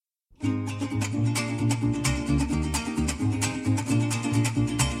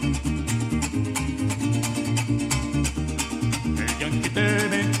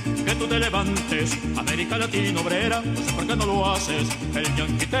es América Latina obrera, no sé por qué no lo haces. El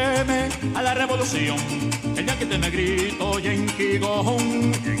yanqui teme a la revolución, el yanqui teme grito, Yankee go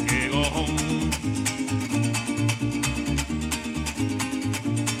home, Yankee go home.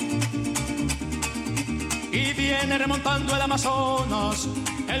 Y viene remontando el Amazonas,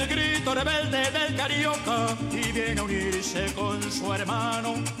 el grito rebelde del carioca, y viene a unirse con su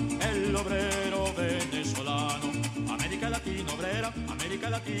hermano, el obrero venezolano. América Latina obrera, América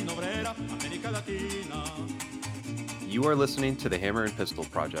Latina obrera, América Latina. You are listening to the Hammer and Pistol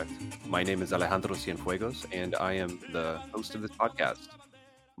Project. My name is Alejandro Cienfuegos, and I am the host of this podcast.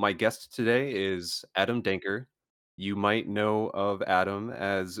 My guest today is Adam Danker. You might know of Adam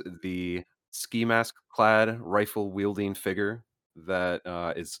as the ski mask clad, rifle wielding figure that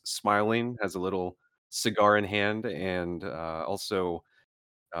is smiling, has a little cigar in hand, and also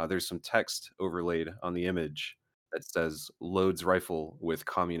there's some text overlaid on the image that says loads rifle with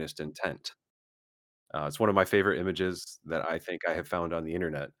communist intent. It's one of my favorite images that I think I have found on the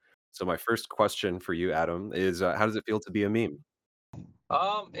internet. So my first question for you, Adam, is how does it feel to be a meme?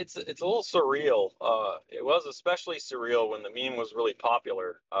 It's a little surreal. It was especially surreal when the meme was really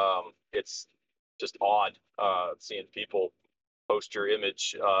popular. It's just odd seeing people post your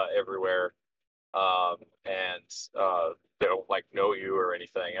image everywhere, and they don't like know you or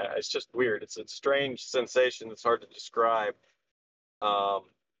anything. It's just weird. It's a strange sensation that's hard to describe. Um,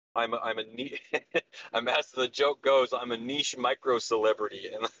 I'm a niche. I'm as the joke goes. I'm a niche micro celebrity,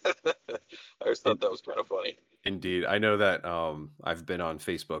 and I just thought In- that was kind of funny. Indeed, I know that I've been on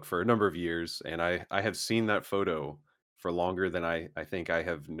Facebook for a number of years, and I have seen that photo for longer than I think I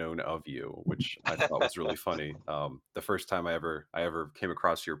have known of you, which I thought was really funny. The first time I ever came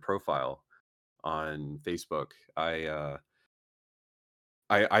across your profile on Facebook, I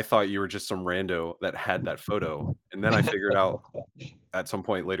thought you were just some rando that had that photo, and then I figured out at some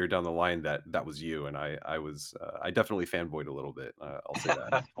point later down the line that that was you, and I definitely fanboyed a little bit. I'll say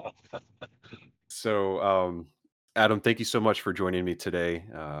that. So, Adam, thank you so much for joining me today.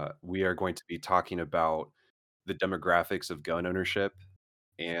 We are going to be talking about the demographics of gun ownership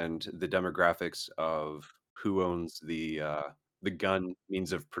and the demographics of who owns the gun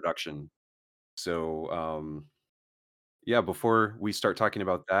means of production. So, yeah, before we start talking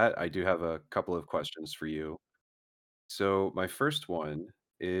about that, I do have a couple of questions for you. So, my first one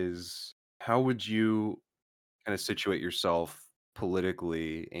is how would you kind of situate yourself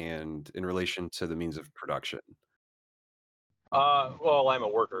politically and in relation to the means of production? Well, I'm a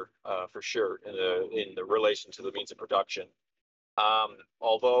worker for sure in the relation to the means of production.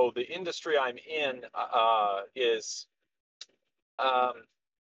 Although the industry I'm in is um,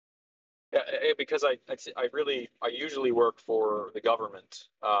 because I usually work for the government.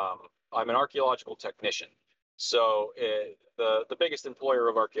 I'm an archaeological technician, so the biggest employer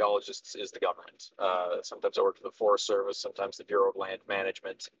of archaeologists is the government. Sometimes I work for the Forest Service, sometimes the Bureau of Land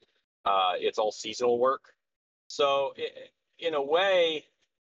Management. It's all seasonal work, so in a way,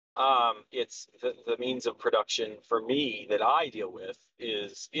 it's the means of production for me that I deal with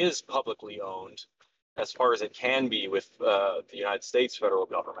is publicly owned as far as it can be with the United States federal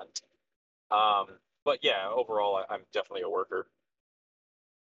government. But yeah, overall, I'm definitely a worker.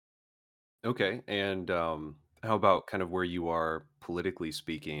 Okay, and how about kind of where you are politically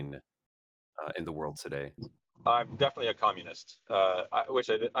speaking in the world today? I'm definitely a communist, which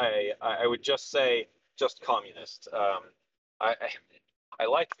I would just say just communist. I I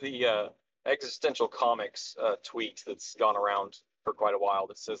like the existential comics tweet that's gone around for quite a while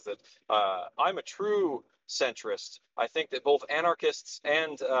that says that I'm a true centrist. I think that both anarchists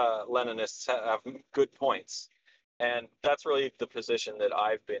and Leninists have good points. And that's really the position that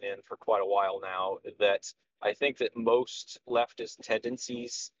I've been in for quite a while now, that I think that most leftist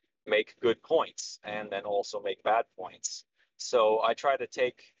tendencies make good points and then also make bad points. So I try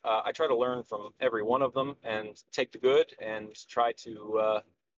to learn from every one of them and take the good and try to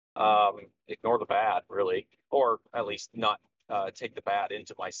ignore the bad, really, or at least not take the bad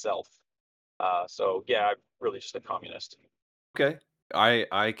into myself. So yeah, I'm really just a communist. Okay,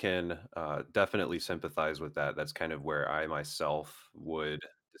 I can definitely sympathize with that. That's kind of where I myself would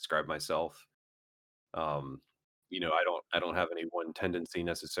describe myself. Um, I don't have any one tendency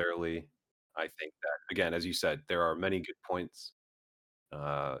necessarily. I think that again, as you said, there are many good points,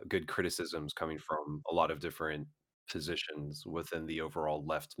 good criticisms coming from a lot of different positions within the overall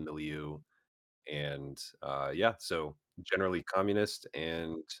left milieu. And yeah, so generally communist.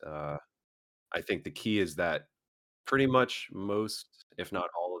 And I think the key is that pretty much most, if not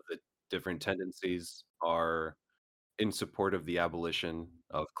all, of the different tendencies are in support of the abolition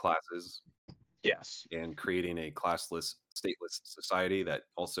of classes Yes. and creating a classless, stateless society that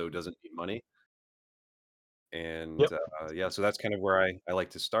also doesn't need money. And Yep. yeah, so that's kind of where I like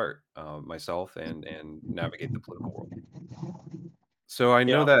to start myself and navigate the political world. So I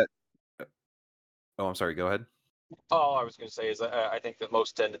know Yeah. that. Oh, I'm sorry. Go ahead. All I was going to say is I think that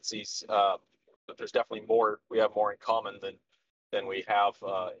most tendencies, that there's definitely more. We have more in common than we have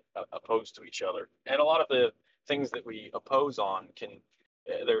opposed to each other. And a lot of the things that we oppose on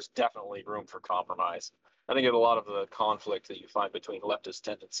there's definitely room for compromise. I think that a lot of the conflict that you find between leftist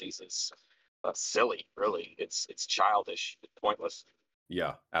tendencies is silly. Really, it's childish, pointless.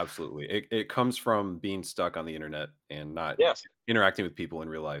 Yeah, absolutely. It comes from being stuck on the internet and not Yes. interacting with people in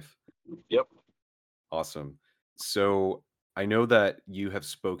real life. Yep. Awesome. So I know that you have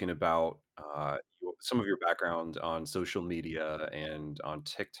spoken about some of your background on social media and on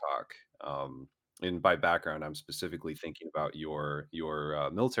TikTok. And by background, I'm specifically thinking about your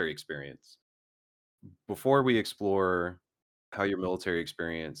military experience. Before we explore how your military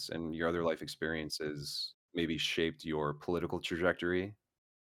experience and your other life experiences maybe shaped your political trajectory,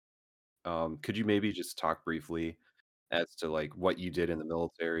 could you maybe just talk briefly as to like what you did in the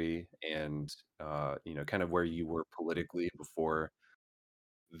military and kind of where you were politically before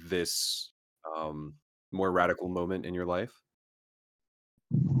this um, more radical moment in your life?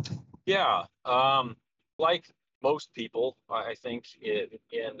 Yeah. Like most people, I think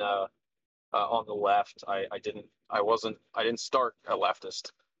in on the left, I didn't start a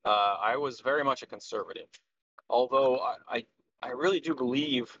leftist. I was very much a conservative. Although I really do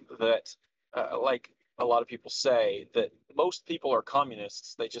believe that, like a lot of people say, that most people are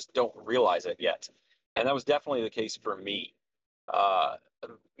communists. They just don't realize it yet. And that was definitely the case for me. Uh,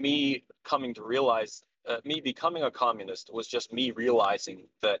 me becoming a communist was just me realizing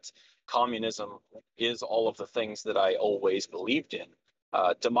that communism is all of the things that I always believed in: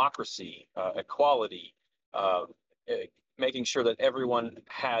 democracy, equality, uh, eh, making sure that everyone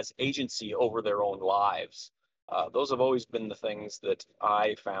has agency over their own lives. Those have always been the things that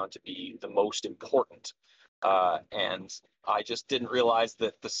I found to be the most important. And I just didn't realize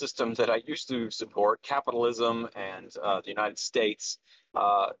that the system that I used to support, capitalism and the United States,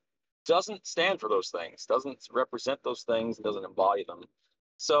 uh, doesn't stand for those things, doesn't represent those things, doesn't embody them.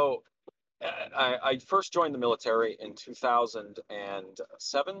 So I first joined the military in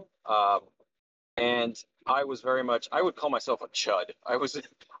 2007, and I was very much, I would call myself a chud. I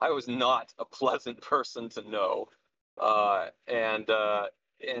was not a pleasant person to know, uh, and uh,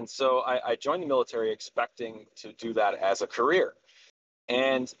 and so I joined the military expecting to do that as a career.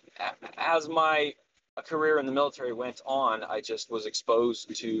 And as my career in the military went on, I just was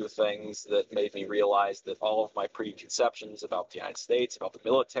exposed to things that made me realize that all of my preconceptions about the United States, about the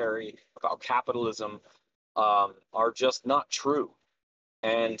military, about capitalism, are just not true.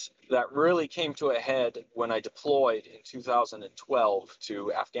 And that really came to a head when I deployed in 2012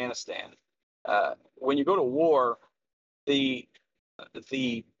 to Afghanistan. When you go to war, the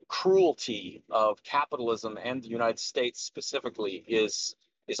cruelty of capitalism and the United States specifically is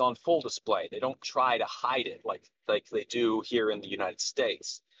on full display. They don't try to hide it like they do here in the United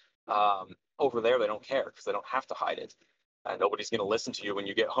States. Over there, they don't care because they don't have to hide it. Nobody's going to listen to you when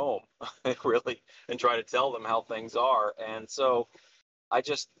you get home, really, and try to tell them how things are. And so I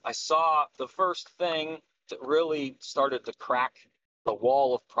saw the first thing that really started to crack the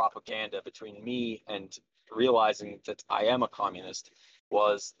wall of propaganda between me and realizing that I am a communist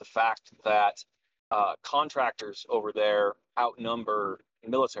was the fact that contractors over there outnumber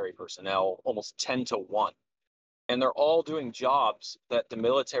military personnel almost 10 to 1. And they're all doing jobs that the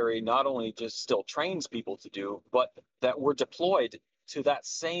military not only just still trains people to do, but that were deployed to that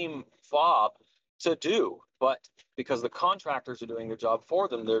same fob to do. But because the contractors are doing their job for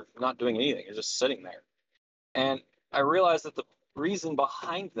them, they're not doing anything. They're just sitting there. And I realized that the reason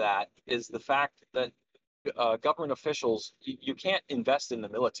behind that is the fact that government officials, you can't invest in the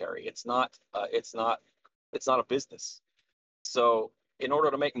military. It's not a business. So in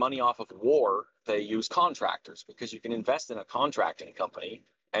order to make money off of war, they use contractors because you can invest in a contracting company.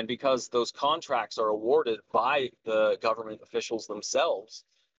 And because those contracts are awarded by the government officials themselves,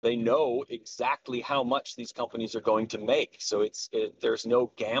 they know exactly how much these companies are going to make. So there's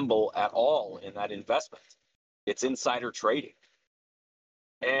no gamble at all in that investment. It's insider trading.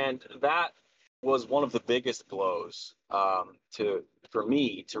 And that was one of the biggest blows, to for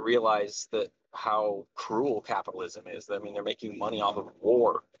me to realize that how cruel capitalism is. I mean, they're making money off of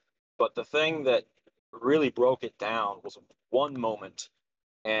war. But the thing that really broke it down was one moment,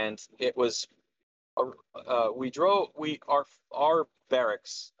 and it was our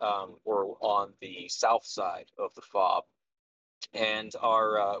barracks were on the south side of the fob, and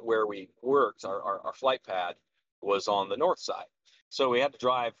our where we worked, our flight pad was on the north side. So we had to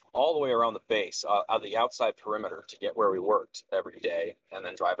drive all the way around the base, on the outside perimeter to get where we worked every day, and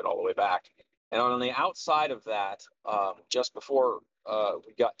then drive it all the way back. And on the outside of that, just before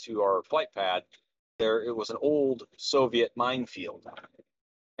we got to our flight pad, it was an old Soviet minefield,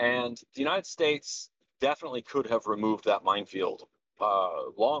 and the United States definitely could have removed that minefield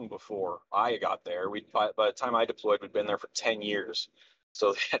long before I got there. By the time I deployed, we'd been there for 10 years.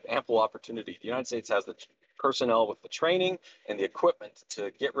 So they had ample opportunity. The United States has the personnel with the training and the equipment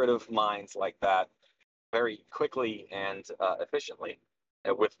to get rid of mines like that very quickly and efficiently,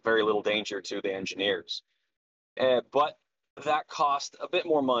 with very little danger to the engineers. But that cost a bit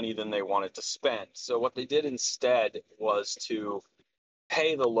more money than they wanted to spend. So what they did instead was to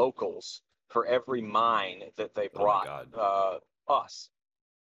pay the locals for every mine that they Oh my brought God. us.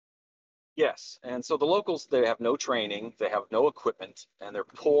 Yes, and so the locals, they have no training, they have no equipment, and they're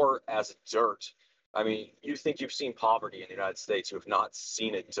poor as dirt. I mean, you think you've seen poverty in the United States, you have not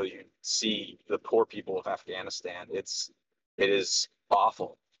seen it until you see the poor people of Afghanistan. It is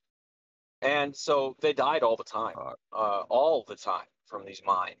awful. And so they died all the time from these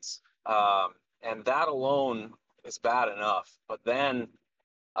mines. And that alone is bad enough. But then,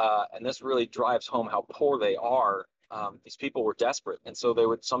 and this really drives home how poor they are, these people were desperate. And so they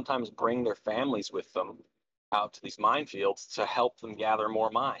would sometimes bring their families with them out to these minefields to help them gather more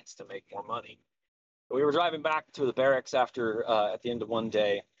mines to make more money. We were driving back to the barracks after, at the end of one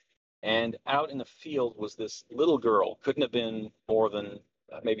day, and out in the field was this little girl, couldn't have been more than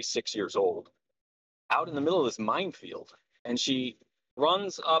maybe 6 years old, out in the middle of this minefield. And she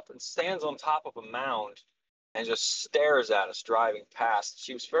runs up and stands on top of a mound and just stares at us driving past.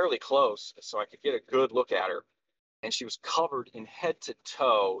 She was fairly close, so I could get a good look at her. And she was covered in head to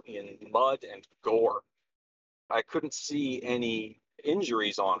toe in mud and gore. I couldn't see any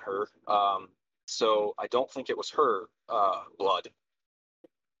injuries on her, so I don't think it was her blood.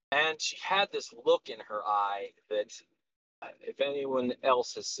 And she had this look in her eye that, if anyone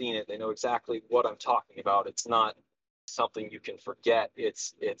else has seen it, they know exactly what I'm talking about. It's not something you can forget.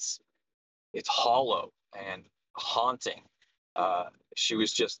 It's hollow and haunting. She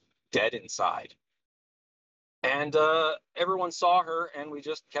was just dead inside. And everyone saw her, and we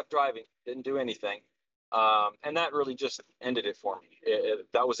just kept driving, didn't do anything. And that really just ended it for me.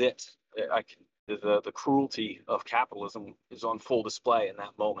 That was it. The cruelty of capitalism is on full display in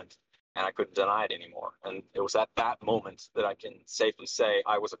that moment, and I couldn't deny it anymore. And it was at that moment that I can safely say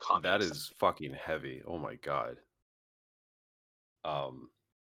I was a That communist. is fucking heavy. Oh my God. Um,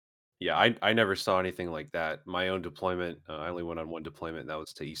 yeah, I never saw anything like that. My own deployment, I only went on one deployment, and that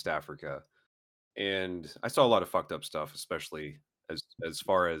was to East Africa. And I saw a lot of fucked up stuff, especially as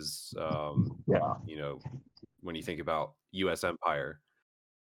far as Yeah, you know, when you think about US empire.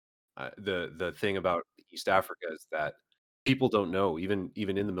 The thing about East Africa is that people don't know, even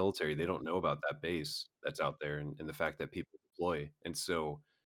in the military, they don't know about that base that's out there, and the fact that people deploy. And so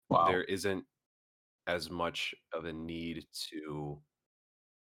wow. there isn't as much of a need to,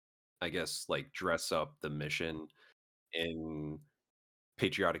 I guess, like dress up the mission in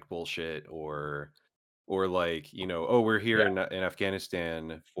patriotic bullshit, or like, oh, we're here Yeah, in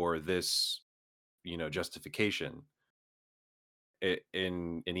Afghanistan for this, justification.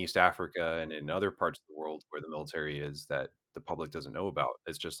 In East Africa and in other parts of the world where the military is, that the public doesn't know about.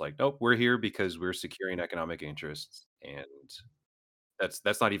 It's just like, nope, we're here because we're securing economic interests, and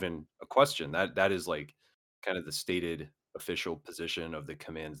that's not even a question. That is like kind of the stated official position of the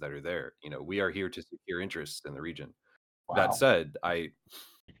commands that are there. We are here to secure interests in the region. That wow. said, I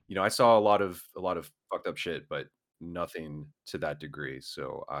saw a lot of fucked up shit, but nothing to that degree.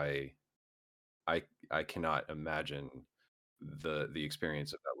 So I I cannot imagine the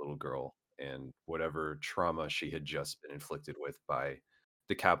experience of that little girl and whatever trauma she had just been inflicted with by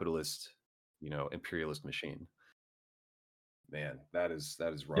the capitalist, imperialist machine. Man, that is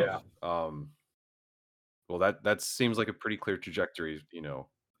rough. Yeah, Well, that seems like a pretty clear trajectory.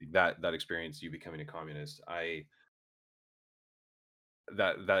 That experience, you becoming a communist.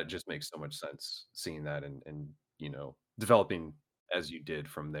 That just makes so much sense. Seeing that, and developing as you did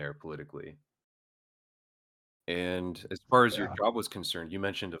from there politically. And as far as your yeah. job was concerned, you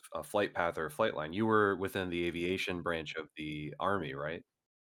mentioned a flight path or a flight line. You were within the aviation branch of the Army, right?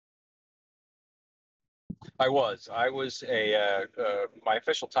 I was my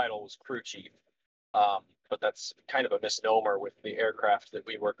official title was crew chief, but that's kind of a misnomer with the aircraft that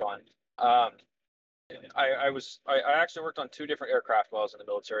we work on. Um, I actually worked on two different aircraft while I was in the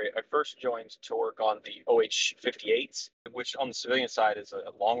military. I first joined to work on the OH-58s, which on the civilian side is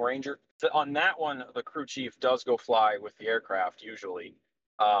a long ranger. On that one, the crew chief does go fly with the aircraft usually.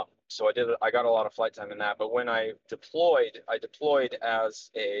 Um, So I got a lot of flight time in that. But when I deployed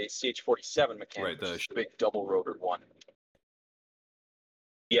as a CH-47 mechanic, Right, which the is the big double rotored one.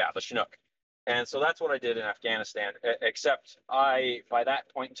 Yeah, the Chinook. And so that's what I did in Afghanistan. Except by that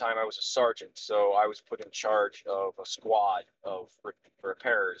point in time, I was a sergeant, so I was put in charge of a squad of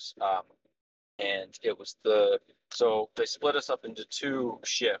repairers. And it was so they split us up into two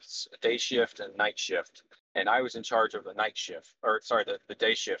shifts, a day shift and night shift. And I was in charge of the night shift, or sorry, the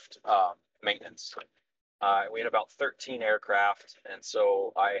day shift maintenance. We had about 13 aircraft, and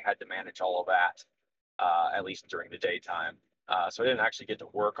so I had to manage all of that, at least during the daytime. So I didn't actually get to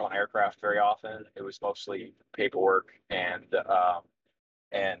work on aircraft very often. It was mostly paperwork and a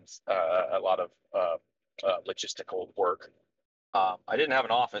lot of logistical work. I didn't have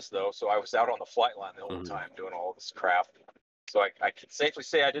an office though, so I was out on the flight line the whole time doing all this crap. So I can safely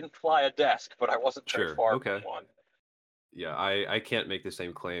say I didn't fly a desk, but I wasn't very Sure. far Okay. from one. Yeah, I can't make the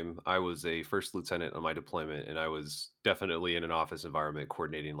same claim. I was a first lieutenant on my deployment, and I was definitely in an office environment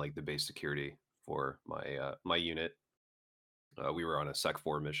coordinating like the base security for my unit. We were on a Sec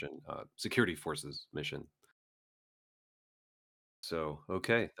 4 mission, security forces mission. So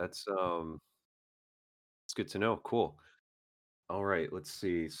okay, it's good to know. Cool. All right, let's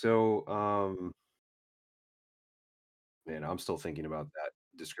see. So man, I'm still thinking about that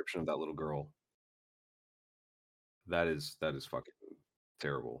description of that little girl. That is fucking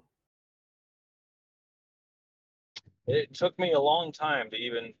terrible. It took me a long time to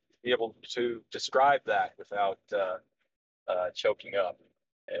even be able to describe that without choking up.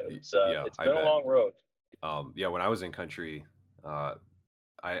 Yeah, It's I been a bet. long road. Yeah, when I was in country, uh,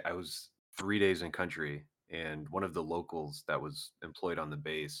 I was 3 days in country, and one of the locals that was employed on the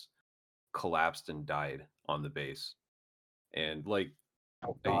base collapsed and died on the base. And like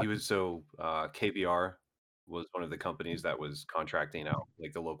Oh he God. was so KBR was one of the companies that was contracting out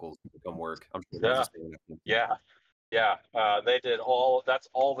like the locals to come work. I'm sure that's Yeah, the same. yeah, yeah. They did all. That's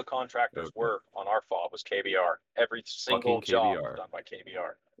all the contractors Okay. were on our FOB was KBR. Every single Fucking job was KBR. done by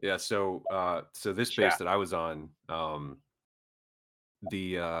KBR. Yeah, so this base Yeah. that I was on,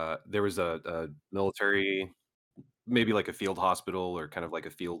 there was a military, maybe like a field hospital or kind of like a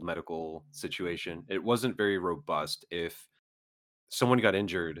field medical situation. It wasn't very robust. If someone got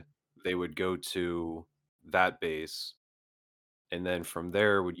injured, they would go to that base, and then from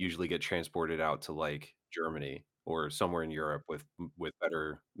there would usually get transported out to like Germany or somewhere in Europe with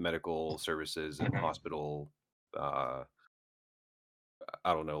better medical services and Mhm. hospital, uh,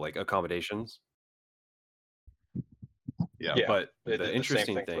 I don't know, like accommodations. Yeah, Yeah, but they the did the same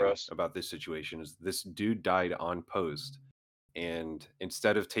interesting thing for thing us. about this situation is this dude died on post, and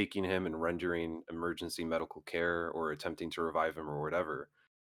instead of taking him and rendering emergency medical care or attempting to revive him or whatever,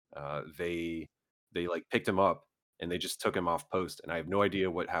 they like picked him up and they just took him off post. And I have no idea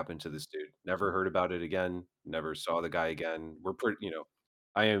what happened to this dude. Never heard about it again. Never saw the guy again. We're pretty,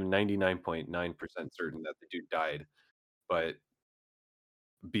 I am 99.9% certain that the dude died, but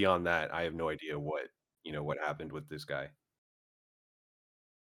beyond that, I have no idea what happened with this guy.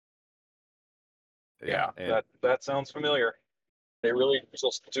 Yeah, Yeah, and that sounds familiar. They really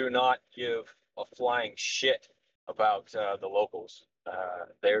just do not give a flying shit about the locals.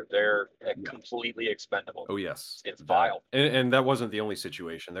 They're yeah. completely expendable. Oh, yes. It's That vile. and that wasn't the only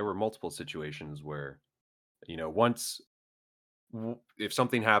situation. There were multiple situations where, once if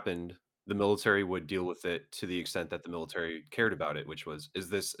something happened, the military would deal with it to the extent that the military cared about it, which was, is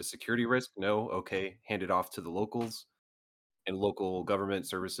this a security risk? No. Okay, hand it off to the locals and local government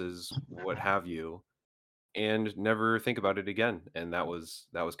services, what have you, and never think about it again. And that was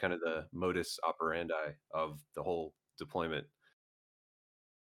kind of the modus operandi of the whole deployment.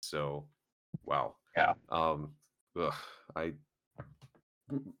 So, wow. Yeah, Um, ugh, I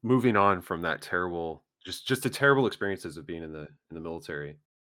moving on from that terrible, just the terrible experiences of being in the military.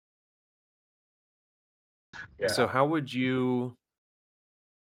 So yeah. how would you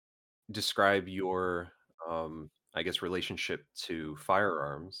describe your I guess relationship to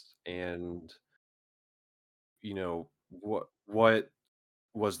firearms, and what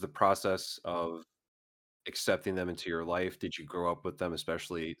was the process of accepting them into your life? Did you grow up with them,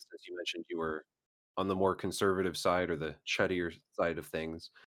 especially since you mentioned you were on the more conservative side or the shuttier side of things?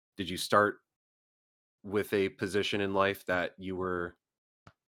 Did you start with a position in life that you were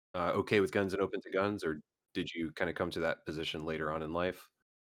okay with guns and open to guns, or did you kind of come to that position later on in life?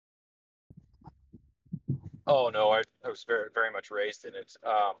 Oh no, I was very much raised in it.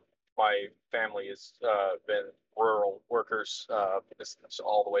 My family has been rural workers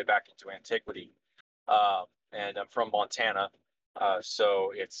all the way back into antiquity, and I'm from Montana,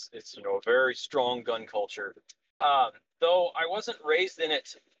 so it's a very strong gun culture. Um, though I wasn't raised in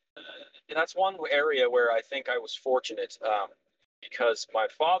it that's one area where I think I was fortunate, because my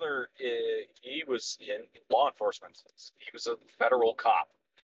father, he was in law enforcement. He was a federal cop,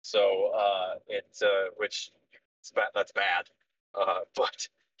 so which that's bad. But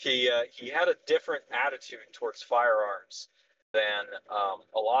he had a different attitude towards firearms than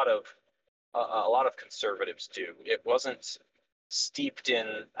a lot of conservatives do. It wasn't steeped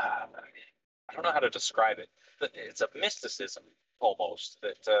in, I don't know how to describe it. But it's a mysticism almost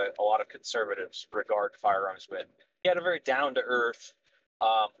that a lot of conservatives regard firearms with. He had a very down to earth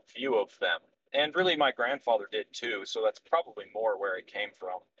view of them, and really my grandfather did too. So that's probably more where it came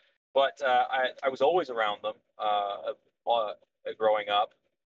from. But I was always around them growing up,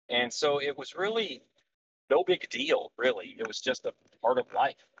 and so it was really no big deal. Really, it was just a part of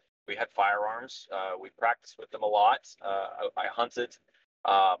life. We had firearms. We practiced with them a lot. I hunted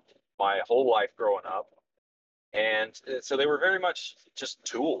uh, my whole life growing up, and so they were very much just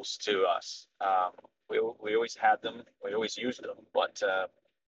tools to us. We always had them. We always used them, but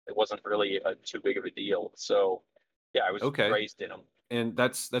it wasn't really too big of a deal. So yeah, I was Okay. raised in them. And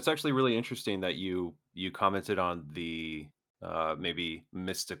that's actually really interesting that you commented on the maybe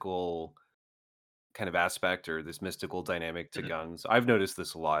mystical kind of aspect or this mystical dynamic to Mhm. guns. I've noticed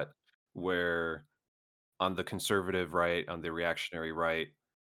this a lot where on the conservative right, on the reactionary right,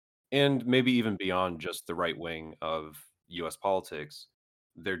 and maybe even beyond just the right wing of US politics,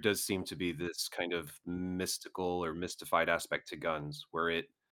 there does seem to be this kind of mystical or mystified aspect to guns where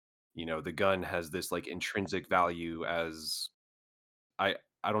the gun has this like intrinsic value as I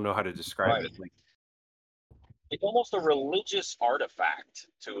I don't know how to describe Right. it. Like It's almost a religious artifact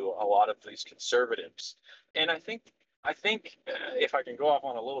to a lot of these conservatives. And I think if I can go off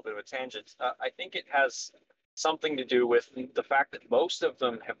on a little bit of a tangent, I think it has something to do with the fact that most of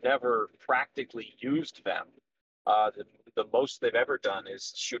them have never practically used them. The most they've ever done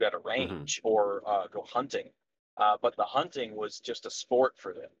is shoot at a mhm. range or go hunting. But the hunting was just a sport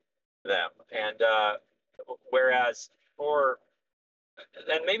for them. And whereas for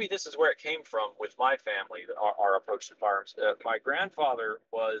and maybe this is where it came from with my family, our approach to firearms. My grandfather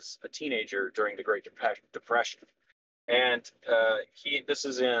was a teenager during the Great Depression, and this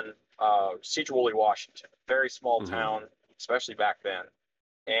is in Sedgwick, Washington, very small Mhm. town, especially back then,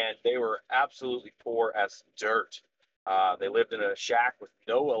 and they were absolutely poor as dirt. They lived in a shack with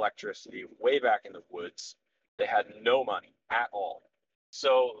no electricity, way back in the woods. They had no money at all.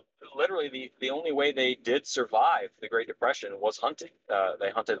 So literally, the only way they did survive the Great Depression was hunting. They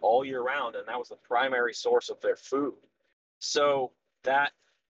hunted all year round, and that was the primary source of their food. So that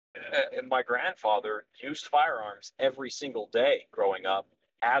and my grandfather used firearms every single day growing up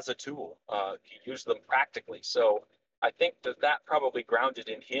as a tool. He used them practically. So I think that probably grounded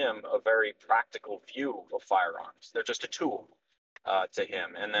in him a very practical view of firearms. They're just a tool to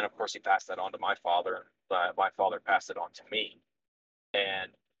him. And then, of course, he passed that on to my father, and my father passed it on to me.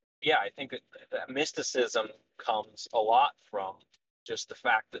 And yeah, I think that mysticism comes a lot from just the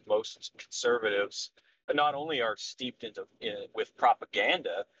fact that most conservatives not only are steeped with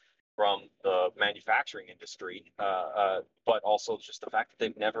propaganda from the manufacturing industry, but also just the fact that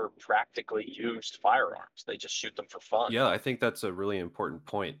they've never practically used firearms. They just shoot them for fun. Yeah, I think that's a really important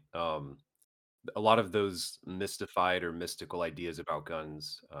point. A lot of those mystified or mystical ideas about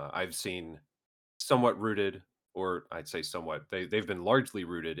guns, I've seen somewhat rooted, or I'd say somewhat, they've been largely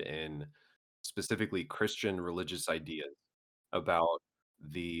rooted in specifically Christian religious ideas about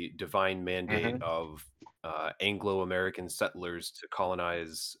the divine mandate Hmm. of Anglo-American settlers to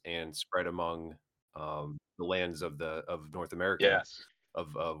colonize and spread among the lands of North America, Yes.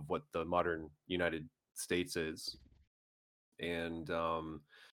 of what the modern United States is. And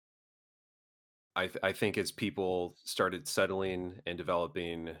I think as people started settling and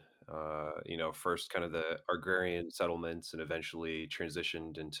developing, first kind of the agrarian settlements and eventually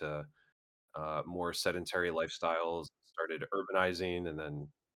transitioned into more sedentary lifestyles, started urbanizing and then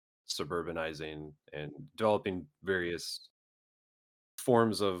suburbanizing and developing various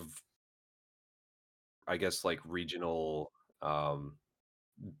forms of, I guess, like regional um,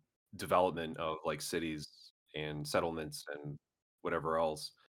 development of like cities and settlements and whatever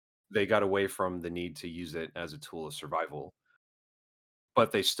else. They got away from the need to use it as a tool of survival,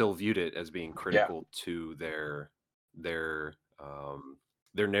 but they still viewed it as being Yeah. critical to their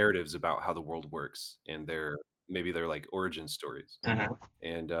narratives about how the world works and their like origin stories. Hmm.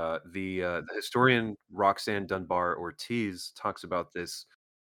 And the historian Roxanne Dunbar Ortiz talks about this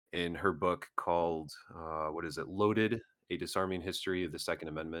in her book called what is it, Loaded: A Disarming History of the Second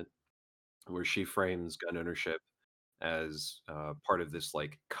Amendment, where she frames gun ownership as part of this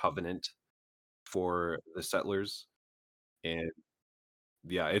like covenant for the settlers. And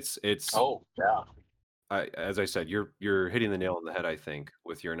Yeah, it's Oh, yeah. as I said, you're hitting the nail on the head, I think,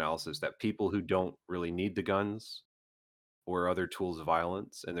 with your analysis that people who don't really need the guns or other tools of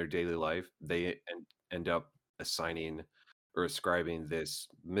violence in their daily life, end up assigning or ascribing this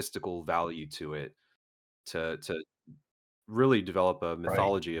mystical value to it to really develop a Right.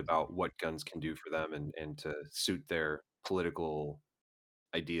 mythology about what guns can do for them and to suit their political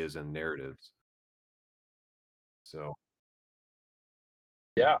ideas and narratives. So,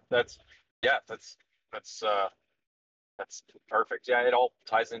 Yeah, yeah, that's that's perfect. Yeah, it all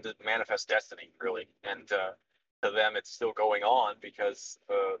ties into manifest destiny, really. And to them, it's still going on because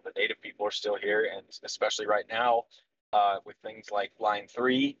the native people are still here, and especially right now, with things like Line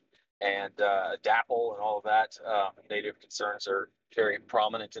 3 and DAPL and all of that, native concerns are very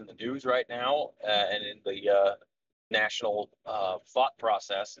prominent in the news right now and in the national thought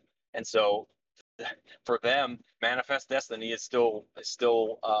process. And so for them, manifest destiny is still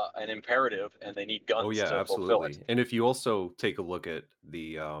an imperative, and they need oh guns yeah, to fulfill it. absolutely. And if you also take a look at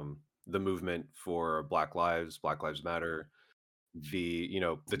the movement for Black Lives Matter, the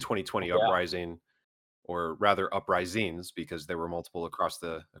 2020 Yeah, uprising, or rather uprisings, because there were multiple across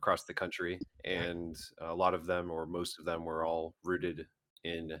the country, and a lot of them, or most of them, were all rooted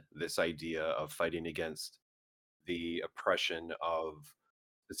in this idea of fighting against the oppression of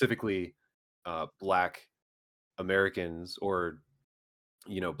specifically Black Americans, or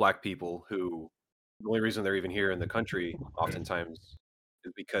Black people who the only reason they're even here in the country oftentimes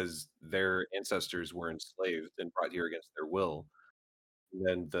is because their ancestors were enslaved and brought here against their will.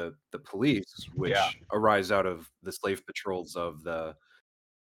 And then the police, yeah, which arise out of the slave patrols of the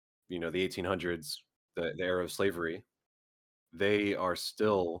 1800s, the era of slavery, they are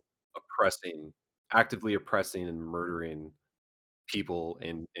still oppressing, actively oppressing and murdering people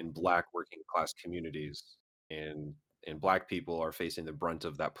in Black working class communities, and Black people are facing the brunt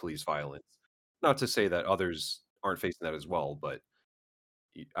of that police violence. Not to say that others aren't facing that as well, but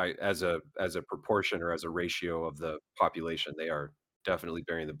as a proportion or as a ratio of the population, they are definitely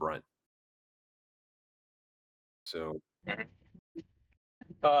bearing the brunt. So Mhm.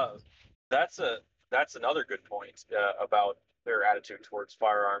 Uh, that's a that's another good point about their attitude towards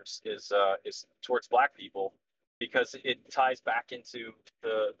firearms is towards black people, because it ties back into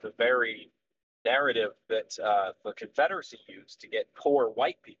the very narrative that the Confederacy used to get poor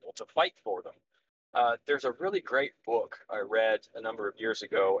white people to fight for them. There's a really great book I read a number of years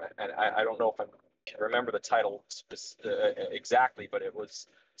ago, and I don't know if I can remember the title exactly, but it was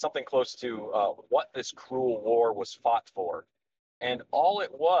something close to "What This Cruel War Was Fought For." And all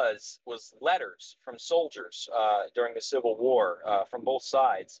it was letters from soldiers during the Civil War from both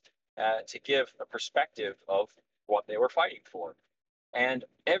sides to give a perspective of what they were fighting for. And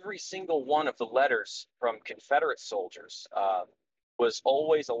every single one of the letters from Confederate soldiers was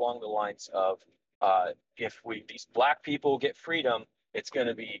always along the lines of, if these black people get freedom, it's going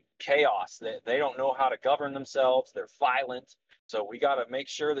to be chaos. They don't know how to govern themselves. They're violent. So we got to make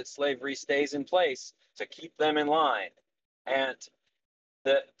sure that slavery stays in place to keep them in line. And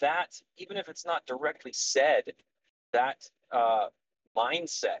that even if it's not directly said, that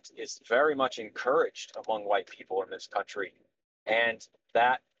mindset is very much encouraged among white people in this country, and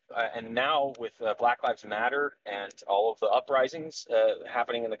and now with Black Lives Matter and all of the uprisings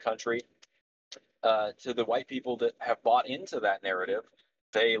happening in the country, to the white people that have bought into that narrative,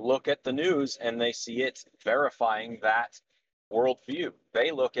 they look at the news and they see it verifying that worldview.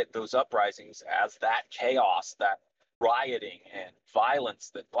 They look at those uprisings as that chaos, that rioting and violence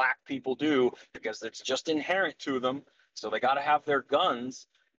that black people do because it's just inherent to them. So they got to have their guns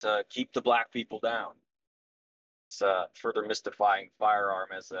to keep the black people down. It's further mystifying firearm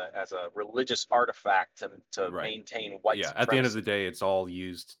as a religious artifact to right. maintain white Yeah, at the end of the supremacy. day, it's all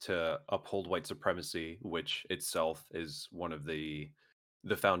used to uphold white supremacy, which itself is one of the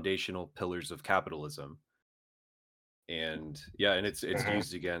foundational pillars of capitalism. And yeah, and it's Mhm.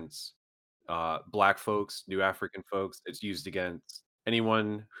 used against Black folks, New African folks. It's used against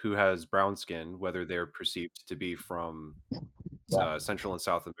anyone who has brown skin, whether they're perceived to be from Yeah. Central and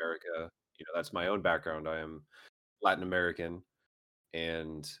South America. That's my own background. I am Latin American,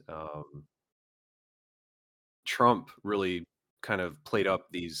 and Trump really kind of played up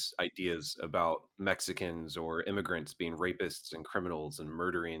these ideas about Mexicans or immigrants being rapists and criminals and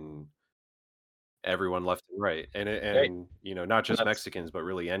murdering everyone left and right, Hey, and not just that's Mexicans, but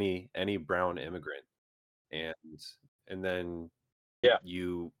really any brown immigrant. and and then yeah.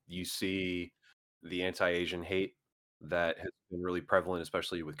 you see the anti-Asian hate that has been really prevalent,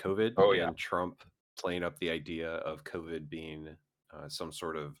 especially with COVID, Oh yeah. and Trump playing up the idea of COVID being some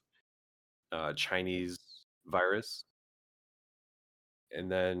sort of Chinese virus.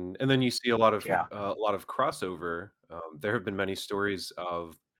 And then you see Yeah. a lot of crossover. There have been many stories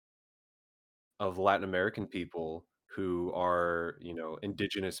of Latin American people who are,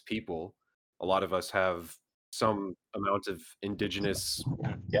 indigenous people. A lot of us have some amount of indigenousness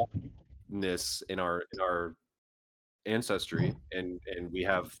Yeah. in our ancestry, and we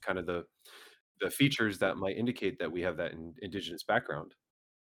have kind of the features that might indicate that we have that indigenous background.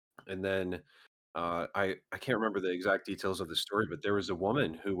 And then I can't remember the exact details of the story, but there was a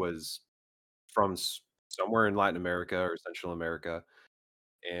woman who was from somewhere in Latin America or Central America,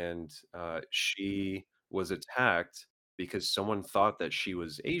 and she was attacked because someone thought that she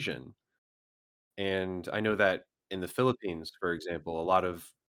was Asian. And I know that in the Philippines, for example, a lot of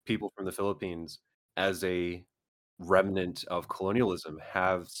people from the Philippines, as a remnant of colonialism,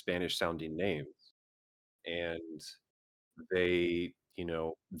 have Spanish sounding names. And they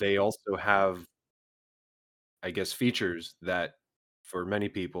also have, I guess, features that for many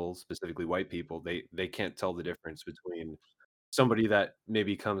people, specifically white people, they can't tell the difference between somebody that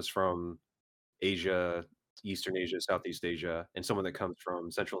maybe comes from Asia, Eastern Asia, Southeast Asia, and someone that comes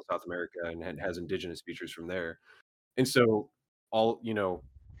from Central and South America and has indigenous features from there. And so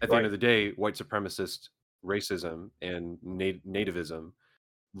at the end Right. of the day, white supremacist racism and nativism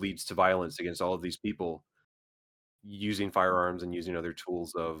leads to violence against all of these people using firearms and using other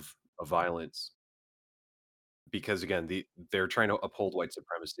tools of violence because again, they're trying to uphold white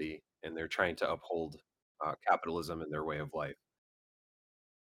supremacy and they're trying to uphold capitalism and their way of life.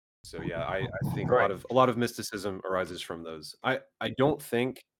 So yeah, I think Right. a lot of mysticism arises from those. I don't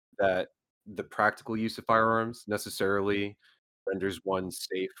think that the practical use of firearms necessarily renders one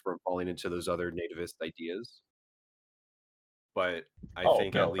safe from falling into those other nativist ideas, but I Oh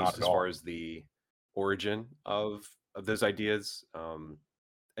think at no, not least at as far all. as the origin of those ideas,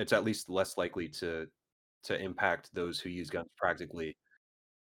 it's at least less likely to impact those who use guns practically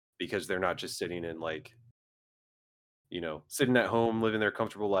because they're not just sitting in like sitting at home, living their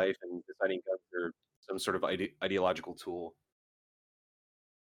comfortable life, and deciding guns are some sort of ideological tool.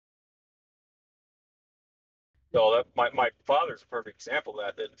 So that my father's a perfect example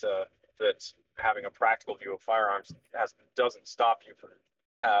of that having a practical view of firearms doesn't stop you from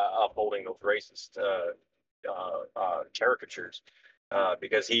upholding those racist caricatures,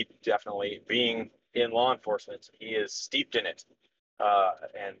 because he definitely, being in law enforcement, he is steeped in it,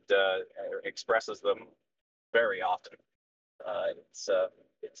 and expresses them very often. It's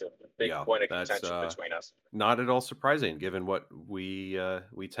it's a big Yeah, point of that's contention between us. not at all surprising given what we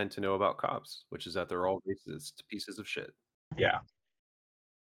tend to know about cops, which is that they're all racist pieces of shit. Yeah.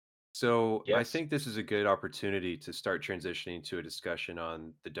 So I Yes. think this is a good opportunity to start transitioning to a discussion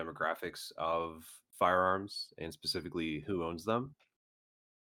on the demographics of firearms and specifically who owns them.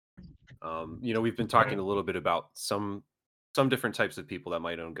 We've been talking a Mhm. little bit about some different types of people that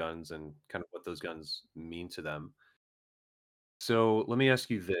might own guns and kind of what those guns mean to them. So let me ask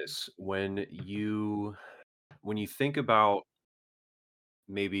you this: when you think about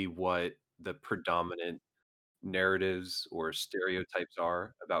maybe what the predominant narratives or stereotypes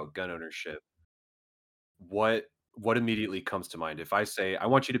are about gun ownership, what immediately comes to mind? If I say I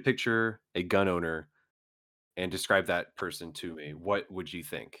want you to picture a gun owner and describe that person to me, what would you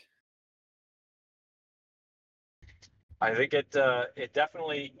think? I think it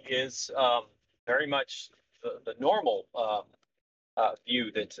definitely is, very much the normal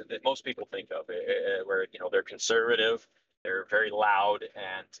view that most people think of, where they're conservative, they're very loud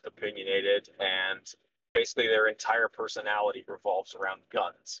and opinionated, and basically their entire personality revolves around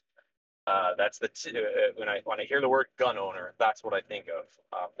guns. That's when I hear the word gun owner, that's what I think of.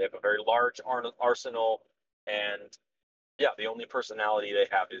 They have a very large arsenal, and yeah, the only personality they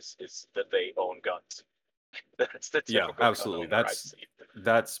have is that they own guns. That's the Yeah, typical gun absolutely. owner I've seen.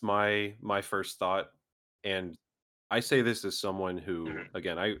 That's my first thought, and I say this as someone who, Mhm.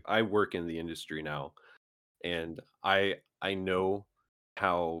 again, I work in the industry now, and I know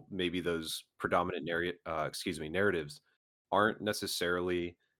how maybe those predominant narratives aren't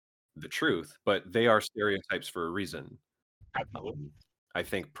necessarily the truth, but they are stereotypes for a reason. Absolutely. Um, I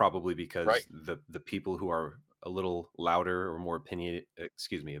think probably Right. because the people who are a little louder or more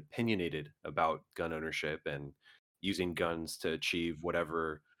opinionated about gun ownership and using guns to achieve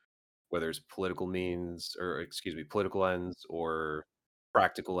whether it's political means or political ends or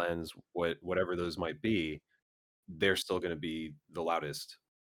practical ends, whatever those might be, they're still going to be the loudest.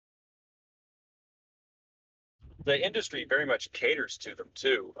 The industry very much caters to them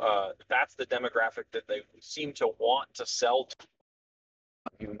too. That's the demographic that they seem to want to sell to.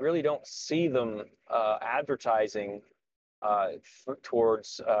 You really don't see them advertising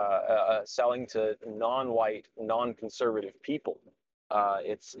towards selling to non-white, non-conservative people.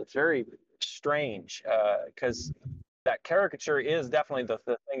 It's very strange because that caricature is definitely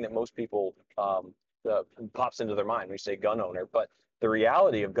the thing that most people pops into their mind when you say gun owner. But the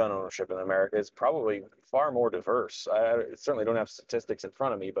reality of gun ownership in America is probably far more diverse. I certainly don't have statistics in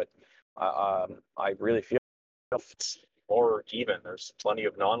front of me, but I really feel it's more even. There's plenty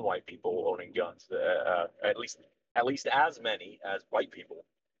of non-white people owning guns, at least as many as white people.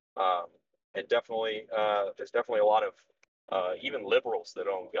 Um, and definitely, there's definitely a lot of even liberals that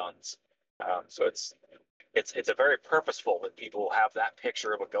own guns. So it's a very purposeful that people have that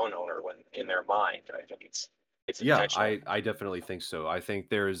picture of a gun owner when in their mind. I think it's Yeah, intentional. I definitely think so. I think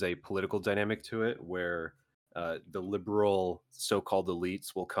there is a political dynamic to it where the liberal so-called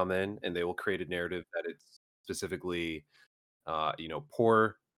elites will come in and they will create a narrative that it's specifically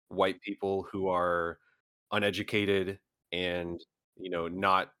poor white people who are uneducated and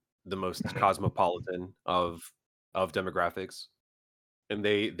not the most cosmopolitan of demographics, and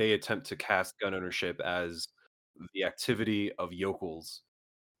they attempt to cast gun ownership as the activity of yokels,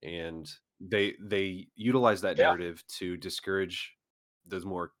 and they utilize that Yeah, narrative to discourage those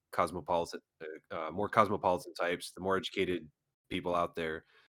more cosmopolitan types, the more educated people out there.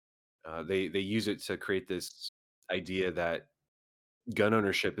 They use it to create this idea that gun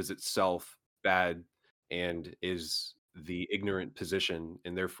ownership is itself bad and is the ignorant position,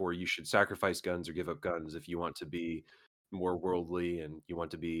 and therefore you should sacrifice guns or give up guns if you want to be more worldly and you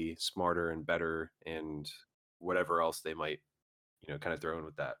want to be smarter and better and whatever else they might kind of throw in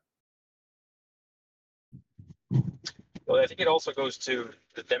with that. well, I think it also goes to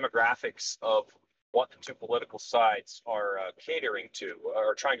the demographics of what the two political sides are catering to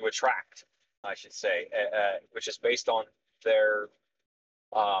or trying to attract, I should say, which is based on their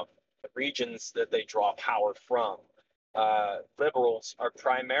um, regions that they draw power from. Liberals are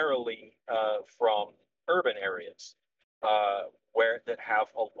primarily from urban areas where that have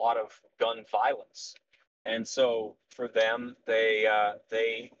a lot of gun violence, and so for them, they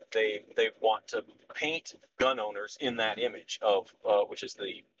want to paint gun owners in that image of which is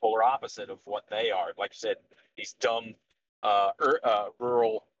the polar opposite of what they are. Like you said, these dumb,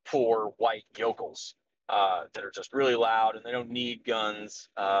 rural, poor white yokels that are just really loud and they don't need guns.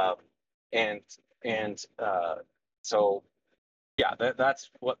 And and so yeah,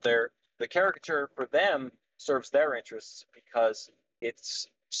 that's what the caricature for them serves their interests because it's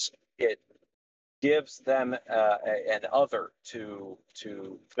it gives them an other to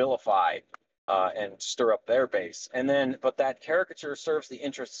vilify and stir up their base. And then, but that caricature serves the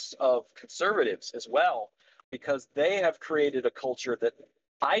interests of conservatives as well because they have created a culture that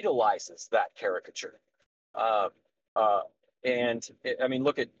idolizes that caricature. Uh, uh, and I mean,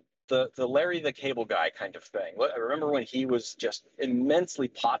 look at the Larry the Cable Guy kind of thing. I remember when he was just immensely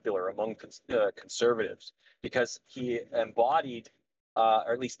popular among conservatives because he embodied,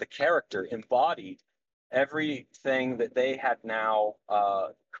 or at least the character embodied, everything that they had now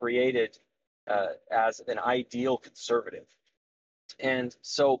created as an ideal conservative. And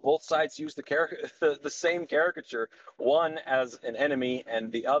so both sides use the same caricature, one as an enemy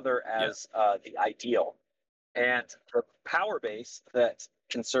and the other Yeah, as the ideal. And the power base that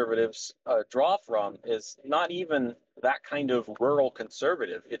conservatives draw from is not even that kind of rural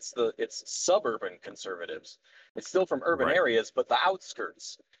conservative. It's suburban conservatives. It's still from urban right. areas, but the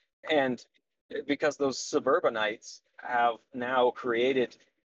outskirts. And because those suburbanites have now created,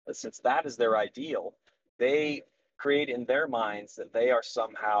 since that is their ideal, they create in their minds that they are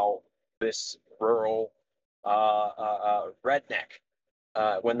somehow this rural redneck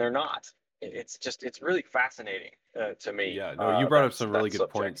when they're not. It's really fascinating to me Yeah, no, you brought up some really that good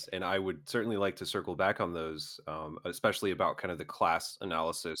subject. points, and I would certainly like to circle back on those, especially about kind of the class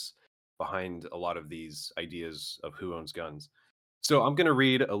analysis behind a lot of these ideas of who owns guns. So I'm going to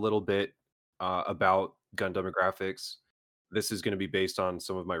read a little bit about gun demographics. This is going to be based on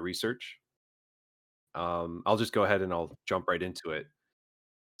some of my research. I'll just go ahead and I'll jump right into it.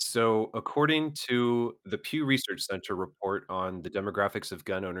 So, according to the Pew Research Center report on the demographics of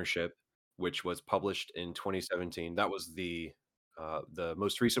gun ownership, which was published in 2017, that was the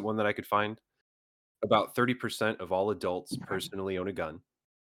most recent one that I could find. About 30% of all adults personally own a gun.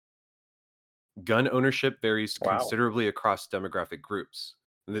 Gun ownership varies Wow. considerably across demographic groups.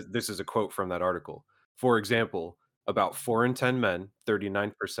 And this is a quote from that article. For example, about 4 in 10 men,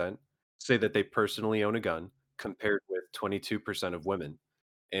 39%, say that they personally own a gun, compared with 22% of women.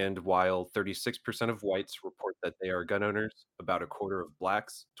 And while 36% of whites report that they are gun owners, about a quarter of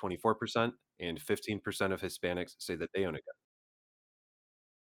blacks, 24%, and 15% of Hispanics say that they own a gun.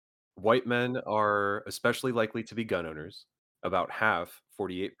 White men are especially likely to be gun owners. About half,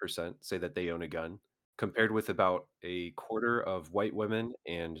 48%, say that they own a gun, compared with about a quarter of white women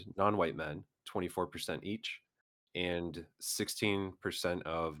and non-white men, 24% each, and 16%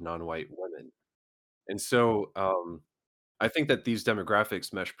 of non-white women. And so, I think that these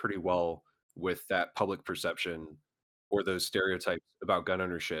demographics mesh pretty well with that public perception or those stereotypes about gun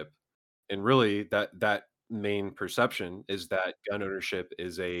ownership. And really, that main perception is that gun ownership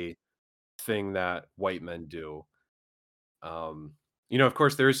is a thing that white men do. Um, of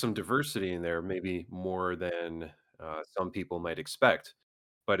course, there is some diversity in there, maybe more than some people might expect,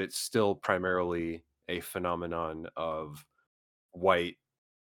 but it's still primarily a phenomenon of white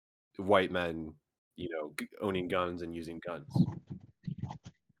white men, owning guns and using guns.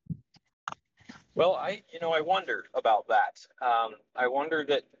 Well, I wondered about that. I wonder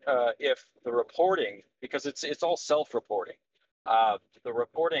that if the reporting, because it's all self-reporting, the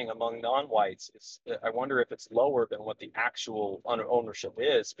reporting among non-whites is, I wonder if it's lower than what the actual ownership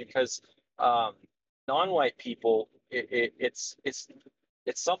is, because um, non-white people, it's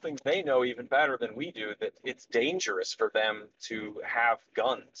something they know even better than we do, that it's dangerous for them to have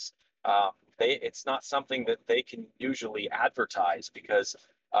guns. It's not something that they can usually advertise because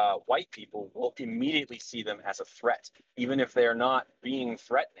white people will immediately see them as a threat, even if they're not being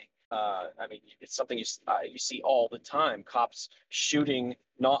threatening. I mean, it's something you see all the time: cops shooting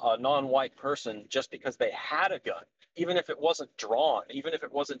a non-white person just because they had a gun, even if it wasn't drawn, even if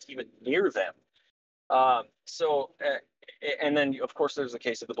it wasn't even near them. And then, of course, there's the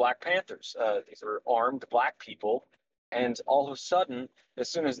case of the Black Panthers. These are armed black people. And all of a sudden, as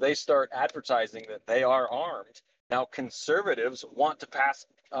soon as they start advertising that they are armed, now conservatives want to pass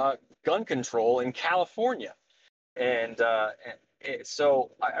gun control in California.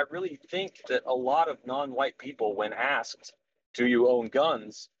 So I really think that a lot of non-white people, when asked, "Do you own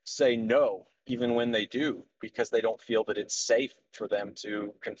guns?" say no, even when they do, because they don't feel that it's safe for them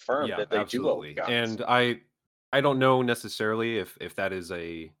to confirm Yeah, that they do own absolutely. guns. And I don't know necessarily if that is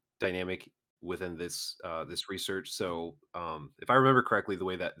a dynamic within this research. So, if I remember correctly, the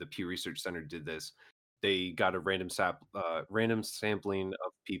way that the Pew Research Center did this, they got a random sampling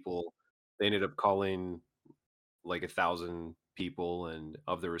of people. They ended up calling like 1,000 people, and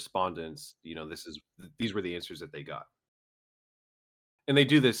of the respondents, these were the answers that they got. And they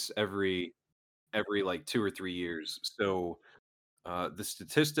do this every like 2 or 3 years. So the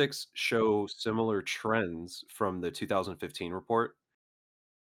statistics show similar trends from the 2015 report,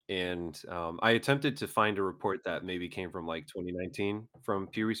 and I attempted to find a report that maybe came from like 2019 from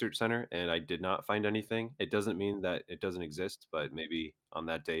Pew Research Center, and I did not find anything. It doesn't mean that it doesn't exist, but maybe on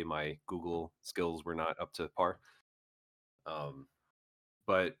that day my Google skills were not up to par. Um,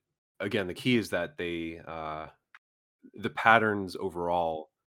 but again, the key is that the patterns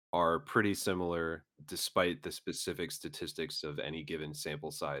overall are pretty similar despite the specific statistics of any given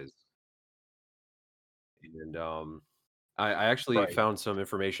sample size. And I actually Right. found some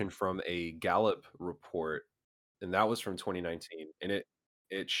information from a Gallup report, and that was from 2019, and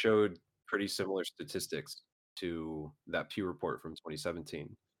it showed pretty similar statistics to that Pew report from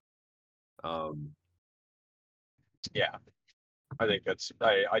 2017. Um, Yeah. I think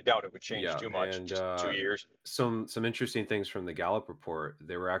I doubt it would change yeah, too much, and just 2 years. some interesting things from the Gallup report.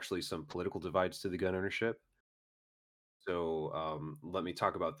 There were actually some political divides to the gun ownership. So let me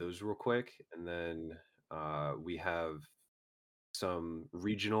talk about those real quick, and then we have some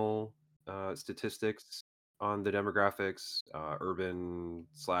regional statistics on the demographics, urban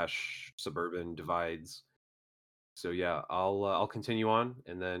slash suburban divides. So yeah, I'll continue on,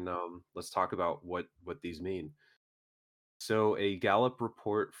 and then let's talk about what these mean. So a Gallup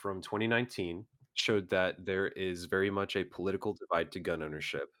report from 2019 showed that there is very much a political divide to gun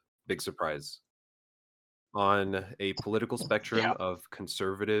ownership. Big surprise. On a political spectrum Yeah. of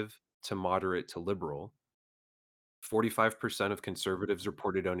conservative to moderate to liberal, 45% of conservatives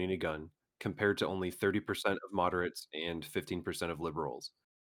reported owning a gun, compared to only 30% of moderates and 15% of liberals.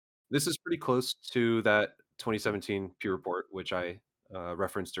 This is pretty close to that 2017 Pew report, which I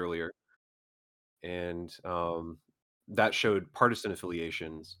referenced earlier. And that showed partisan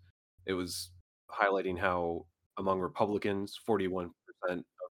affiliations. It was highlighting how among Republicans, 41%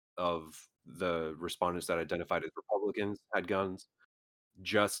 of the respondents that identified as Republicans had guns.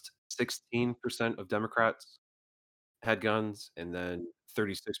 Just 16% of Democrats had guns, and then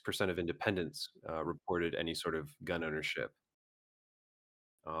 36% of independents reported any sort of gun ownership.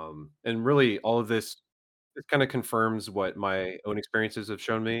 And really, all of this kind of confirms what my own experiences have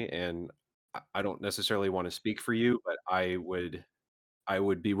shown me. And I don't necessarily want to speak for you, but I would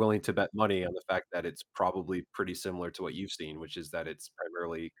be willing to bet money on the fact that it's probably pretty similar to what you've seen, which is that it's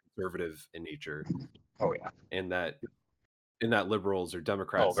primarily conservative in nature, Oh yeah. and that liberals or Oh,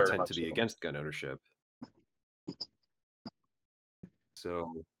 Democrats very tend to much be so. against gun ownership.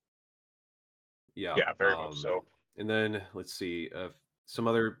 So yeah. Yeah, very much so. And then let's see some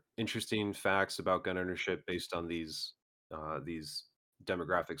other interesting facts about gun ownership based on these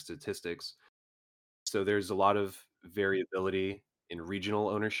demographic statistics. So there's a lot of variability in regional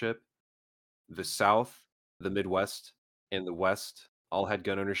ownership. The South, the Midwest, and the West all had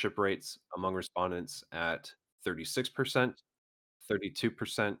gun ownership rates among respondents at 36%,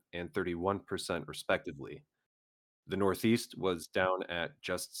 32%, and 31% respectively. The Northeast was down at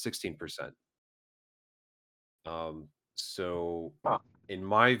just 16%. So Huh. in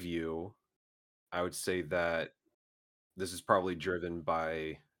my view, I would say that this is probably driven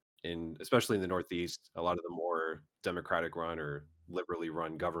by in especially in the Northeast, a lot of the more democratic run or liberally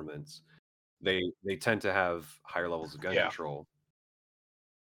run governments, they tend to have higher levels of gun Yeah. control.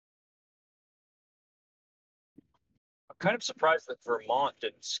 I'm kind of surprised that Vermont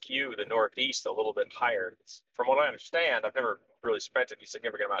didn't skew the Northeast a little bit higher. From what I understand, I've never really spent any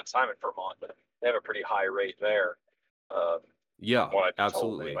significant amount of time in Vermont, but they have a pretty high rate there, from Yeah, what I've been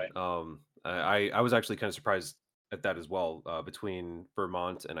told absolutely. anyway. I was actually kind of surprised at that as well. Between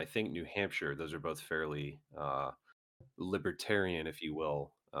Vermont and I think New Hampshire, those are both fairly libertarian, if you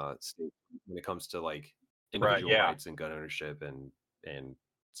will, states when it comes to like Right. individual Yeah. rights and gun ownership and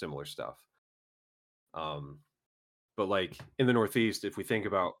similar stuff. Um, but like in the Northeast, if we think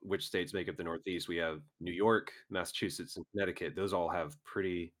about which states make up the Northeast, we have New York, Massachusetts, and Connecticut. Those all have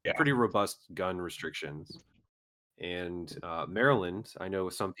Yeah. pretty robust gun restrictions. And Maryland, I know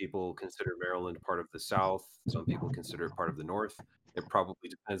some people consider Maryland part of the South. Some people consider it part of the North. It probably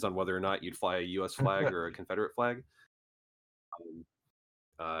depends on whether or not you'd fly a U.S. flag or a Confederate flag. Um,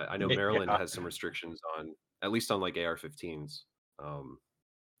 I know Maryland Yeah. has some restrictions on, at least on like AR-15s, um,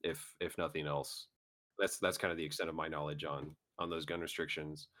 if nothing else. That's kind of the extent of my knowledge on those gun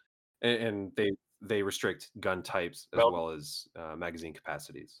restrictions, and they restrict gun types as Well, well as magazine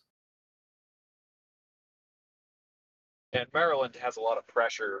capacities. and Maryland has a lot of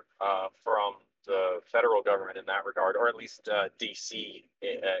pressure from the federal government in that regard, or at least DC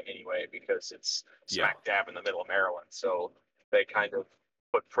anyway, because it's Yeah. smack dab in the middle of Maryland. So they kind of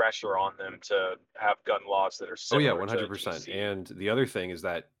put pressure on them to have gun laws that are Oh yeah, similar to 100%. DC. And the other thing is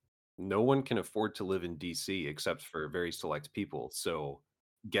that no one can afford to live in DC except for very select people. So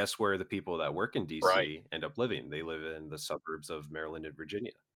guess where the people that work in Right. DC end up living? They live in the suburbs of Maryland and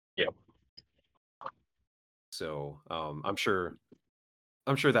Virginia. Yep. So I'm sure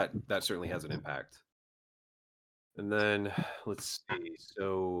that that certainly has an impact. And then let's see.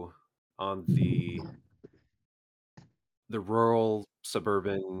 So on the rural,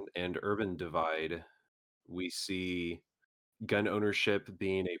 suburban, and urban divide, we see gun ownership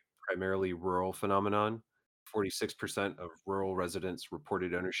being a primarily rural phenomenon. 46% of rural residents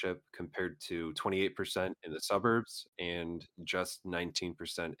reported ownership compared to 28% in the suburbs and just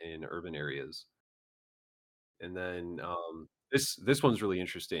 19% in urban areas. And then this one's really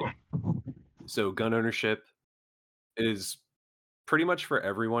interesting. So gun ownership is pretty much for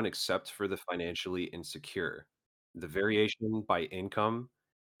everyone except for the financially insecure. The variation by income,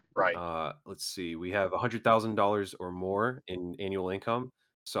 Right. let's see, we have $100,000 or more in annual income,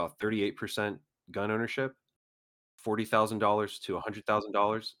 saw 38% gun ownership. $40,000 to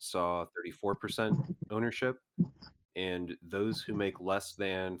 $100,000 saw 34% ownership, and those who make less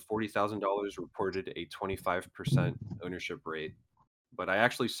than $40,000 reported a 25% ownership rate. But I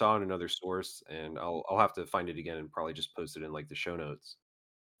actually saw in another source, and I'll have to find it again and probably just post it in like the show notes.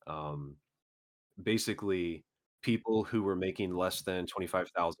 Um, Basically, people who were making less than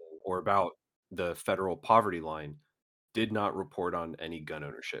 25,000 or about the federal poverty line did not report on any gun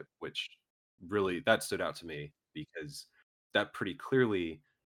ownership, which really that stood out to me because that pretty clearly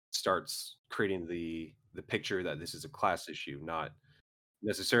starts creating the picture that this is a class issue, not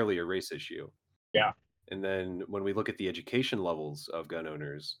necessarily a race issue. Yeah. And then when we look at the education levels of gun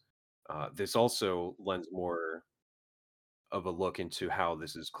owners, this also lends more of a look into how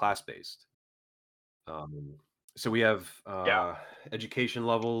this is class based. Um, so we have Yeah. education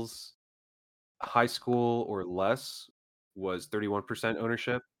levels, high school or less was 31%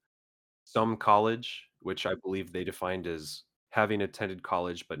 ownership. Some college, which I believe they defined as having attended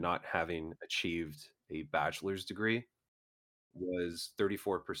college but not having achieved a bachelor's degree, was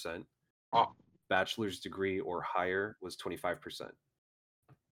 34%. Oh, Bachelor's degree or higher was 25%.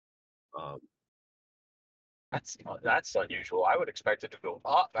 Um, that's unusual. I would expect it to go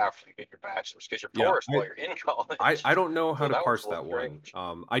up after you get your bachelor's because you're yeah, poorest while you're in college. I don't know how So to that one's parse a little that one. strange.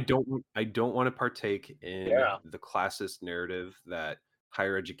 I don't want to partake in Yeah. the classist narrative that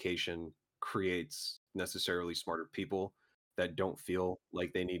higher education creates necessarily smarter people that don't feel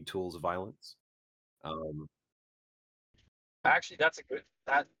like they need tools of violence. Um, Actually, that's a good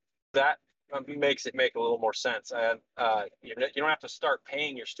that makes it make a little more sense. And you don't have to start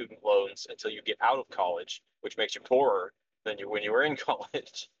paying your student loans until you get out of college, which makes you poorer than you when you were in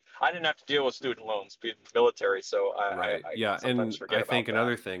college. I didn't have to deal with student loans being in the military, so Right. I Yeah, sometimes and forget I about think that.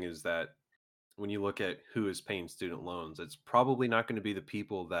 another thing is that when you look at who is paying student loans, it's probably not going to be the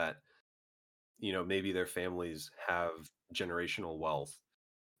people that, maybe their families have generational wealth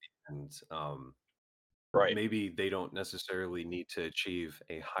and Right. maybe they don't necessarily need to achieve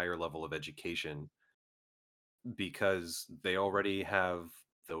a higher level of education because they already have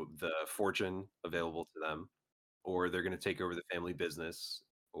the fortune available to them, or they're going to take over the family business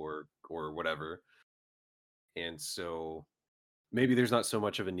or whatever. And so maybe there's not so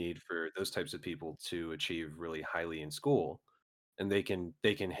much of a need for those types of people to achieve really highly in school, and they can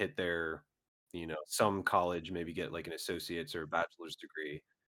hit their, some college, maybe get like an associate's or a bachelor's degree,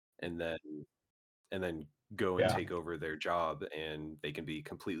 and then go and Yeah. take over their job, and they can be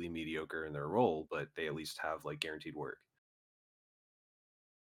completely mediocre in their role, but they at least have like guaranteed work.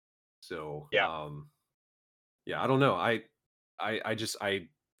 So Yeah. yeah, I don't know. I just I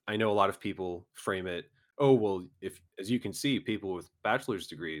know a lot of people frame it, oh well, if as you can see, people with bachelor's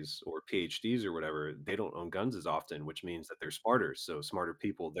degrees or PhDs or whatever, they don't own guns as often, which means that they're smarter. So smarter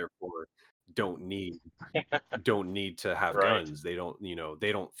people therefore don't need don't need to have Right. guns. They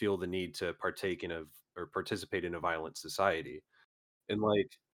don't feel the need to partake in a or participate in a violent society. And like,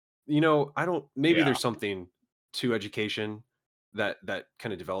 I don't, maybe Yeah. there's something to education that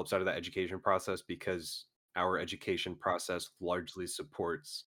kind of develops out of that education process because our education process largely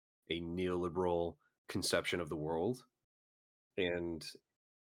supports a neoliberal conception of the world. And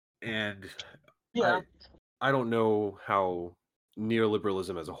and Yeah. I I don't know how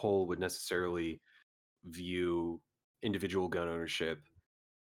neoliberalism as a whole would necessarily view individual gun ownership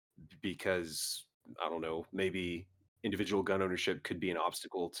because I don't know, maybe individual gun ownership could be an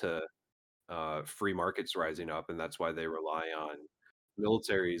obstacle to free markets rising up, and that's why they rely on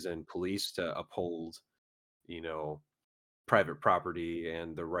militaries and police to uphold, you know, private property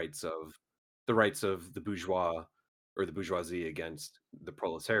and the rights of the bourgeois or the bourgeoisie against the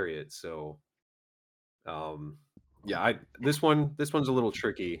proletariat. So, um, yeah, this one's a little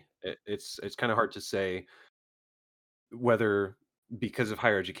tricky. It's kind of hard to say whether because of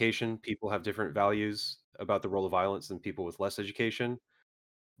higher education, people have different values about the role of violence than people with less education.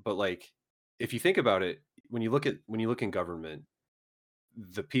 But like, if you think about it, when you look in government,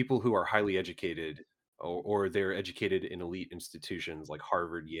 the people who are highly educated or they're educated in elite institutions like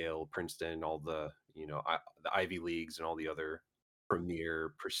Harvard, Yale, Princeton, all the Ivy Leagues and all the other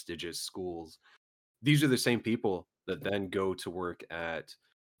premier prestigious schools. These are the same people that then go to work at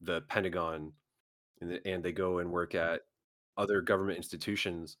the Pentagon and they go and work at other government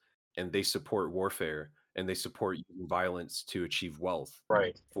institutions, and they support warfare and they support using violence to achieve wealth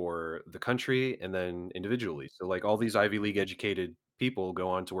Right. for the country and then individually. So like all these Ivy League educated people go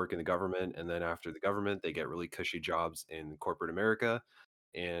on to work in the government, and then after the government they get really cushy jobs in corporate America,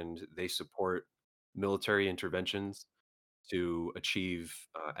 and they support military interventions to achieve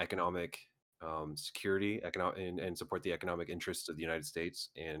economic security, and support the economic interests of the United States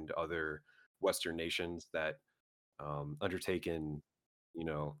and other Western nations that undertaken, you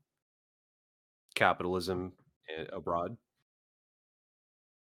know, capitalism abroad.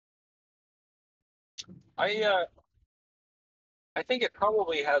 I I think it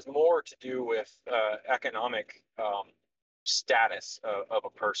probably has more to do with economic status of a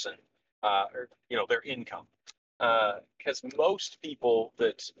person, or their income. Because most people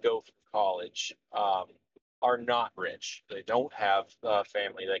that go through college are not rich. They don't have a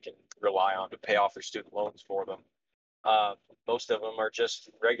family they can rely on to pay off their student loans for them. Uh, Most of them are just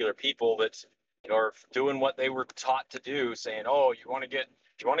regular people that are doing what they were taught to do, saying, "Oh, if you want to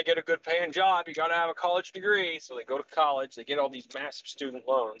get a good paying job, you got to have a college degree." So they go to college, they get all these massive student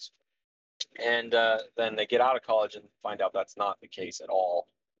loans, and then they get out of college and find out that's not the case at all.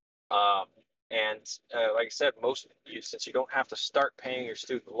 Um, and like I said, since you don't have to start paying your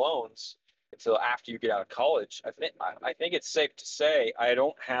student loans until after you get out of college, I think it's safe to say I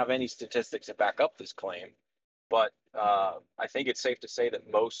don't have any statistics to back up this claim, but I think it's safe to say that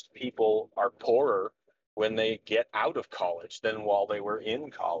most people are poorer when they get out of college than while they were in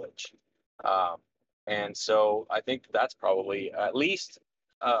college. Um, and so I think that's probably at least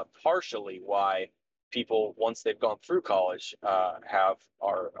partially why people, once they've gone through college, have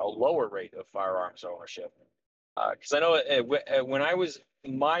are a lower rate of firearms ownership. Because I know when I was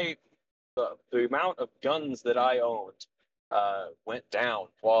my the amount of guns that I owned went down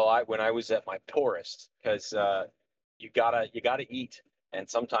when I was at my poorest, because you gotta eat, and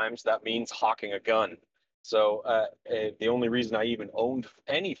sometimes that means hawking a gun. So the only reason I even owned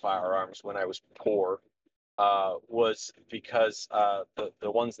any firearms when I was poor was because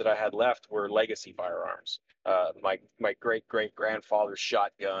the ones that I had left were legacy firearms. My great great grandfather's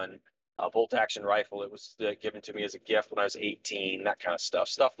shotgun, a bolt action rifle. It was given to me as a gift when I was 18. That kind of stuff.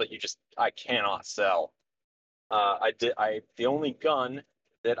 Stuff that you just I cannot sell. I did. I The only gun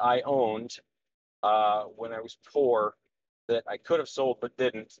that I owned when I was poor that I could have sold but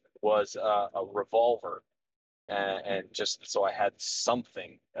didn't was a revolver, and just so I had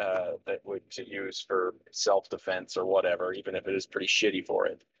something that would to use for self defense or whatever, even if it is pretty shitty for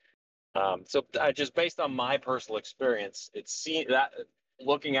it. So I just based on my personal experience, it's seen that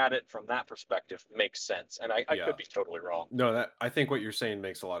looking at it from that perspective makes sense, and I Yeah. could be totally wrong. No, that I think what you're saying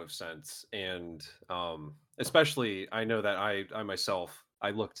makes a lot of sense, and especially I know that I myself I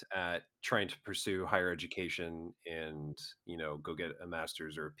looked at trying to pursue higher education and go get a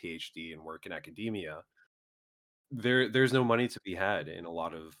master's or a PhD and work in academia. There's no money to be had in a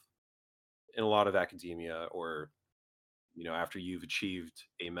lot of academia, or after you've achieved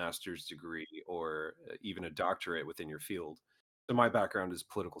a master's degree or even a doctorate within your field. So my background is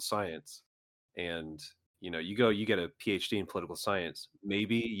political science, and you get a PhD in political science.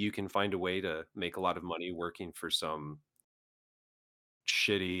 Maybe you can find a way to make a lot of money working for some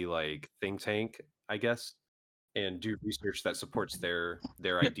shitty like think tank, I guess, and do research that supports their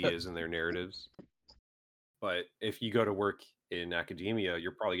ideas and their narratives. But if you go to work in academia,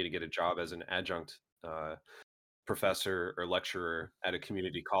 you're probably going to get a job as an adjunct professor or lecturer at a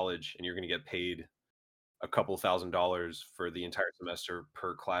community college, and you're going to get paid a couple $1,000s for the entire semester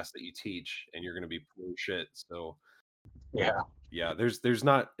per class that you teach, and you're going to be poor shit. So Yeah, yeah, there's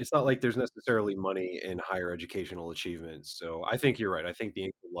not it's not like there's necessarily money in higher educational achievements. So I think you're right. I think the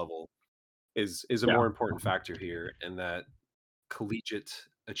income level is a yeah. more important factor here, and that collegiate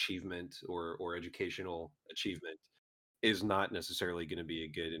achievement or educational achievement is not necessarily going to be a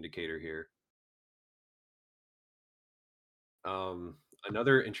good indicator here.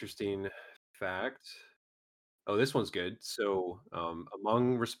 Another interesting fact. Oh, this one's good. So,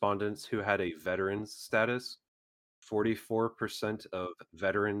 among respondents who had a veterans status, 44% of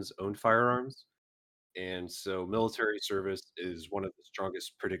veterans owned firearms. And so military service is one of the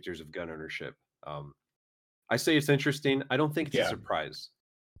strongest predictors of gun ownership. I say it's interesting. I don't think it's a Yeah. surprise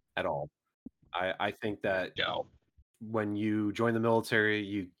at all. I think that No. when you join the military,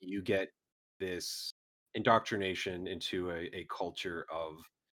 you get this indoctrination into a culture of,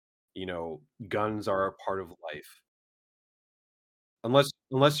 guns are a part of life.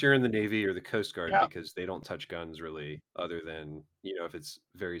 Unless you're in the Navy or the Coast Guard, Yeah. because they don't touch guns really, other than, if it's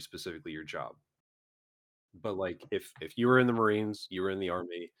very specifically your job. But, like, if you were in the Marines, you were in the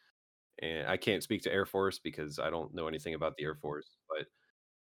Army, and I can't speak to Air Force because I don't know anything about the Air Force, but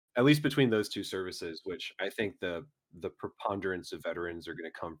at least between those 2 services, which I think the preponderance of veterans are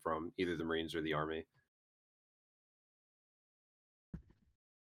gonna come from either the Marines or the Army.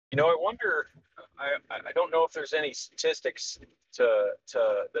 I wonder. I don't know if there's any statistics to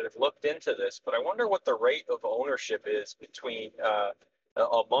that have looked into this, but I wonder what the rate of ownership is between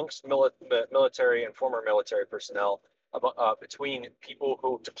amongst military and former military personnel, between people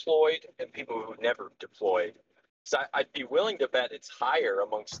who deployed and people who never deployed. So I'd be willing to bet it's higher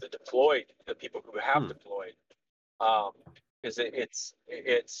amongst the people who have Hmm, deployed, um, because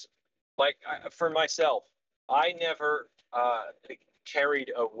it's like for myself, I never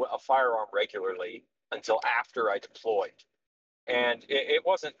carried a firearm regularly until after I deployed, and it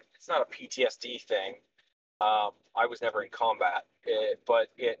wasn't. It's not a PTSD thing. I was never in combat, but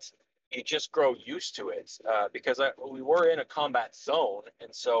you just grow used to it because we were in a combat zone,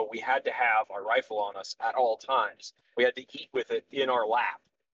 and so we had to have our rifle on us at all times. We had to eat with it in our lap,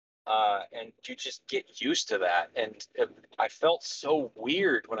 and you just get used to that. And I felt so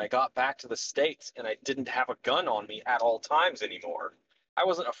weird when I got back to the States and I didn't have a gun on me at all times anymore. I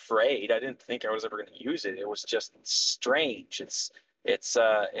wasn't afraid. I didn't think I was ever going to use it. It was just strange.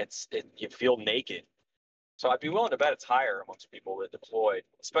 You feel naked. So I'd be willing to bet it's higher amongst people that deployed,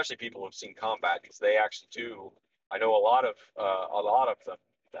 especially people who've seen combat, because they actually do. I know a lot of them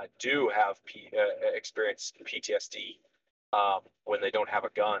that do have experience PTSD when they don't have a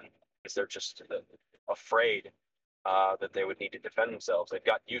gun, because they're just afraid that they would need to defend themselves. They've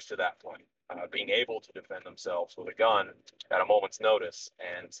gotten used to that point, being able to defend themselves with a gun at a moment's notice,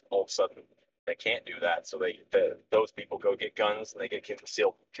 and all of a sudden they can't do that. So those people go get guns and they get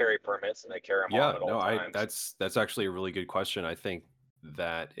concealed carry permits and they carry them on yeah, at all no, I times. that's actually a really good question. I think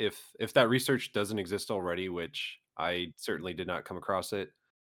that if that research doesn't exist already, which I certainly did not come across it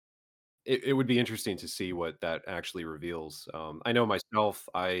would be interesting to see what that actually reveals. I know myself,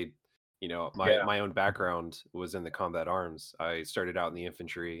 I You know, my Yeah. my own background was in the combat arms. I started out in the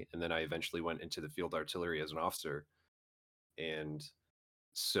infantry, and then I eventually went into the field artillery as an officer. And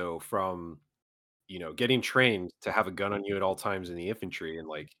so from, getting trained to have a gun on you at all times in the infantry, and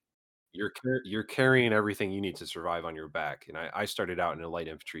like you're carrying everything you need to survive on your back. And I started out in a light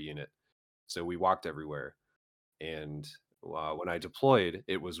infantry unit, so we walked everywhere. And when I deployed,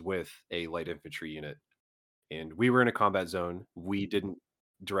 it was with a light infantry unit, and we were in a combat zone. We didn't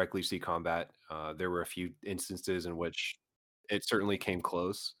directly see combat. There were a few instances in which it certainly came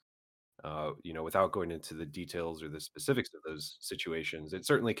close. Without going into the details or the specifics of those situations, it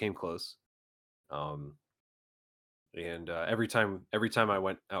certainly came close. Um, and every time I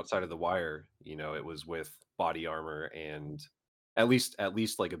went outside of the wire, it was with body armor and at least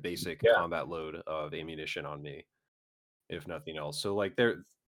like a basic Yeah. combat load of ammunition on me, if nothing else. So like there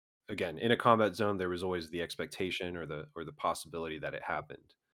again, in a combat zone, there was always the expectation or the possibility that it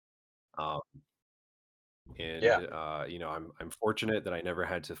happened. Um, and Yeah. I'm fortunate that I never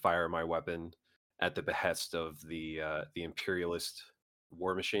had to fire my weapon at the behest of the imperialist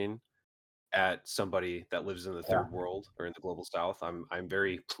war machine at somebody that lives in the Yeah. third world or in the global south. I'm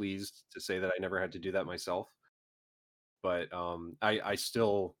very pleased to say that I never had to do that myself. But I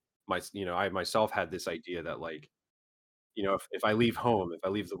still I myself had this idea that, like, if I leave home, if I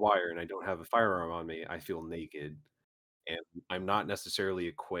leave the wire and I don't have a firearm on me, I feel naked, and I'm not necessarily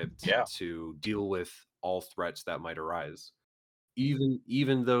equipped Yeah. to deal with all threats that might arise.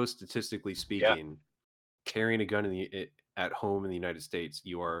 Even though statistically Yeah. speaking, carrying a gun at home in the United States,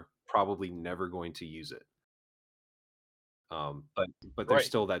 you are probably never going to use it. But there's Right.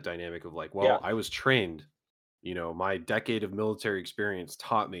 still that dynamic of like, Yeah. well, I was trained. My decade of military experience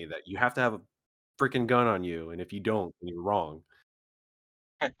taught me that you have to have a freaking gun on you, and if you don't, then you're wrong.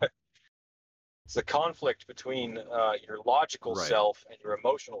 It's a conflict between your logical Right. self and your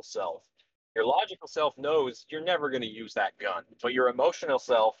emotional self. Your logical self knows you're never going to use that gun, but your emotional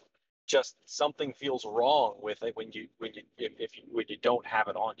self, just something feels wrong with it when you don't have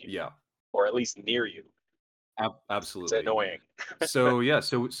it on you, Yeah. or at least near you. It's Absolutely. annoying. So yeah,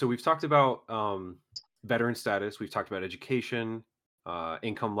 so we've talked about veteran status. We've talked about education,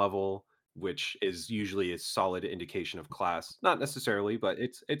 income level, which is usually a solid indication of class. Not necessarily, but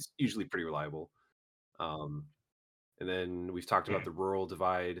it's usually pretty reliable. Um, and then we've talked about the rural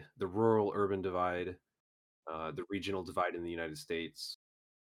divide, the rural urban divide, the regional divide in the United States.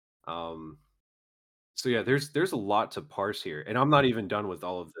 Um, so yeah, there's a lot to parse here, and I'm not even done with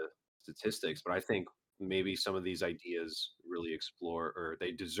all of the statistics, but I think maybe some of these ideas really explore, or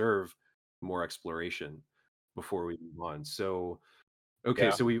they deserve more exploration before we move on. So okay, Yeah.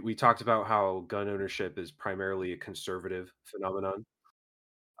 so we talked about how gun ownership is primarily a conservative phenomenon,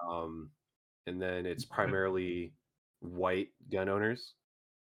 um, and then it's primarily white gun owners.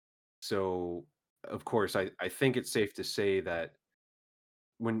 So of course, I think it's safe to say that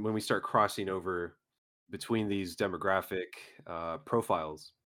when we start crossing over between these demographic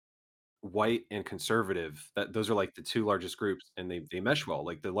profiles, white and conservative, that those are like the two largest groups, and they mesh well.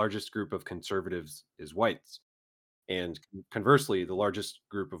 Like the largest group of conservatives is whites, and conversely, the largest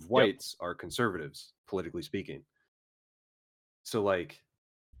group of Yep. whites are conservatives, politically speaking. So like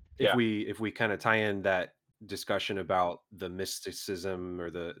if Yeah. we kind of tie in that discussion about the mysticism or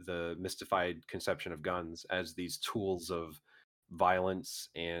the mystified conception of guns as these tools of violence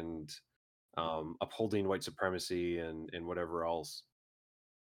and upholding white supremacy and whatever else.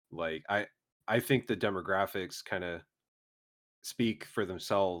 Like I think the demographics kind of speak for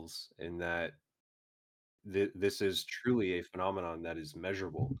themselves in that this is truly a phenomenon that is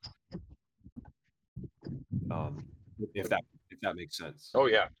measurable. Um, if that makes sense. Oh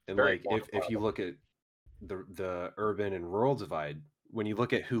yeah. And Very like if you quantifiable. look at the urban and rural divide, when you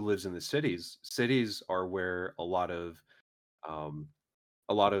look at who lives in the cities, cities are where um,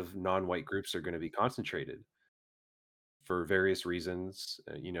 a lot of non-white groups are going to be concentrated for various reasons.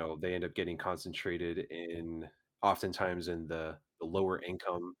 They end up getting concentrated in oftentimes in the lower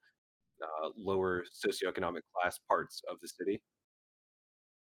income, lower socioeconomic class parts of the city.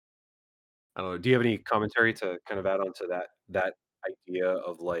 I don't know. Do you have any commentary to kind of add on to that idea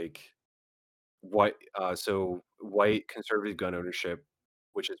of like so white conservative gun ownership,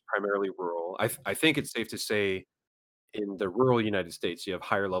 which is primarily rural. I think it's safe to say in the rural United States, you have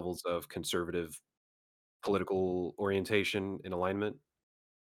higher levels of conservative political orientation and alignment.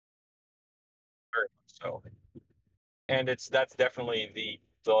 Very much so. And that's definitely the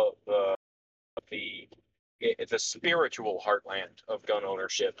it's a spiritual heartland of gun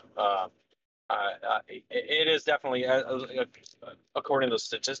ownership. It is definitely, according to the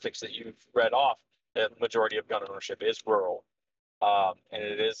statistics that you've read off, the majority of gun ownership is rural. and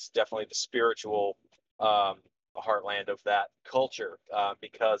it is definitely the spiritual um, heartland of that culture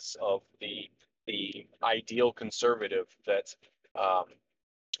because of the ideal conservative that um,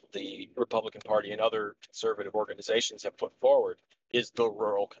 the Republican Party and other conservative organizations have put forward is the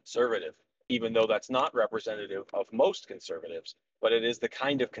rural conservative, even though that's not representative of most conservatives, but it is the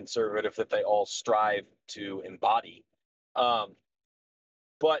kind of conservative that they all strive to embody. Um,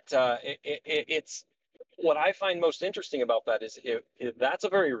 but it's what I find most interesting about that is that's a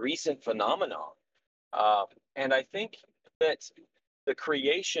very recent phenomenon. Um, and I think that the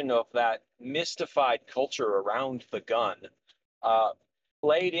creation of that mystified culture around the gun uh,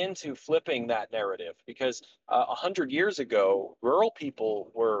 played into flipping that narrative because 100 years ago, rural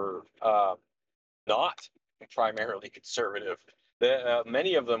people were not primarily conservative.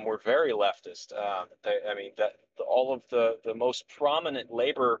 Many of them were very leftist. I mean, that all of the most prominent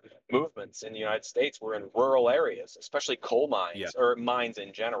labor movements in the United States were in rural areas, especially coal Yeah. mines or mines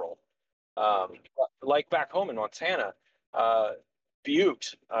in general. Um, like back home in Montana, uh,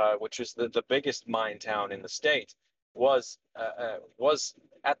 Butte, which is the biggest mine town in the state, was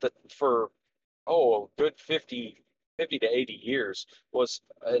at the for a good 50 to 80 years was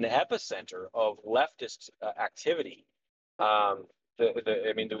an epicenter of leftist activity. Um,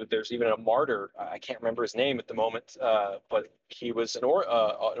 I mean, there's even a martyr. I can't remember his name at the moment, but he was an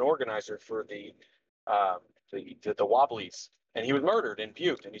organizer for um, the Wobblies, and he was murdered in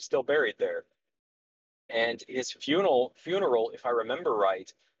Butte, and he's still buried there. And his funeral, if I remember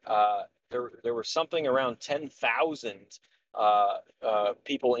right, there were something around 10,000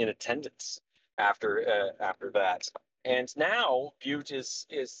 people in attendance after that. And now Butte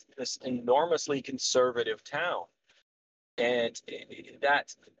is this enormously conservative town, and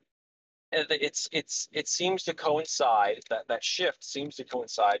that it seems to coincide that shift seems to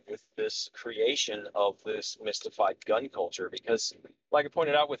coincide with this creation of this mystified gun culture because, like I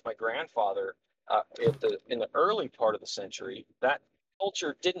pointed out with my grandfather, in the early part of the century, that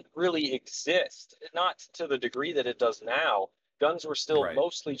culture didn't really exist, not to the degree that it does now. Guns were still Right.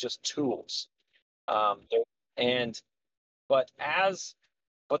 mostly just tools, um, and but as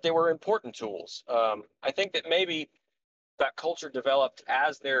but they were important tools. I think that maybe that culture developed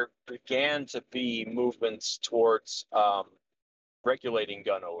as there began to be movements towards regulating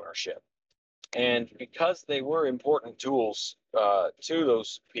gun ownership. And because they were important tools to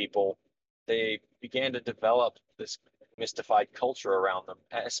those people, they began to develop this mystified culture around them,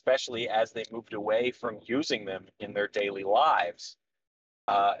 especially as they moved away from using them in their daily lives.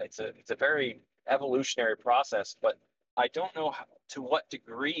 It's a very evolutionary process, but I don't know to what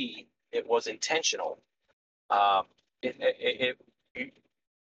degree it was intentional. Um, it,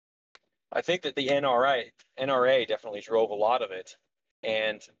 I think that the NRA definitely drove a lot of it,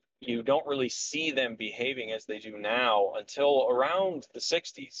 and you don't really see them behaving as they do now until around the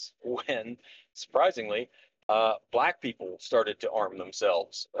 60s, when, surprisingly, black people started to arm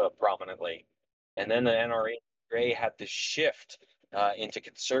themselves prominently. And then the NRA had this shift into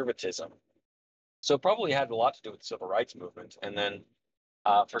conservatism. So it probably had a lot to do with the civil rights movement. And then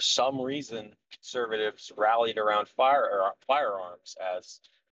for some reason, conservatives rallied around firearms as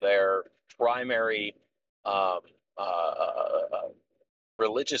their primary um,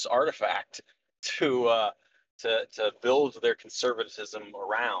 religious artifact to to build their conservatism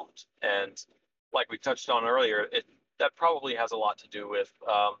around. And like we touched on earlier, it that probably has a lot to do with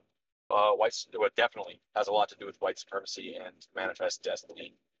well, definitely has a lot to do with white supremacy and manifest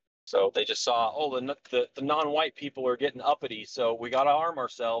destiny. So they just saw, oh, the non-white people are getting uppity, so we got to arm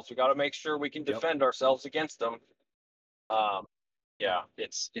ourselves. We got to make sure we can Yep. defend ourselves against them. Um, yeah,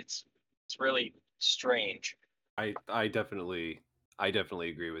 it's really strange. I definitely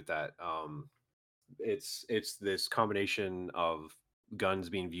agree with that. It's this combination of guns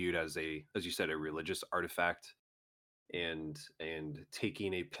being viewed as as you said, a religious artifact, and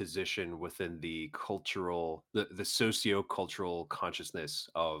taking a position within the socio-cultural consciousness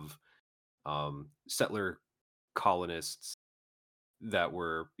of settler colonists that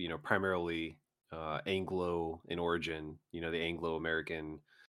were, primarily Anglo in origin, the Anglo-American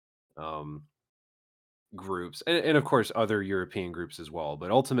um, groups, and of course other European groups as well,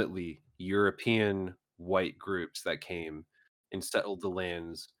 but ultimately European white groups that came and settled the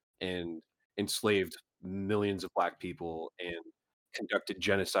lands and enslaved millions of black people and conducted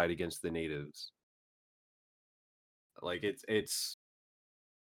genocide against the natives. Like it's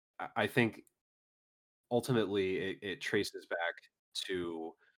I think ultimately it traces back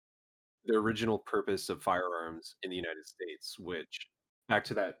to the original purpose of firearms in the United States, which back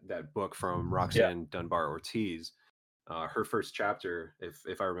to that book from Yeah. Roxanne Dunbar Ortiz, her first chapter,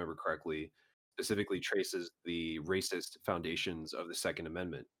 if I remember correctly, specifically traces the racist foundations of the Second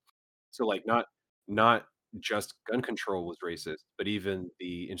Amendment. So, like, not just gun control was racist, but even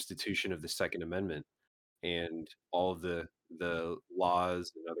the institution of the Second Amendment and all of the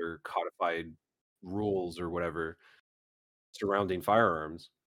laws and other codified rules or whatever surrounding firearms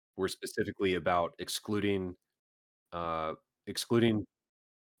were specifically about uh, excluding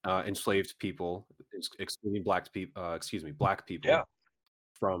enslaved people, excluding black Yeah. people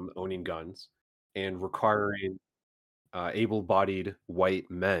from owning guns, and requiring able-bodied white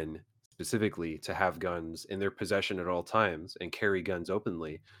men specifically to have guns in their possession at all times and carry guns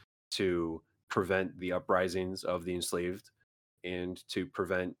openly to prevent the uprisings of the enslaved and to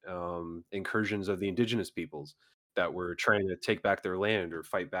prevent incursions of the indigenous peoples that were trying to take back their land or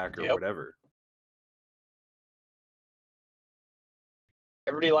fight back or Yep. whatever.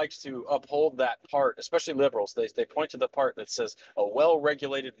 Everybody likes to uphold that part, especially liberals. They point to the part that says a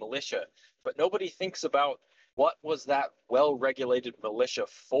well-regulated militia, but nobody thinks about what was that well-regulated militia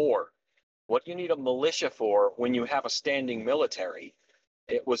for? What do you need a militia for when you have a standing military?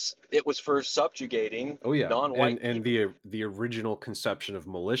 It was for subjugating Oh yeah, non-white and people. the original conception of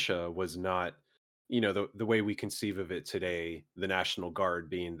militia was not, the way we conceive of it today, the National Guard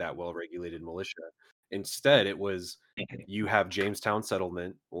being that well-regulated militia. Instead, it was you have Jamestown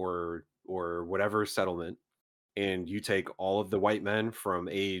settlement or whatever settlement, and you take all of the white men from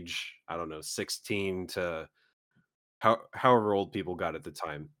age, I don't know, 16 to however old people got at the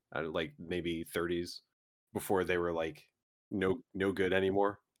time, like maybe 30s before they were like no good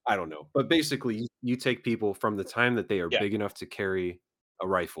anymore. I don't know. But basically you take people from the time that they are Yeah, big enough to carry a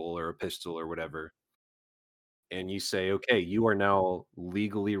rifle or a pistol or whatever, and you say, okay, you are now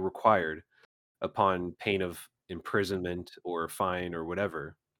legally required upon pain of imprisonment or fine or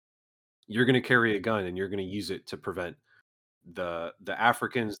whatever. You're going to carry a gun and you're going to use it to prevent the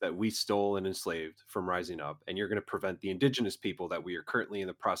Africans that we stole and enslaved from rising up, and you're going to prevent the indigenous people that we are currently in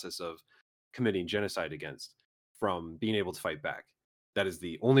the process of committing genocide against from being able to fight back. That is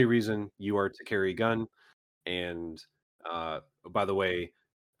the only reason you are to carry a gun. And by the way,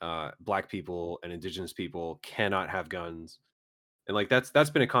 black people and indigenous people cannot have guns. And like that's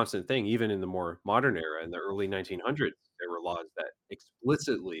been a constant thing, even in the more modern era. In the early 1900s, there were laws that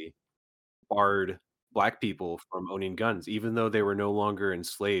explicitly barred black people from owning guns, even though they were no longer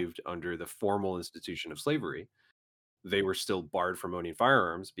enslaved under the formal institution of slavery. They were still barred from owning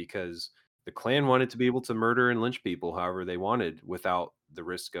firearms because the Klan wanted to be able to murder and lynch people however they wanted without the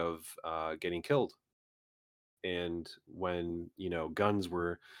risk of getting killed. And when guns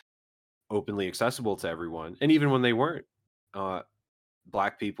were openly accessible to everyone, and even when they weren't, uh,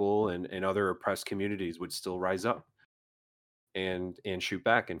 black people and other oppressed communities would still rise up and shoot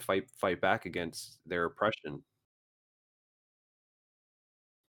back and fight back against their oppression.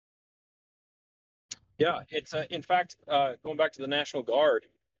 yeah. It's in fact going back to the National Guard.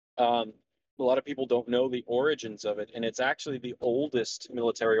 Um, a lot of people don't know the origins of it, and it's actually the oldest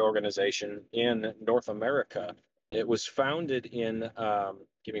military organization in North America. It was founded in.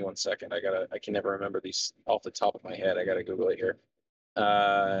 Give me one second. I can never remember these off the top of my head. I gotta Google it here.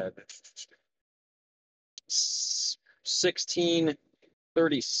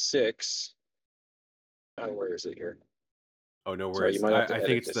 1636. Where is it here? Oh, no Sorry, you worries. might have to I think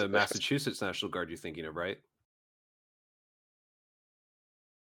edit it's this. the Massachusetts National Guard you're thinking of, right?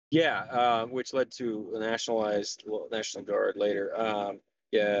 Yeah, which led to a nationalized National Guard later.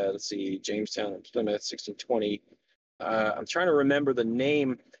 Yeah, let's see, Jamestown, Plymouth, 1620. I'm trying to remember the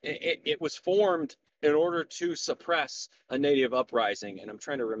name. It was formed in order to suppress a native uprising, and I'm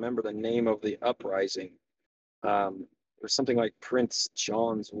trying to remember the name of the uprising. It was something like Prince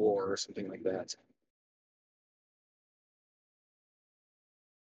John's War or something like that.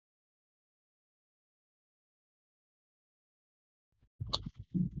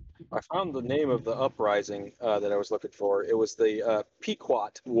 I found the name of the uprising that I was looking for. It was the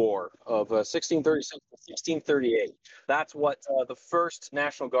Pequot War of 1636 to 1638. That's what the first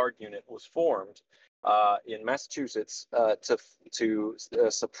National Guard unit was formed in Massachusetts to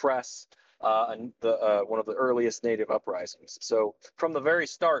suppress one of the earliest native uprisings. So from the very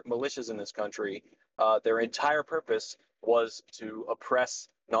start, militias in this country, their entire purpose was to oppress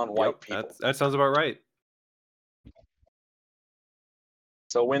non-white Yep, people. that sounds about right.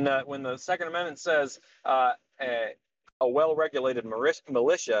 So when the Second Amendment says a well-regulated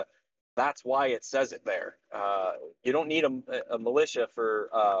militia, that's why it says it there. You don't need a militia for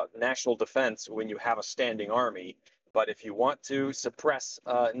national defense when you have a standing army. But if you want to suppress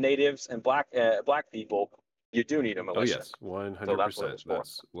natives and black people, you do need a Oh militia. yes, So that's what it 100%. was for.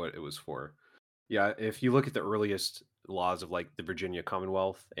 That's what it was for. Yeah, if you look at the earliest laws of like the Virginia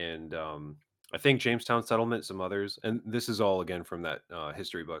Commonwealth and I think Jamestown settlement, some others, and this is all again from that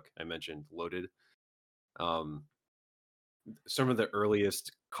history book I mentioned, Loaded. Um, some of the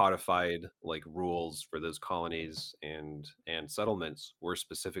earliest codified like rules for those colonies and settlements were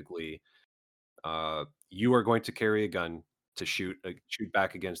specifically you are going to carry a gun to shoot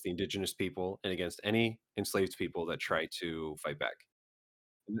back against the indigenous people and against any enslaved people that try to fight back.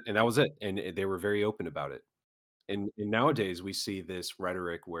 And that was it. And they were very open about it. And nowadays we see this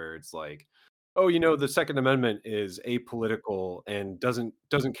rhetoric where it's like, oh, the Second Amendment is apolitical and doesn't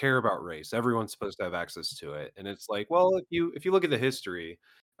care about race. Everyone's supposed to have access to it. And it's like, well, if you look at the history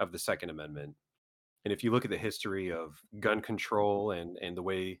of the Second Amendment, and if you look at the history of gun control and the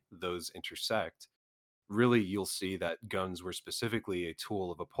way those intersect, really you'll see that guns were specifically a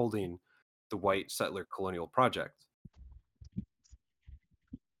tool of upholding the white settler colonial project.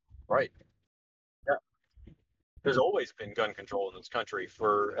 Right. Yeah. There's always been gun control in this country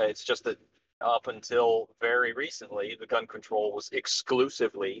for it's just that up until very recently, the gun control was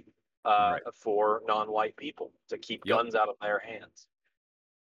exclusively Right. for non-white people to keep Yep. guns out of their hands.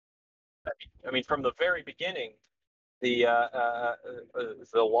 I mean, from the very beginning, the uh, uh,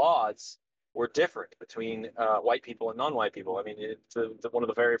 the laws were different between white people and non-white people. I mean, one of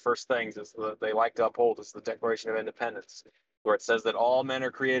the very first things is they like to uphold is the Declaration of Independence, where it says that all men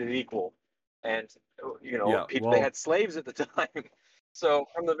are created equal, and Yeah. people they Well, had slaves at the time. So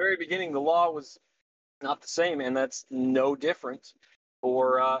from the very beginning, the law was not the same, and that's no different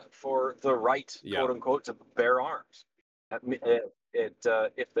for the right, yeah, quote unquote, to bear arms.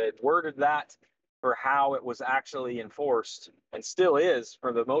 If they worded that for how it was actually enforced, and still is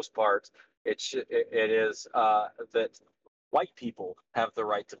for the most part, it is that white people have the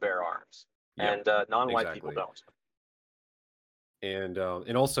right to bear arms, yeah, and non-white people exactly. don't.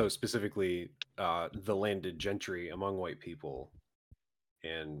 And also specifically the landed gentry among white people,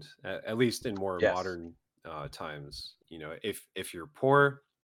 and at least in more Yes. modern times, if you're poor,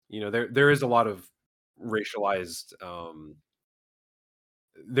 there is a lot of racialized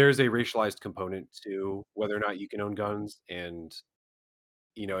there's a racialized component to whether or not you can own guns. And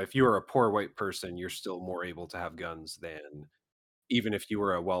if you are a poor white person, you're still more able to have guns than even if you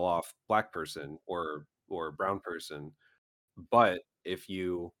were a well-off black person or brown person. But if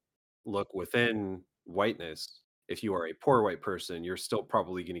you look within whiteness, if you are a poor white person, you're still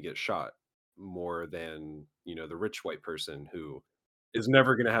probably going to get shot more than the rich white person who is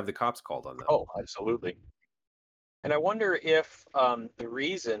never going to have the cops called on them. Oh, absolutely. And I wonder if the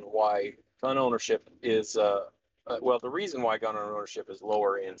reason why gun ownership is, well, the reason why gun ownership is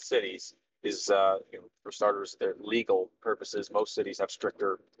lower in cities is, for starters, they're legal purposes. Most cities have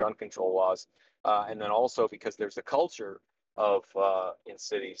stricter gun control laws. And then also because there's a culture of, in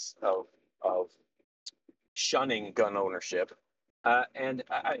cities of shunning gun ownership. And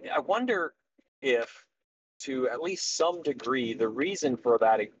I wonder if, to at least some degree, the reason for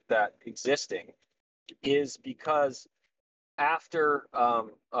that existing is because after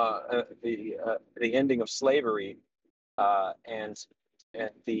the ending of slavery and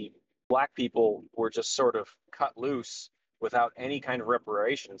the black people were just sort of cut loose without any kind of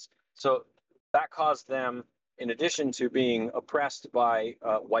reparations. So that caused them, in addition to being oppressed by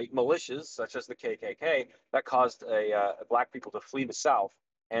white militias such as the KKK, that caused black people to flee the South.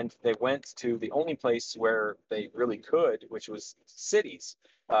 And they went to the only place where they really could, which was cities,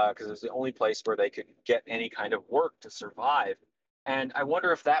 because it was the only place where they could get any kind of work to survive. And I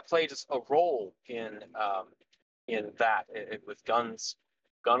wonder if that played a role in that, with gun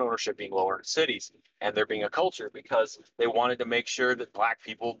ownership being lower in cities, and there being a culture because they wanted to make sure that black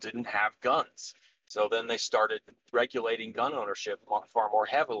people didn't have guns. So then they started regulating gun ownership far more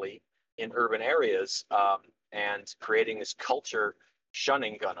heavily in urban areas, and creating this culture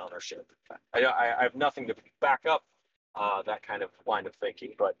shunning gun ownership. I have nothing to back up that kind of line of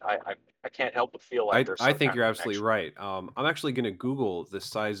thinking, but I can't help but feel like I there's I some think kind you're of absolutely connection. right. I'm actually going to Google the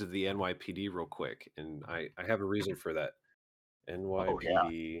size of the NYPD real quick, and I have a reason for that. Oh yeah.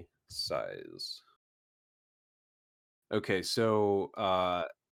 NYPD size. Okay, so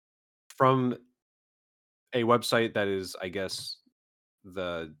from a website that is, I guess,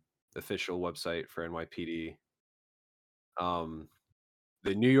 the official website for NYPD. Um,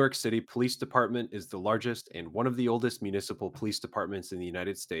 the New York City Police Department is the largest and one of the oldest municipal police departments in the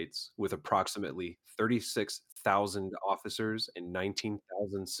United States, with approximately 36,000 officers and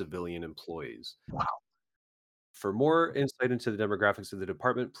 19,000 civilian employees. For more insight into the demographics of the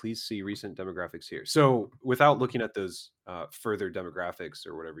department, please see recent demographics here. So, without looking at those further demographics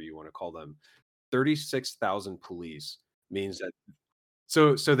or whatever you want to call them, 36,000 police means that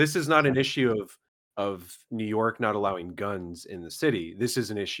so this is not an issue of New York not allowing guns in the city. This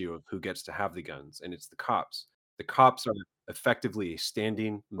is an issue of who gets to have the guns, and it's the cops. The cops are effectively a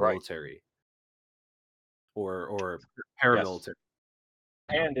standing Right. military or Yes. paramilitary.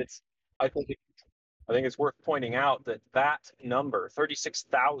 And I think it, I think it's worth pointing out that that number,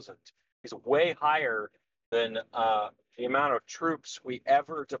 36,000, is way higher than the amount of troops we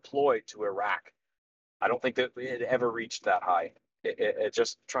ever deployed to Iraq. I don't think that it ever reached that high.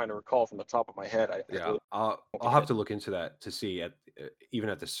 Just trying to recall from the top of my head, I Yeah, really don't I'll think have it. to look into that to see at even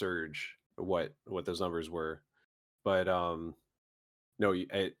at the surge what those numbers were. But no,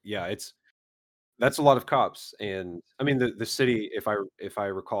 yeah, it's that's a lot of cops, and I mean the city. If I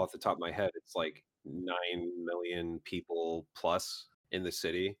recall off the top of my head, it's like 9 million people plus in the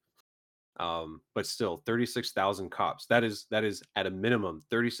city. But still, 36,000 cops. That is at a minimum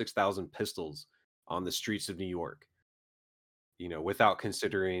 36,000 pistols on the streets of New York. Without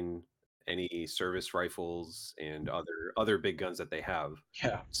considering any service rifles and other big guns that they have.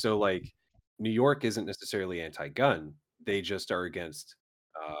 Yeah. So like New York isn't necessarily anti-gun. They just are against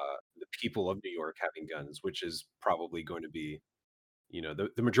the people of New York having guns, which is probably going to be,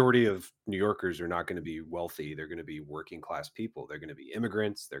 the majority of New Yorkers are not going to be wealthy. They're going to be working class people. They're going to be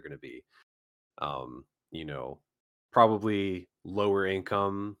immigrants. They're going to be, um, you know, probably lower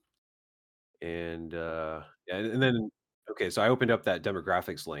income and then okay, so I opened up that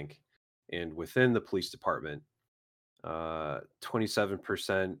demographics link, and within the police department, 27%,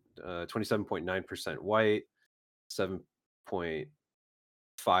 27.9% white,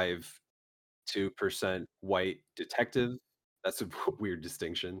 7.52% white detective. That's a weird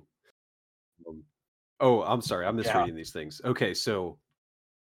distinction. Um, oh, I'm sorry, I'm Yeah. misreading these things. Okay, so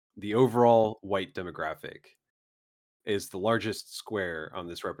the overall white demographic is the largest square on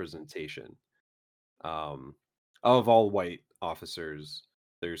this representation. Um, of all white officers,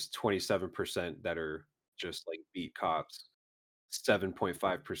 there's 27% that are just like beat cops,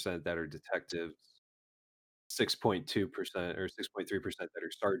 7.5% that are detectives, 6.2% or 6.3% that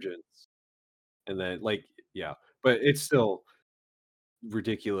are sergeants, and then yeah, but it's still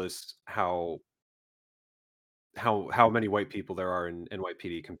ridiculous how many white people there are in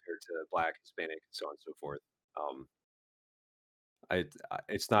NYPD compared to black, Hispanic, and so on and so forth. Um,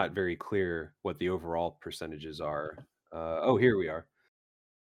 it's not very clear what the overall percentages are. Oh, here we are.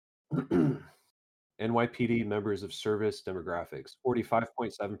 NYPD members of service demographics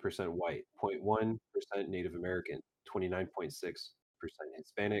 45.7% white, 0.1% Native American, 29.6%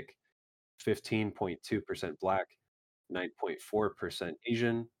 Hispanic, 15.2% Black, 9.4%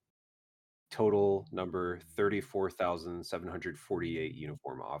 Asian, total number 34,748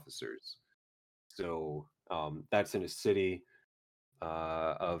 uniform officers. So that's in a city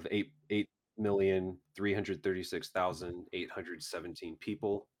of 8,336,817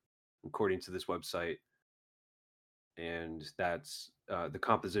 people, according to this website. And that's the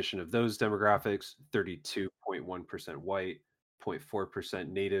composition of those demographics: 32.1% white, 0.4%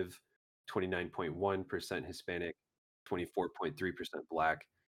 native, 29.1% Hispanic, 24.3% black,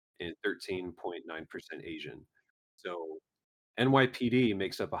 and 13.9% Asian. So NYPD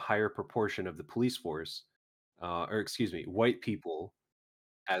makes up a higher proportion of the police force, or excuse me, white people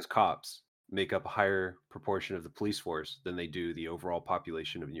as cops make up a higher proportion of the police force than they do the overall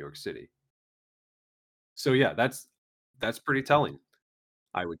population of New York City. So yeah, that's pretty telling,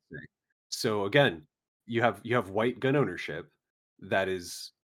 I would say. So again, you have white gun ownership that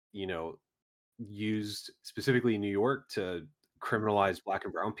is, you know, used specifically in New York to criminalize black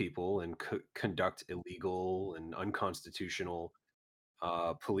and brown people and conduct illegal and unconstitutional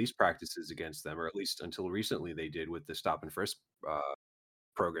police practices against them, or at least until recently they did with the stop and frisk uh,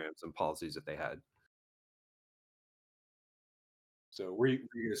 programs and policies that they had. So were you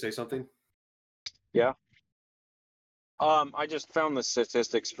going to say something? Yeah. I just found the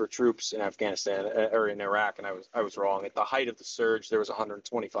statistics for troops in Afghanistan or in Iraq, and I was wrong. At the height of the surge, there was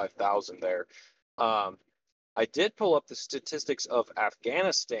 125,000 there. Um, I did pull up the statistics of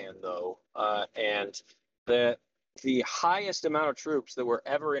Afghanistan though, and the the highest amount of troops that were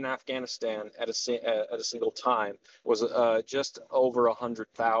ever in Afghanistan at a single time was just over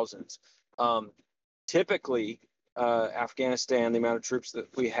 100,000. Um, Typically, Afghanistan, the amount of troops that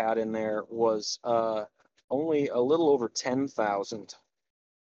we had in there was only a little over 10,000.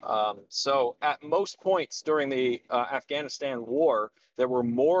 So at most points during the Afghanistan war, there were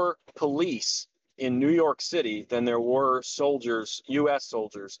more police in New York City than there were soldiers, U.S.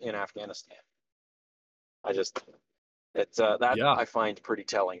 soldiers in Afghanistan. I just that Yeah. I find pretty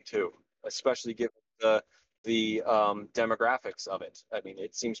telling too, especially given the demographics of it. I mean,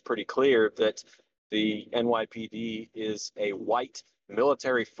 it seems pretty clear that the NYPD is a white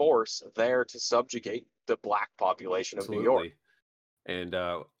military force there to subjugate the black population of New York. Absolutely.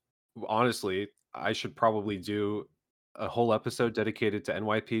 And honestly, I should probably do a whole episode dedicated to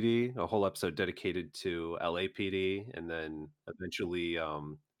NYPD, a whole episode dedicated to LAPD, and then eventually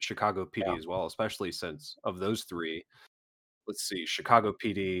Chicago Yeah. PD as well, especially since of those three, let's see, Chicago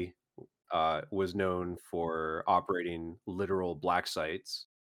PD was known for operating literal black sites,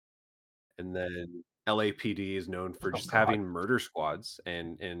 and then LAPD is known for Oh just God. having murder squads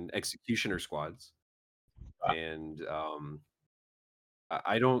and executioner squads. And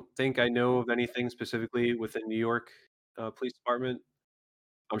I don't think I know of anything specifically within New York Police Department.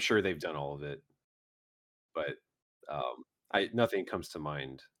 I'm sure they've done all of it, but I nothing comes to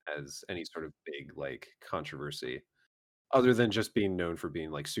mind as any sort of big like controversy, other than just being known for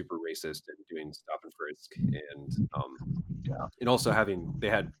being like super racist and doing stop and frisk, and Yeah. and also having they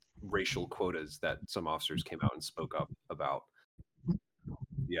had racial quotas that some officers came out and spoke up about.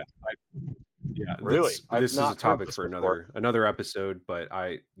 Yeah, yeah, Really, I've this is a not heard topic this for before. another episode, but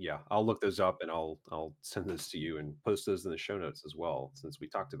yeah, I'll look those up and I'll send this to you and post those in the show notes as well, since we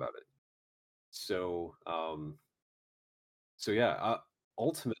talked about it. So so yeah,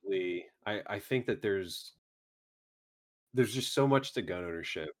 ultimately, I think that there's just so much to gun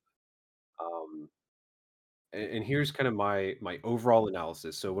ownership. Um, and here's kind of my overall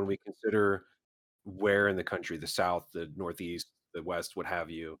analysis. So when we consider where in the country, the South, the Northeast, the West, what have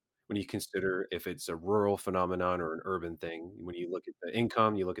you, when you consider if it's a rural phenomenon or an urban thing, when you look at the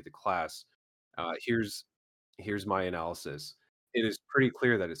income, you look at the class, uh, here's here's my analysis. It is pretty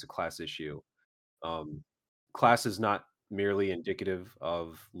clear that it's a class issue. Um, Class is not merely indicative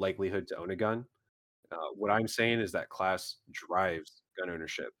of likelihood to own a gun. What I'm saying is that class drives gun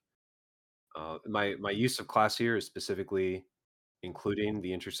ownership. My use of class here is specifically including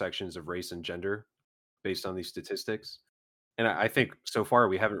the intersections of race and gender based on these statistics. And I think so far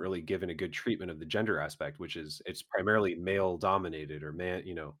we haven't really given a good treatment of the gender aspect, which is it's primarily male dominated or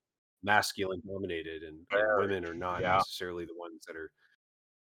masculine dominated, and Very. women are not Yeah. necessarily the ones that are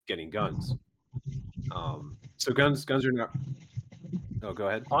getting guns. So guns are not. Oh, go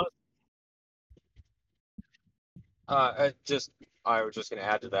ahead. I was just going to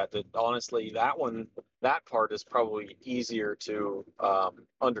add to that that honestly, that part is probably easier to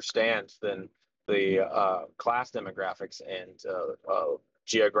understand than the class demographics and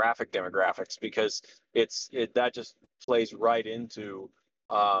geographic demographics because that just plays right into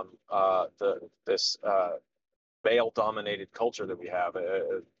the this male dominated culture that we have,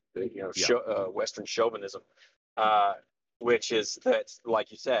 Yeah, Western chauvinism, uh, which is that,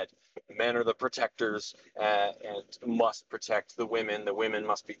 like you said, men are the protectors and must protect the women. The women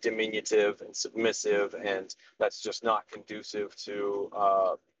must be diminutive and submissive, and that's just not conducive to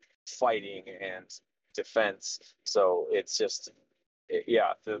fighting and defense. So it's just,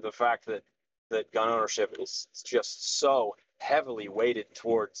 yeah, the fact that gun ownership is just so heavily weighted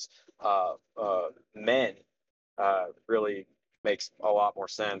towards men really makes a lot more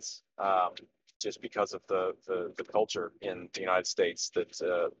sense, just because of the culture in the United States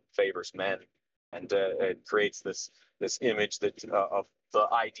that favors men, and it creates this image that of the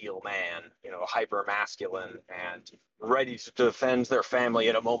ideal man, hyper masculine and ready to defend their family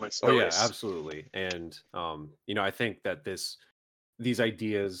at a moment's oh yeah, notice. absolutely. And I think that these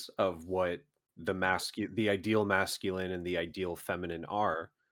ideas of what the ideal masculine and the ideal feminine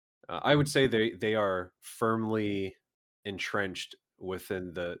are, I would say they are firmly entrenched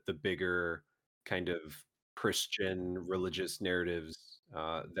within the bigger kind of Christian religious narratives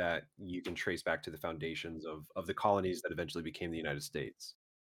that you can trace back to the foundations of the colonies that eventually became the United States.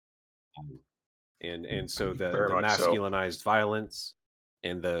 Um, and so Very the much so. masculinized violence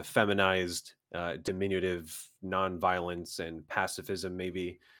and the feminized diminutive nonviolence and pacifism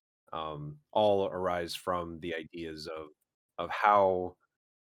maybe all arise from the ideas of how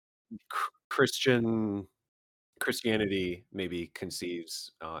Christian Christianity maybe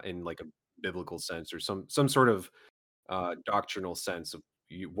conceives in like a biblical sense or some sort of doctrinal sense of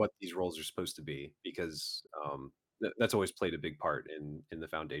what these roles are supposed to be, because that's always played a big part in the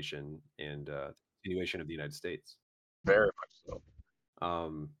foundation and continuation of the United States. Very much so.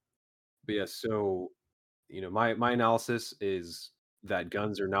 Um, but yeah, so my analysis is that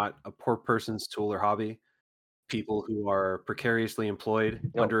guns are not a poor person's tool or hobby. People who are precariously employed,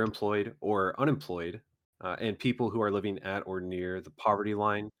 No, underemployed, or unemployed, and people who are living at or near the poverty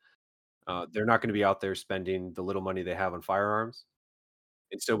line, they're not going to be out there spending the little money they have on firearms.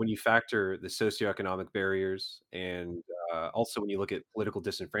 And so when you factor the socioeconomic barriers and also when you look at political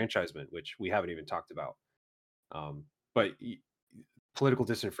disenfranchisement, which we haven't even talked about, but political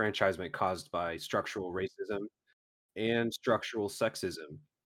disenfranchisement caused by structural racism and structural sexism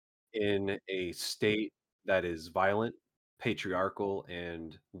in a state that is violent, patriarchal,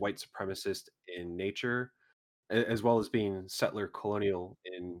 and white supremacist in nature, as well as being settler colonial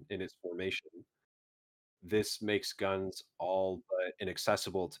in its formation. This makes guns all but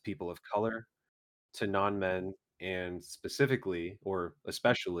inaccessible to people of color, to non-men, and specifically, or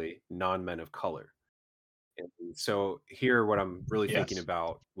especially, non-men of color. And so here, what I'm really thinking Yes.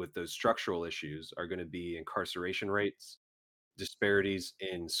 about with those structural issues are gonna be incarceration rates, disparities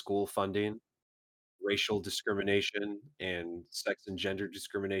in school funding, racial discrimination, and sex and gender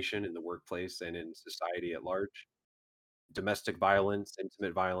discrimination in the workplace and in society at large, domestic violence,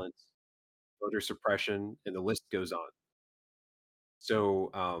 intimate violence, voter suppression, and the list goes on. So,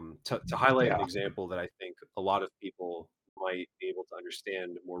 to highlight an Yeah. example that I think a lot of people might be able to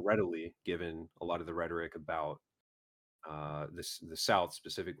understand more readily, given a lot of the rhetoric about the South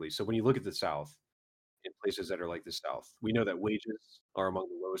specifically. So, when you look at the South, in places that are like the South, we know that wages are among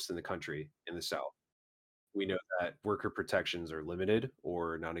the lowest in the country in the South. We know that worker protections are limited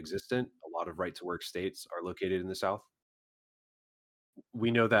or non-existent. A lot of right to work states are located in the South.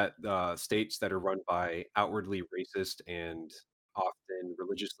 We know that states that are run by outwardly racist and often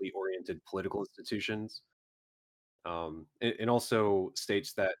religiously oriented political institutions, and also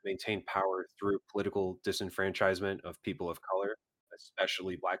states that maintain power through political disenfranchisement of people of color,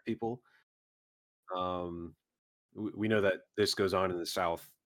 especially Black people. Um, we know that this goes on in the South,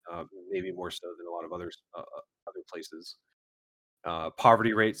 maybe more so than a lot of other places.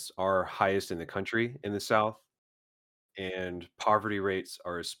 Poverty rates are highest in the country in the South, and poverty rates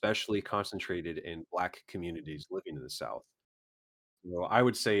are especially concentrated in Black communities living in the South. So I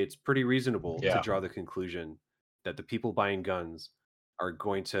would say it's pretty reasonable to Yeah. draw the conclusion that the people buying guns are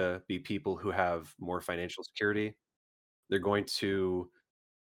going to be people who have more financial security. They're going to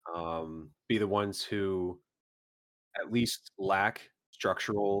be the ones who at least lack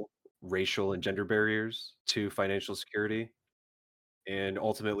structural, racial, and gender barriers to financial security. And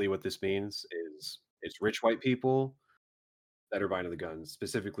ultimately, what this means is it's rich white people that are buying the guns,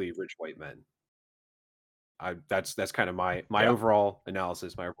 specifically rich white men. That's kind of my Yeah. overall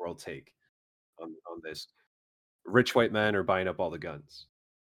analysis, my overall take on this. Rich white men are buying up all the guns,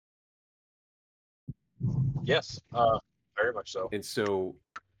 Yes. Very much so. and so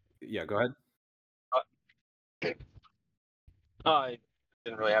yeah, go ahead. Uh, I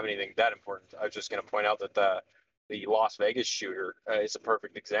didn't really have anything that important. I was just going to point out that the Las Vegas shooter is a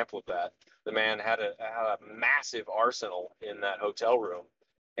perfect example of that. The man had a massive arsenal in that hotel room,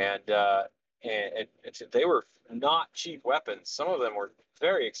 and they were not cheap weapons. Some of them were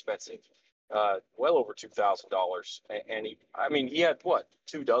very expensive, well over $2,000. And I mean, he had what,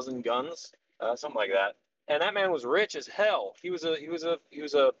 2 dozen guns, something like that. And that man was rich as hell. He was a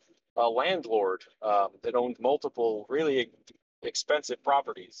landlord that owned multiple really expensive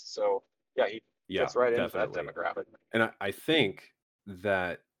properties. So yeah, he Yeah, fits right into that definitely. demographic. And I think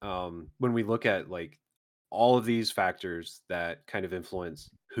that when we look at like all of these factors that kind of influence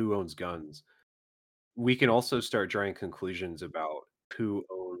who owns guns, we can also start drawing conclusions about who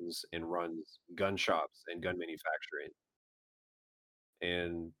owns and runs gun shops and gun manufacturing.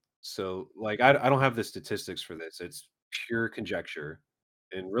 And so, like, I don't have the statistics for this. It's pure conjecture.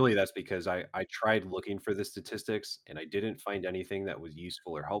 And really, that's because I tried looking for the statistics and I didn't find anything that was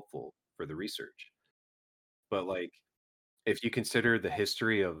useful or helpful for the research. But, like, if you consider the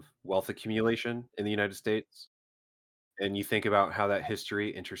history of wealth accumulation in the United States, and you think about how that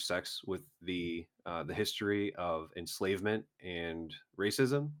history intersects with the history of enslavement and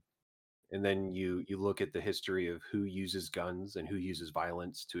racism, and then you look at the history of who uses guns and who uses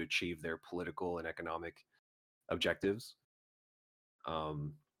violence to achieve their political and economic objectives.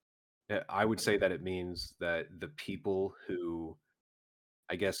 Um, I would say that it means that the people who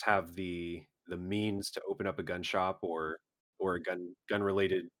I guess have the means to open up a gun shop or a gun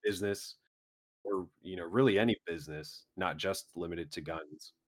related business or really any business, not just limited to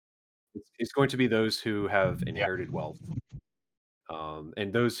guns. It's going to be those who have Yeah. inherited wealth,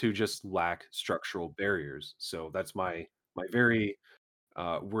 and those who just lack structural barriers. So that's my very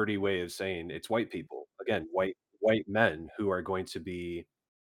wordy way of saying it's white people. Again, white men who are going to be,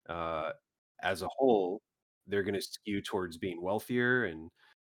 uh, as a whole, they're going to skew towards being wealthier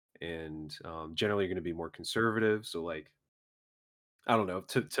and generally going to be more conservative. So like I don't know.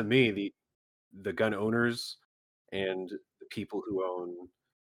 To me, the gun owners and the people who own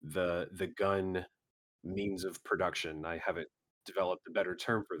the gun means of production. I haven't developed a better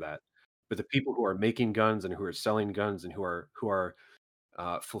term for that. But the people who are making guns and who are selling guns and who are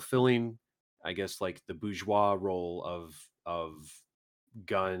fulfilling, I guess, like the bourgeois role of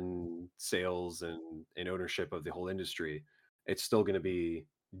gun sales and ownership of the whole industry, it's still going to be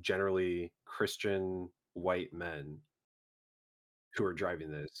generally Christian white men who are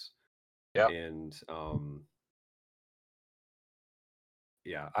driving this. Yeah. And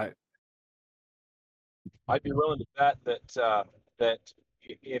yeah, I I'd be willing to bet that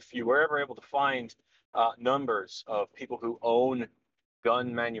if you were ever able to find numbers of people who own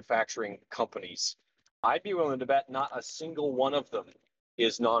gun manufacturing companies, I'd be willing to bet not a single one of them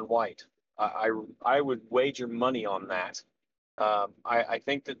is non-white. I would wager money on that. I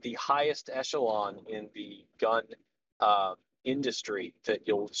think that the highest echelon in the gun uh, industry that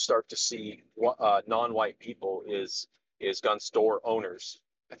you'll start to see non-white people is gun store owners.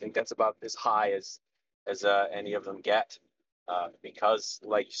 I think that's about as high as any of them get, because,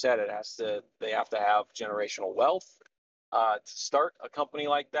 like you said, they have to have generational wealth to start a company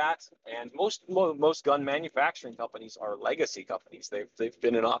like that. And most gun manufacturing companies are legacy companies. They've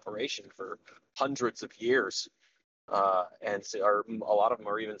been in operation for hundreds of years, and so a lot of them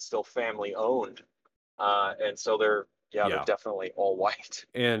are even still family owned. And so they're yeah. definitely all white.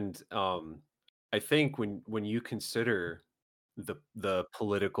 And I think when you consider the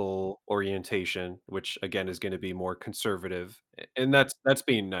political orientation, which again is going to be more conservative, and that's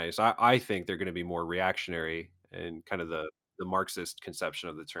being nice. I think they're going to be more reactionary and kind of the Marxist conception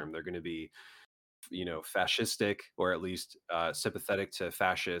of the term. They're going to be, fascistic, or at least sympathetic to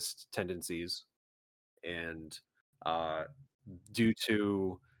fascist tendencies, and uh, due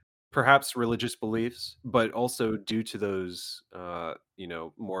to perhaps religious beliefs, but also due to those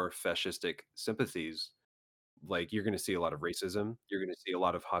more fascistic sympathies. Like, you're going to see a lot of racism. You're going to see a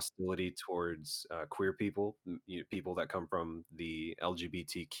lot of hostility towards queer people, people that come from the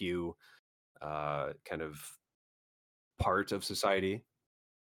LGBTQ kind of part of society.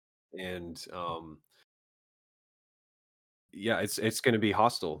 And yeah, it's going to be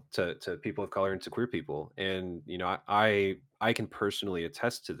hostile to people of color and to queer people. And I can personally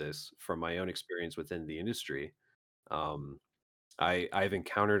attest to this from my own experience within the industry. um I've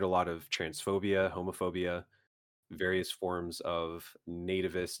encountered a lot of transphobia, homophobia, various forms of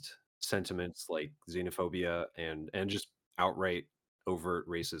nativist sentiments like xenophobia, and just outright overt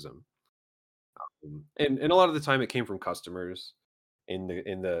racism. And a lot of the time it came from customers in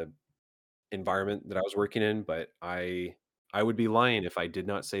the environment that I was working in, but I would be lying if I did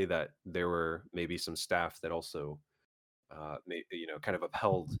not say that there were maybe some staff that also kind of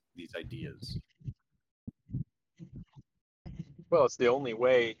upheld these ideas. Well, it's the only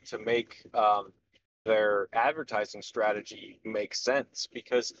way to make their advertising strategy make sense,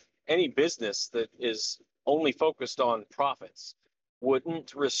 because any business that is only focused on profits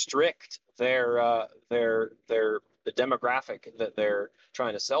wouldn't restrict their the demographic that they're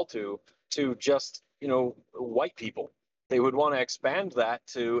trying to sell to just white people. They would want to expand that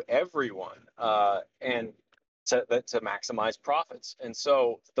to everyone, and to maximize profits. And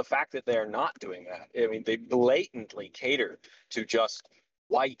so the fact that they're not doing that, I mean, they blatantly cater to just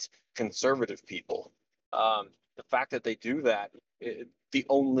white conservative people. The fact that they do that, the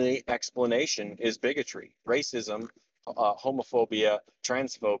only explanation is bigotry, racism, homophobia,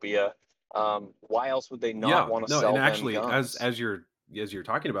 transphobia. Why else would they not Yeah, want to no, and sell them actually, guns? as you're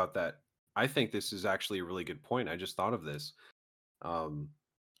talking about that, I think this is actually a really good point. I just thought of this. Um,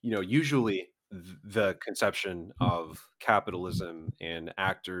 usually the conception of capitalism and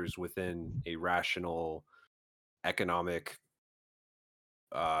actors within a rational economic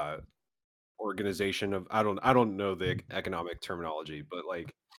uh organization of, I don't know the economic terminology, but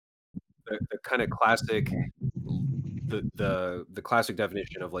like the kind of classic the classic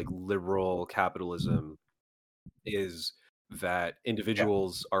definition of like liberal capitalism is that Yeah.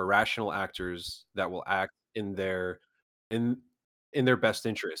 individuals are rational actors that will act in in their best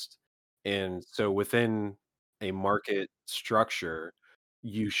interest. And so within a market structure,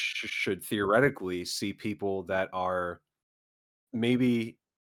 you should theoretically see people that are maybe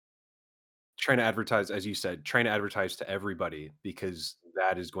trying to advertise, as you said, trying to advertise to everybody, because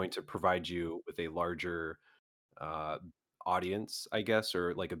that is going to provide you with a larger uh, audience, I guess,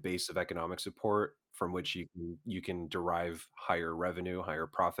 or like a base of economic support from which you can derive higher revenue, higher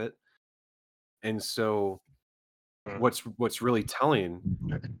profit. And so what's really telling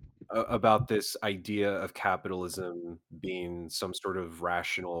about this idea of capitalism being some sort of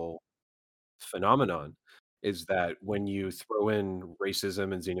rational phenomenon is that when you throw in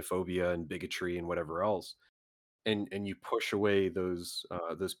racism and xenophobia and bigotry and whatever else, and you push away those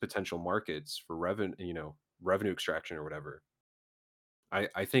potential markets for revenue extraction or whatever,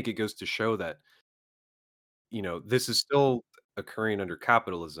 I think it goes to show that this is still occurring under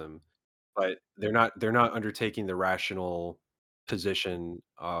capitalism, but they're not undertaking the rational. position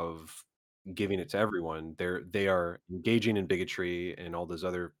of giving it to everyone. They are engaging in bigotry and all those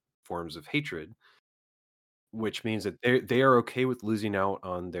other forms of hatred, which means that they are okay with losing out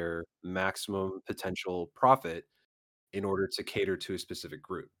on their maximum potential profit in order to cater to a specific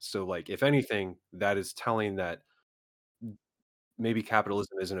group. So, like, if anything, that is telling that maybe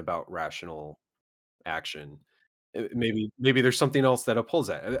capitalism isn't about rational action. Maybe there's something else that upholds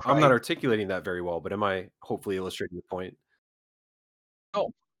that. I'm not Right. articulating that very well, but am I hopefully illustrating the point?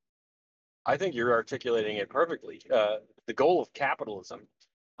 Oh, I think you're articulating it perfectly. The goal of capitalism,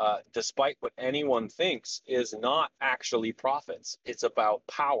 despite what anyone thinks, is not actually profits. It's about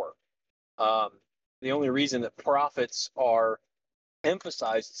power. Um, the only reason that profits are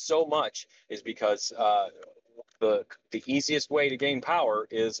emphasized so much is because the easiest way to gain power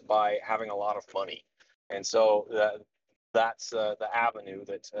is by having a lot of money, and so that's the avenue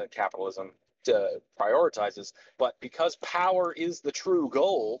that capitalism prioritizes. But because power is the true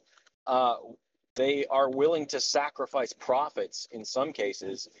goal, uh, they are willing to sacrifice profits in some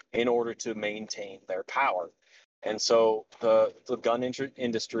cases in order to maintain their power. And so the gun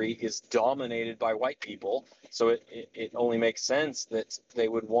industry is dominated by white people. So it only makes sense that they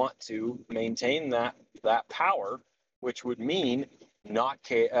would want to maintain that power, which would mean not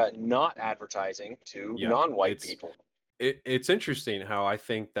advertising to Yeah, non-white people. it's interesting how I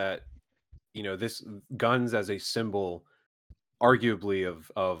think that, this guns as a symbol, arguably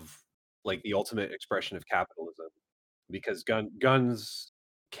of like the ultimate expression of capitalism, because guns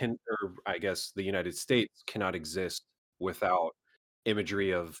can, or I guess the United States cannot exist without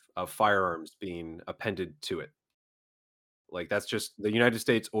imagery of firearms being appended to it. Like, that's just the United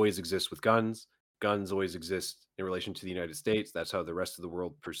States always exists with guns. Guns always exist in relation to the United States. That's how the rest of the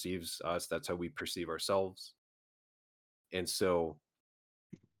world perceives us. That's how we perceive ourselves. And so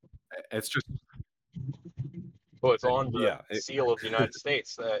it's just Well, it's on the yeah, seal of the United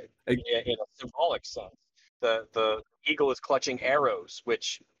States it- in a symbolic sense. The eagle is clutching arrows,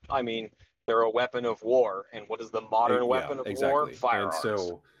 which I mean they're a weapon of war. And what is the modern yeah, weapon of war? exactly. And Firearms.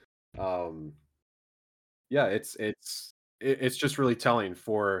 so um yeah, it's just really telling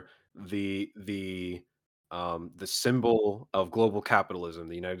for the symbol of global capitalism,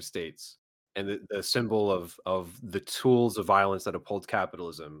 the United States, and the symbol of the tools of violence that uphold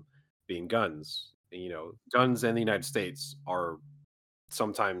capitalism being guns. Guns and the United States are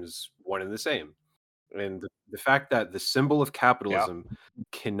sometimes one and the same. And the fact that the symbol of Yeah. capitalism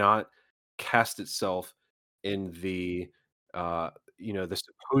cannot cast itself in uh, the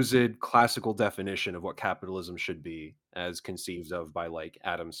supposed classical definition of what capitalism should be, as conceived of by like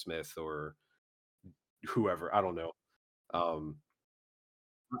Adam Smith or whoever. I don't know. Um,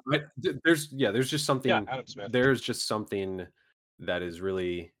 there's just Yeah, something. Adam Smith. There's just something that is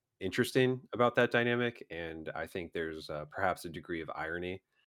really interesting about that dynamic, and I think there's perhaps a degree of irony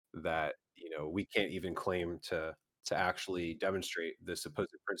that we can't even claim to actually demonstrate the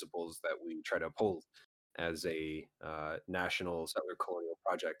supposed principles that we try to uphold as a national settler colonial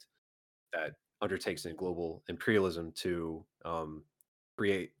project that undertakes in global imperialism to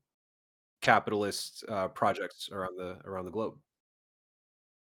create capitalist projects around the globe.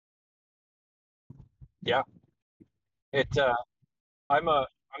 Yeah. It I'm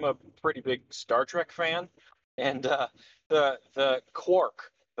a pretty big Star Trek fan, and the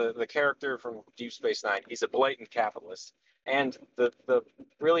Quark, the character from Deep Space Nine, he's a blatant capitalist. And the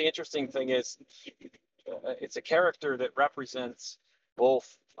really interesting thing is, it's a character that represents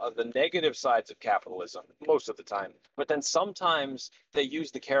both the negative sides of capitalism most of the time, but then sometimes they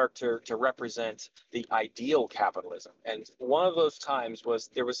use the character to represent the ideal capitalism. And one of those times was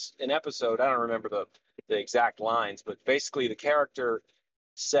there was an episode, I don't remember the exact lines, but basically the character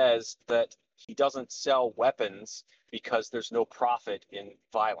says that he doesn't sell weapons because there's no profit in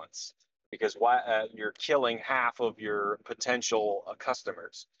violence, because you're killing half of your potential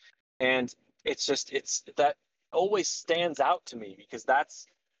customers. And it's that always stands out to me because that's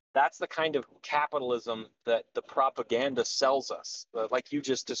the kind of capitalism that the propaganda sells us, like you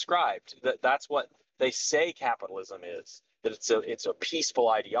just described. That's what they say capitalism is. That it's a peaceful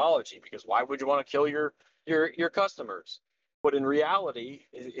ideology, because why would you want to kill your customers? But in reality,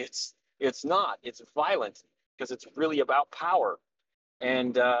 it's not. It's violent because it's really about power.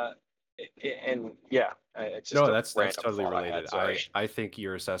 And and yeah, it's just No, a that's random totally thought I related. had. Sorry. I think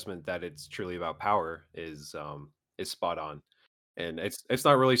your assessment that it's truly about power is spot on. And it's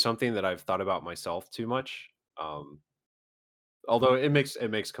not really something that I've thought about myself too much. Um Although it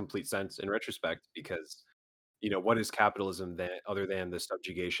makes complete sense in retrospect, because what is capitalism then other than the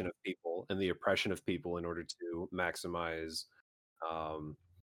subjugation of people and the oppression of people in order to maximize um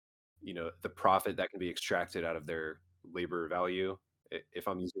the profit that can be extracted out of their labor value, if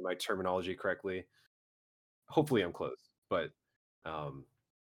I'm using my terminology correctly. Hopefully, I'm close, but um,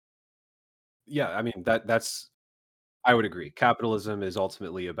 yeah, I mean that's I would agree. Capitalism is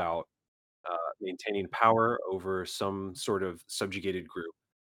ultimately about maintaining power over some sort of subjugated group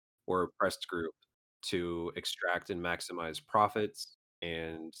or oppressed group to extract and maximize profits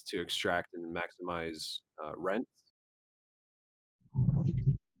and to extract and maximize rent.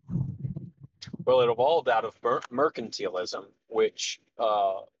 Well, it evolved out of mercantilism, which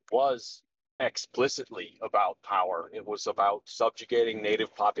was explicitly about power. It was about subjugating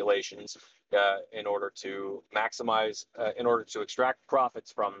native populations in order to maximize, in order to extract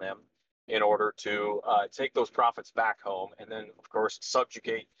profits from them, in order to take those profits back home, and then, of course,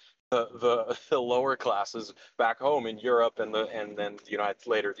 subjugate the lower classes back home in Europe and then the United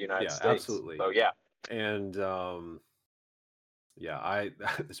Yeah, States. absolutely. So yeah, And yeah, I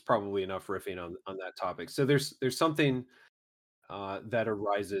it's probably enough riffing on that topic. So there's something that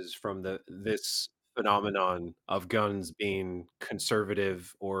arises from the this phenomenon of guns being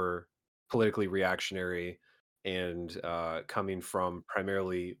conservative or politically reactionary and coming from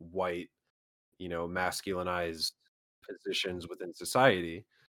primarily white, masculinized positions within society.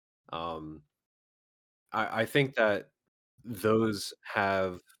 Um, I think that those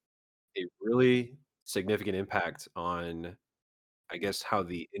have a really significant impact on, I guess, how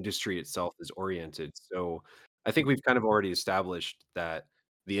the industry itself is oriented. So I think we've kind of already established that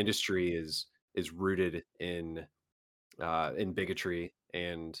the industry is rooted in bigotry,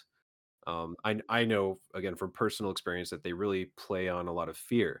 and I know again from personal experience that they really play on a lot of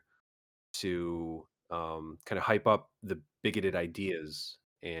fear to kind of hype up the bigoted ideas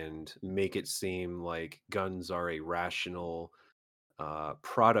and make it seem like guns are a rational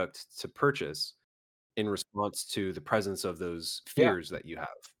product to purchase in response to the presence of those yeah. fears that you have.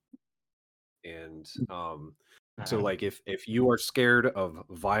 And so Mhm. like if you are scared of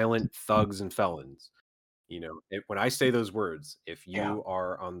violent thugs and felons, when I say those words, if Yeah. you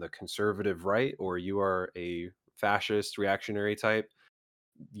are on the conservative right or you are a fascist reactionary type,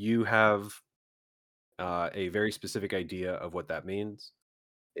 you have a very specific idea of what that means.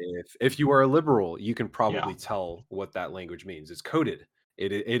 If you are a liberal, you can Yeah. probably tell what that language means. It's coded.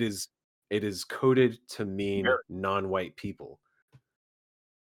 It is coded to mean Very. non-white people.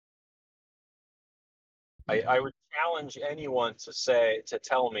 I would challenge anyone to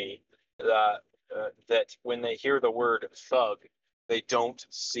tell me that when they hear the word thug, they don't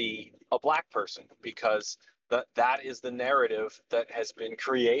see a black person, because that is the narrative that has been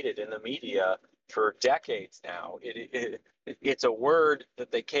created in the media for decades now. It's a word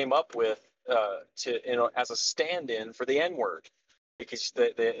that they came up with as a stand-in for the N-word, because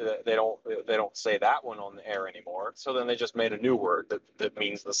they don't say that one on the air anymore. So then they just made a new word that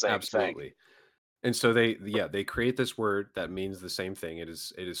means the same thing. Absolutely. And so they create this word that means the same thing. It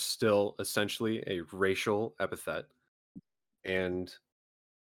is still essentially a racial epithet, and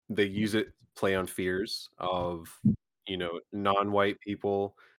they use it to play on fears of, non-white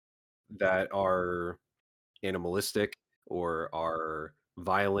people that are animalistic or are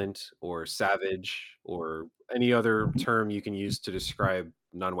violent or savage or any other term you can use to describe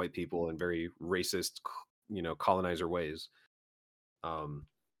non-white people in very racist, colonizer ways. Um,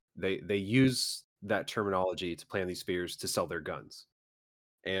 they use that terminology to play on these fears to sell their guns.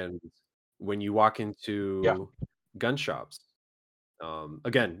 And when you walk Yeah. into gun shops,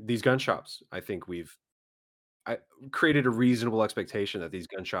 again, these gun shops, I think I created a reasonable expectation that these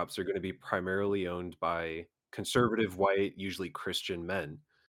gun shops are going to be primarily owned by conservative, white, usually Christian men.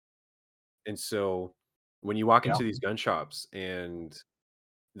 And so when you walk Yeah. into these gun shops and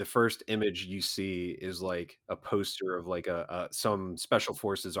the first image you see is like a poster of like a some special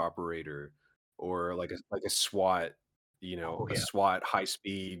forces operator or like a SWAT, Oh a yeah. SWAT high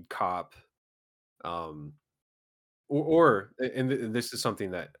speed cop, um, and this is something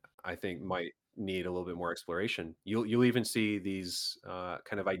that I think might need a little bit more exploration. You'll even see these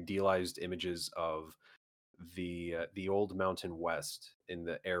kind of idealized images of the old Mountain West in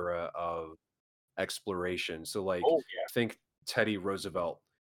the era of exploration. So like Oh yeah. think Teddy Roosevelt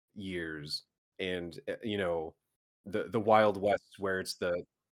years and the Wild West where it's the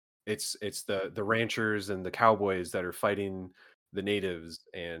ranchers and the cowboys that are fighting the natives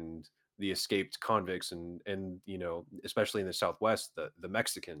and the escaped convicts and especially in the Southwest the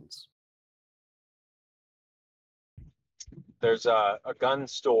Mexicans. There's a gun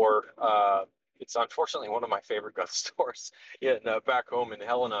store. It's unfortunately one of my favorite gun stores back home in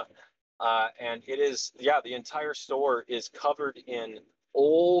Helena. And it is, yeah, the entire store is covered in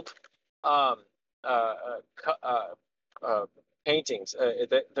old um, uh, uh, uh, paintings.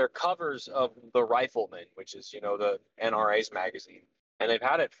 They're covers of the Rifleman, which is the NRA's magazine, and they've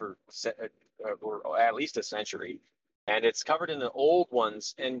had it for or at least a century, and it's covered in the old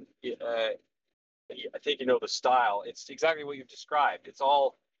ones. And I think the style. It's exactly what you've described. It's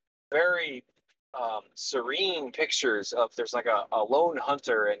all very serene pictures of there's like a lone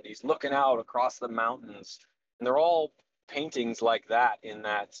hunter and he's looking out across the mountains, and they're all paintings like that in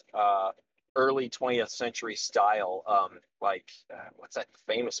that early 20th century style. Like what's that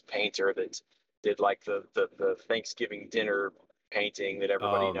famous painter that did like the Thanksgiving dinner painting that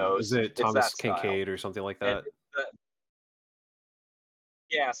everybody Is knows? it It's Thomas that style. Kincaid or something like And that?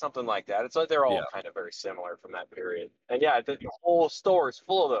 yeah, something like that. It's like they're Yeah. all kind of very similar from that period. And yeah, the whole store is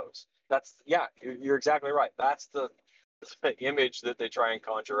full of those. That's yeah, you're exactly right. That's the image that they try and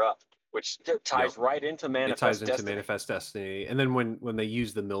conjure up, which Yep. ties right into It ties Manifest into Destiny. Manifest Destiny. And then when they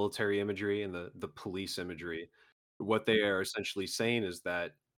use the military imagery and the police imagery, what they are essentially saying is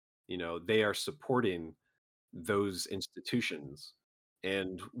that, they are supporting those institutions.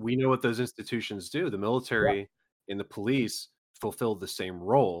 And we know what those institutions do. The Yeah. military and the police fulfill the same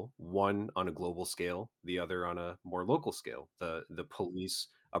role, one on a global scale, the other on a more local scale. The police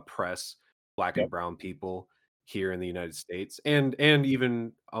oppress black and Yep. brown people here in the United States, and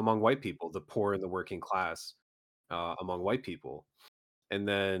even among white people, the poor and the working class among white people. And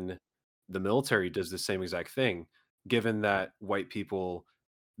then the military does the same exact thing, given that white people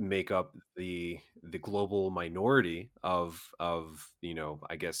make up the global minority of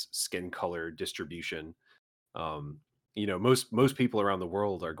I guess skin color distribution. um most people around the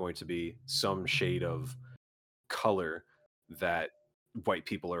world are going to be some shade of color that white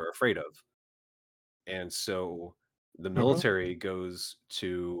people are afraid of. And so the Hmm. military goes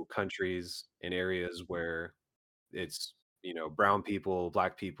to countries and areas where it's brown people,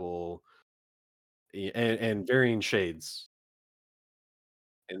 black people, and varying shades,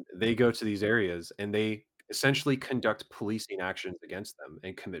 and they go to these areas and they essentially conduct policing actions against them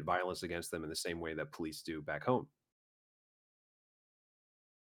and commit violence against them in the same way that police do back home.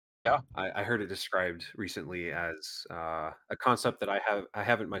 Yeah. I heard it described recently as a concept that I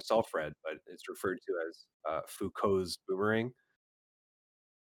haven't myself read, but it's referred to as Foucault's boomerang.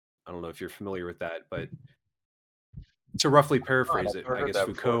 I don't know if you're familiar with that, but to roughly Oh, I've paraphrase it, never I heard guess that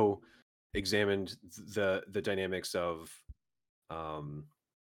before. Foucault examined the dynamics um,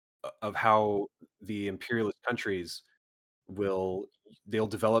 of how the imperialist countries will they'll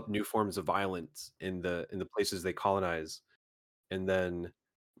develop new forms of violence in the places they colonize, and then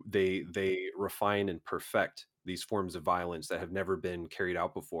they refine and perfect these forms of violence that have never been carried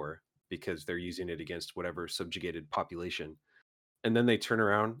out before because they're using it against whatever subjugated population. And then they turn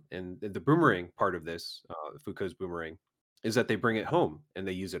around, and the boomerang part of this, Foucault's boomerang, is that they bring it home and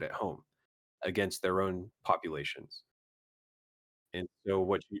they use it at home against their own populations. And so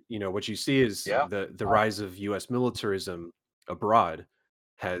what you see is Yeah. the rise of US militarism abroad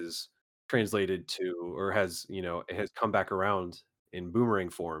has translated to, or has, it has come back around in boomerang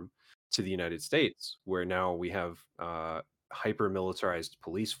form to the United States, where now we have hyper militarized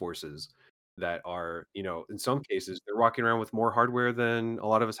police forces that are, in some cases they're walking around with more hardware than a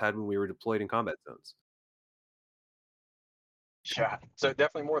lot of us had when we were deployed in combat zones. Yeah. So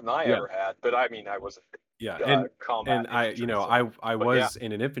definitely more than I Yeah. ever had. But I mean, I was Yeah, a combat and infantry, so I but yeah. was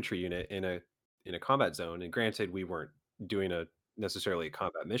in an infantry unit in a combat zone, and granted, we weren't doing a necessarily a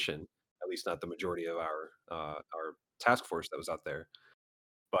combat mission, at least not the majority of our task force that was out there.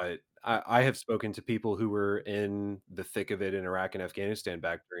 But I have spoken to people who were in the thick of it in Iraq and Afghanistan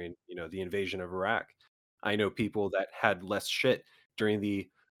back during, the invasion of Iraq. I know people that had less shit during the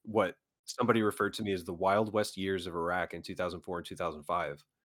what somebody referred to me as the Wild West years of Iraq in 2004 and 2005.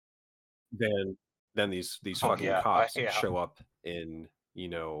 Then these Oh fucking yeah. cops Yeah. show up in,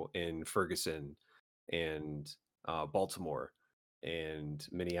 in Ferguson and, Baltimore and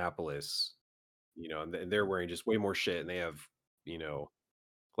Minneapolis, and they're wearing just way more shit, and they have, you know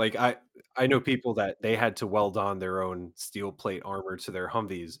like, I know people that they had to weld on their own steel plate armor to their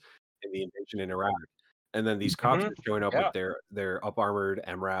Humvees in the invasion in Iraq, and then these cops Hmm. are showing up with Yeah. their up armored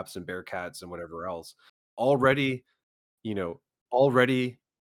MRAPs and Bearcats and whatever else, already, you know, already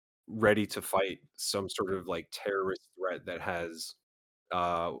ready to fight some sort of, like, terrorist threat that has,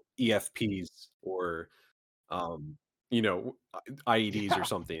 EFPs or, um, IEDs or Yeah.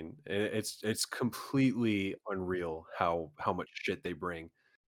 something. It's completely unreal how much shit they bring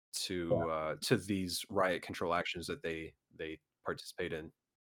to these riot control actions that they participate in.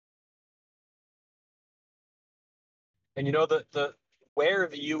 And the where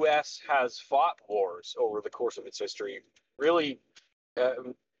the U.S. has fought wars over the course of its history really,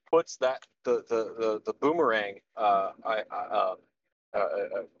 um, puts that the boomerang uh,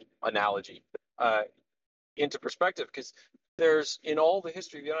 uh, analogy uh, into perspective, because there's, in all the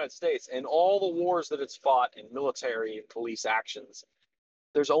history of the United States and all the wars that it's fought in military and police actions,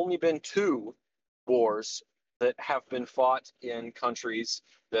 there's only been two wars that have been fought in countries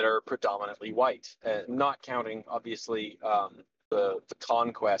that are predominantly white, not counting obviously the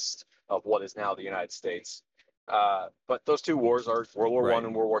conquest of what is now the United States. But those two wars are World War One Right.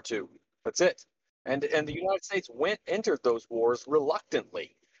 and World War Two. That's it. And the United States entered those wars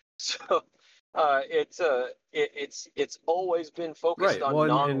reluctantly. So it's always been focused Right. on Well,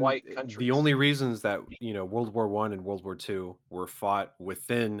 and non-white the countries. only reasons that, World War One and World War Two were fought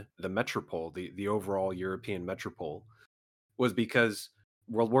within the metropole, the overall European metropole, was because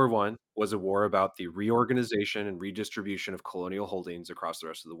World War One was a war about the reorganization and redistribution of colonial holdings across the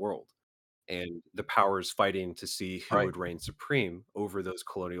rest of the world, and the powers fighting to see who Right. would reign supreme over those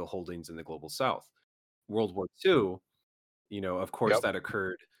colonial holdings in the global South. World War Two, of course, Yep. that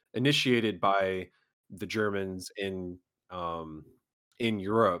occurred initiated by the Germans um, in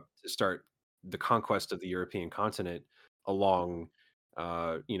Europe to start the conquest of the European continent along,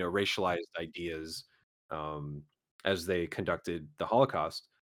 racialized ideas, um, as they conducted the Holocaust.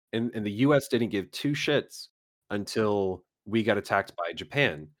 And the U.S. didn't give two shits until we got attacked by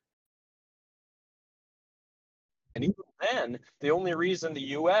Japan. And even then, the only reason the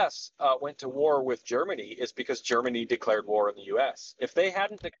U.S. Went to war with Germany is because Germany declared war on the U.S. If they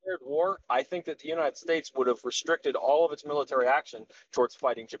hadn't declared war, I think that the United States would have restricted all of its military action towards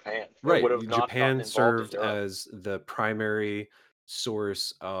fighting Japan. It would have Right. not gotten Japan involved in served Europe. as the primary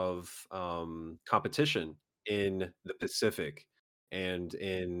source of competition in the Pacific and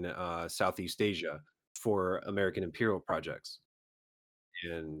in Southeast Asia for American imperial projects.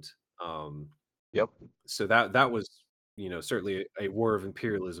 And um, Yep. so that was, certainly a war of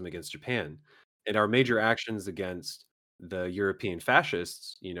imperialism against Japan. And our major actions against the European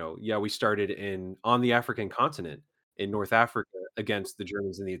fascists, yeah, we started in on the African continent in North Africa against the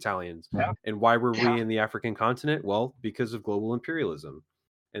Germans and the Italians. Yeah. And why were Yeah. we in the African continent? Well, because of global imperialism.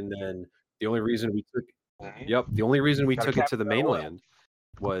 And then the only reason we took yep, the only reason we Got to took it to capture the that oil. mainland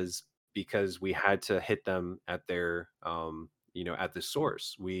was because we had to hit them at their at the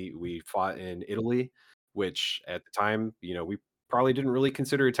source. We fought in Italy, which at the time, we probably didn't really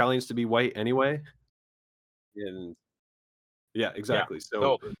consider Italians to be white anyway. And yeah, Yeah. exactly. So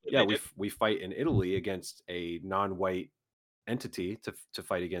No, yeah, they did. we fight in Italy against a non-white entity to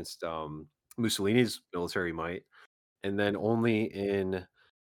fight against Mussolini's military might. And then only in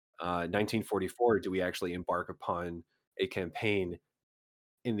 1944 do we actually embark upon a campaign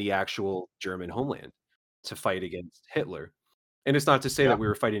in the actual German homeland to fight against Hitler. And it's not to say that Yeah. we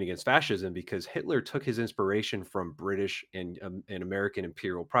were fighting against fascism because Hitler took his inspiration from British and American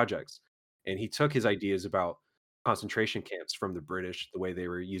imperial projects. And he took his ideas about concentration camps from the British, the way they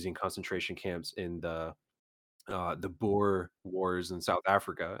were using concentration camps in the Boer Wars in South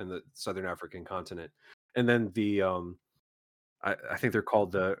Africa and the Southern African continent. And then I think they're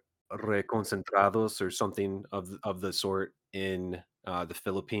called the reconcentrados or something of the sort in the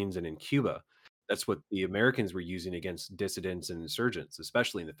Philippines and in Cuba. That's what the Americans were using against dissidents and insurgents,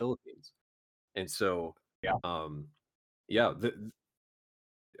 especially in the Philippines. And so, Yeah. um, yeah,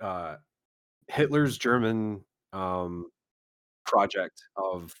 uh, Hitler's German project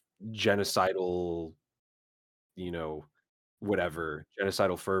of genocidal, you know, whatever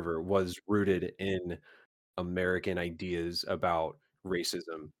genocidal fervor was rooted in American ideas about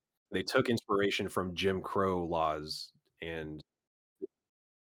racism. They took inspiration from Jim Crow laws and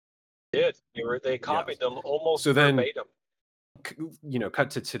Did they yes. copied them almost So then, verbatim? cut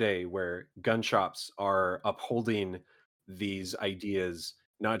to today where gun shops are upholding these ideas,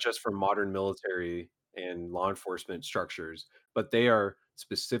 not just for modern military and law enforcement structures, but they are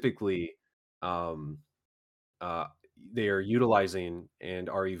specifically, um, uh, they are utilizing and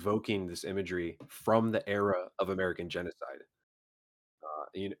are evoking this imagery from the era of American genocide.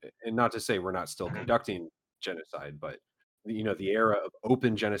 And not to say we're not still Mhm. conducting genocide, but the era of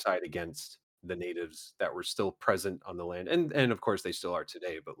open genocide against the natives that were still present on the land, and of course they still are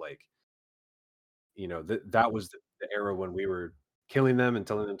today. But like that was the era when we were killing them and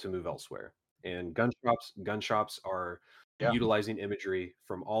telling them to move elsewhere. And gun shops are Yeah. utilizing imagery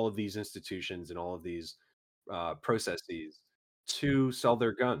from all of these institutions and all of these processes to sell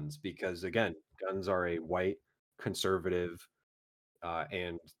their guns because again, guns are a white conservative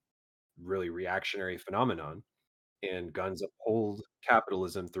and really reactionary phenomenon, and guns uphold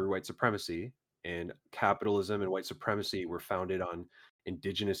capitalism through white supremacy. And capitalism and white supremacy were founded on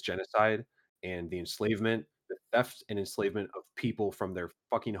indigenous genocide and the enslavement, the theft and enslavement of people from their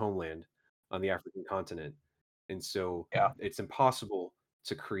fucking homeland on the African continent. And so Yeah. it's impossible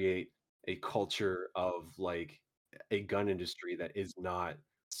to create a culture of like a gun industry that is not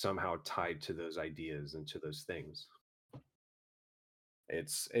somehow tied to those ideas and to those things.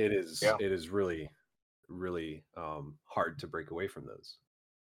 Yeah. It is really really hard to break away from those.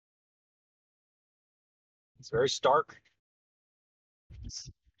 It's very stark. It's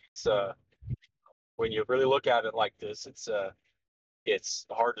when you really look at it like this, it's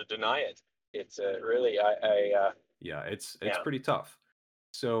hard to deny it. It's really Yeah, it's yeah. pretty tough.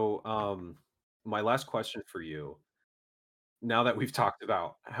 So, my last question for you, now that we've talked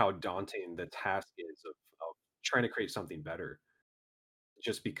about how daunting the task is of trying to create something better,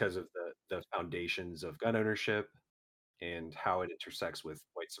 just because of the foundations of gun ownership and how it intersects with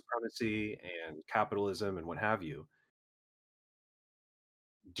white supremacy and capitalism and what have you,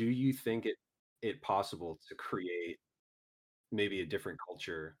 do you think it possible to create maybe a different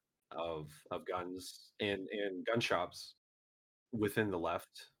culture of guns and gun shops within the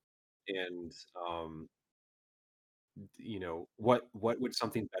left? And what would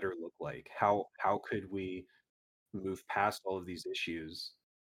something better look like? How could we move past all of these issues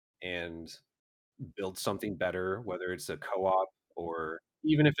and build something better, whether it's a co-op or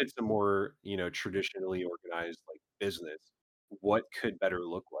even if it's a more, traditionally organized like business? What could better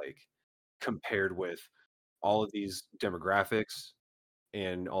look like compared with all of these demographics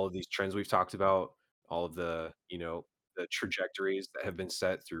and all of these trends we've talked about, all of the trajectories that have been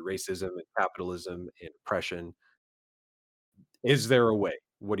set through racism and capitalism and oppression? Is there a way?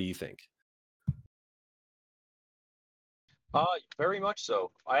 What do you think? Very much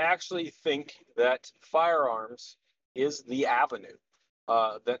so. I actually think that firearms is the avenue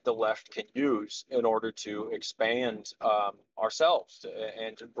that the left can use in order to expand ourselves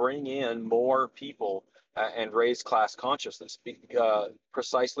and to bring in more people and raise class consciousness.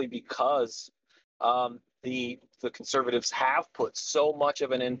 Precisely because the conservatives have put so much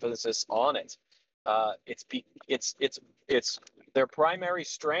of an emphasis on it. It's their primary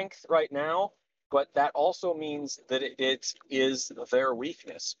strength right now, but that also means that it is their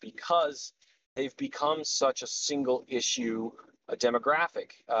weakness because they've become such a single issue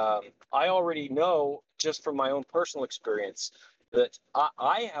demographic. I already know just from my own personal experience that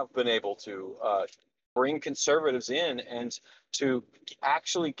I have been able to bring conservatives in and to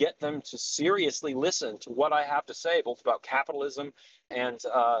actually get them to seriously listen to what I have to say, both about capitalism and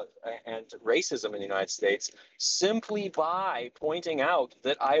racism in the United States, simply by pointing out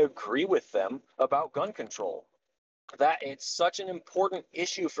that I agree with them about gun control. That it's such an important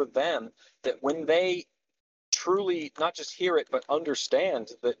issue for them that when they truly not just hear it but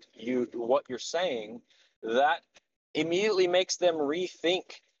understand that you what you're saying, that immediately makes them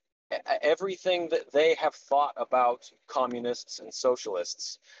rethink everything that they have thought about communists and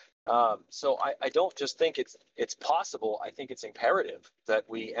socialists. So I don't just think it's possible. I think it's imperative that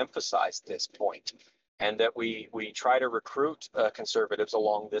we emphasize this point and that we try to recruit conservatives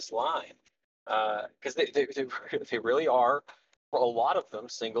along this line because they really are, for a lot of them,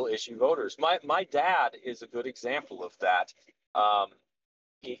 single issue voters. My dad is a good example of that. Um,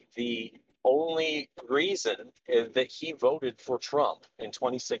 the only reason that he voted for Trump in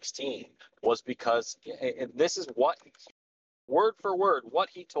 2016 was because, and this is what, word for word, what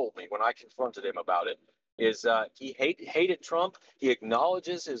he told me when I confronted him about it, is hated Trump. He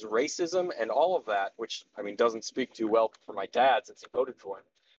acknowledges his racism and all of that, which I mean doesn't speak too well for my dad since he voted for him.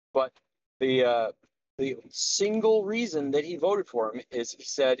 But the single reason that he voted for him is he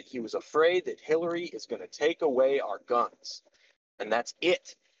said he was afraid that Hillary is going to take away our guns, and that's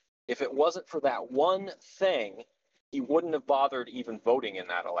it. If it wasn't for that one thing, he wouldn't have bothered even voting in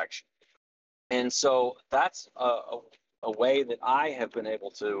that election. And so that's a way that I have been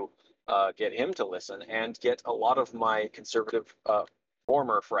able to get him to listen and get a lot of my conservative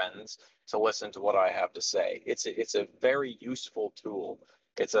former friends to listen to what I have to say. It's a very useful tool.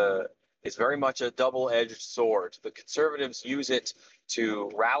 It's a it's very much a double-edged sword. The conservatives use it to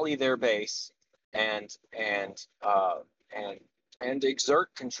rally their base and and uh, and and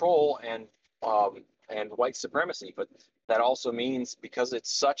exert control and white supremacy. But that also means because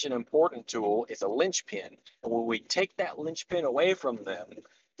it's such an important tool, it's a linchpin. And when we take that linchpin away from them,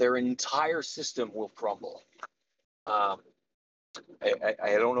 their entire system will crumble. Um,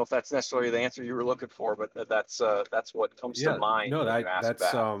 I don't know if that's necessarily the answer you were looking for, but that's what comes to Yeah, mind no, when you ask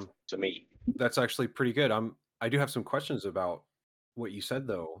that to me. that's actually pretty good. I do have some questions about what you said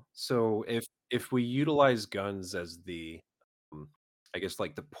though. So if we utilize guns as um, I guess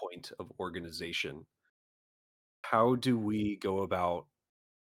like the point of organization, how do we go about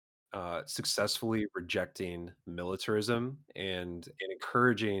successfully rejecting militarism and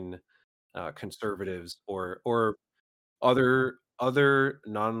encouraging conservatives or other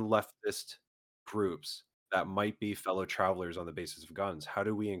non-leftist groups that might be fellow travelers on the basis of guns. How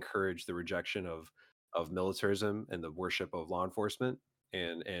do we encourage the rejection of militarism and the worship of law enforcement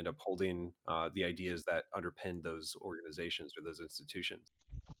and upholding the ideas that underpin those organizations or those institutions?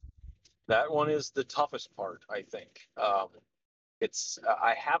 That one is the toughest part, I think. It's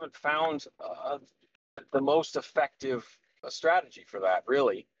I haven't found the most effective strategy for that,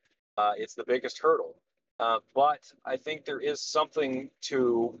 really. It's the biggest hurdle. But I think there is something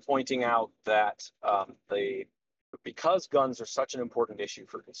to pointing out that because guns are such an important issue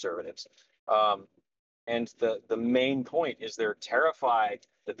for conservatives, um, and the main point is they're terrified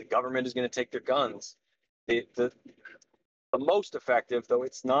that the government is going to take their guns. The most effective, though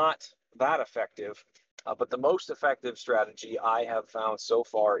it's not that effective, but the most effective strategy I have found so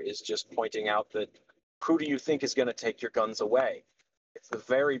far is just pointing out that who do you think is going to take your guns away? It's the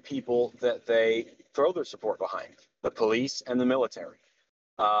very people that they throw their support behind, the police and the military.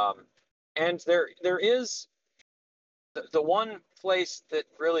 And there is the one place that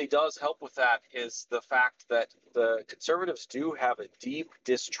really does help with that is the fact that the conservatives do have a deep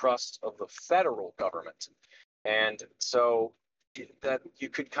distrust of the federal government. And so that you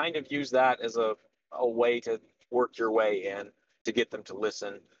could kind of use that as a way to work your way in to get them to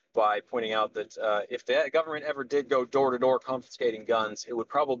listen by pointing out that if the government ever did go door to door confiscating guns, it would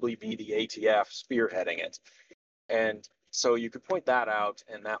probably be the ATF spearheading it. And so you could point that out,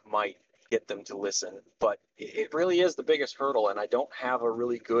 and that might get them to listen. But it really is the biggest hurdle, and I don't have a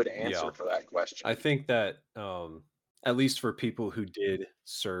really good answer Yeah. for that question. I think that at least for people who did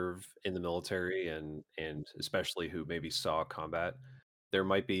serve in the military and especially who maybe saw combat, there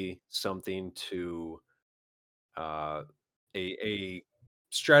might be something to uh, a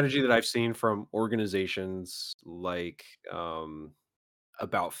strategy that I've seen from organizations like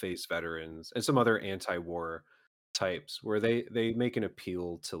About Face Veterans and some other anti-war types, where they make an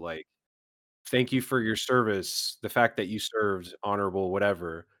appeal to like, thank you for your service, the fact that you served, honorable,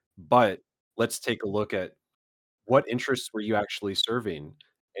 whatever. But let's take a look at what interests were you actually serving?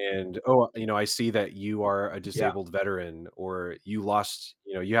 And, oh, I see that you are a Yeah. disabled veteran, or you lost,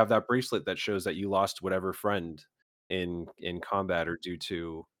 you have that bracelet that shows that you lost whatever friend in combat or due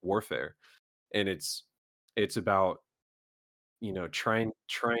to warfare. And it's about, trying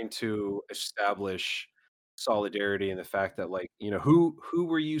to establish solidarity and the fact that like, who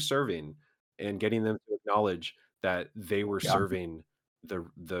were you serving and getting them to acknowledge that they were Yeah. serving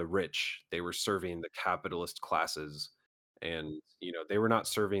the rich, they were serving the capitalist classes, and they were not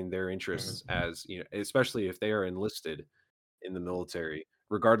serving their interests, Mhm. as especially if they are enlisted in the military,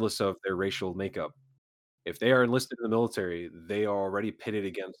 regardless of their racial makeup. If they are enlisted in the military, they are already pitted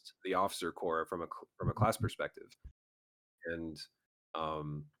against the officer corps from a class perspective. And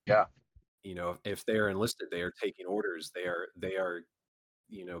um Yeah. if they are enlisted, they are taking orders, they are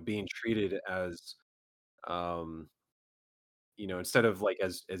being treated as um instead of like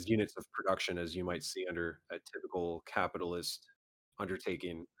as units of production as you might see under a typical capitalist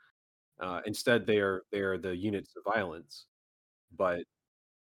undertaking. Instead, they are the units of violence. But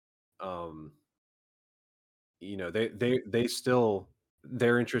um they still,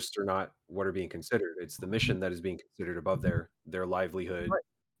 their interests are not what are being considered. It's the mission that is being considered above their livelihood Right.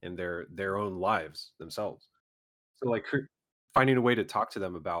 and their own lives themselves. So like finding a way to talk to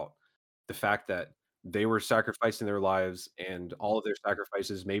them about the fact that they were sacrificing their lives, and all of their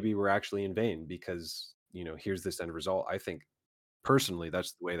sacrifices maybe were actually in vain, because here's this end result. I think personally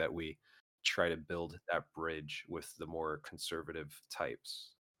that's the way that we try to build that bridge with the more conservative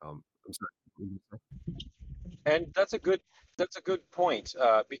types. I'm sorry. And that's a good point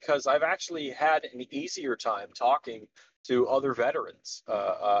because I've actually had an easier time talking to other veterans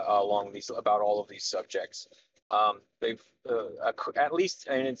along these about all of these subjects. They've at least,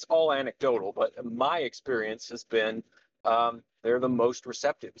 and it's all anecdotal, but my experience has been they're the most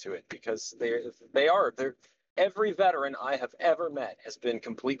receptive to it because they're every veteran I have ever met has been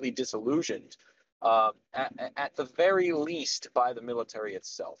completely disillusioned, at the very least by the military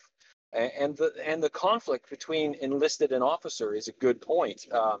itself. And the conflict between enlisted and officer is a good point.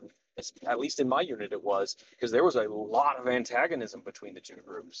 At least in my unit, it was because there was a lot of antagonism between the two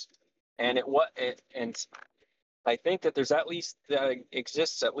groups, and I think that there's at least that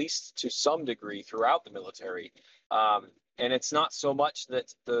exists at least to some degree throughout the military, and it's not so much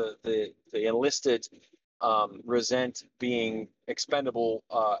that the enlisted resent being expendable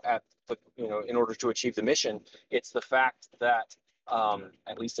at the in order to achieve the mission. It's the fact that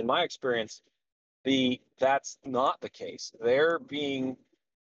at least in my experience, that's not the case. They're being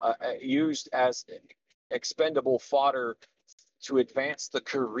used as expendable fodder to advance the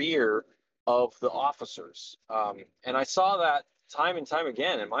career of the officers. And I saw that time and time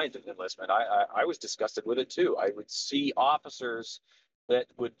again in my enlistment. I was disgusted with it too. I would see officers that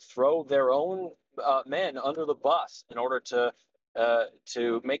would throw their own men under the bus in order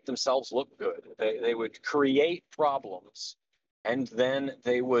to make themselves look good. They would create problems, and then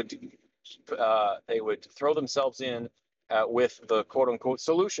they would throw themselves in with the quote unquote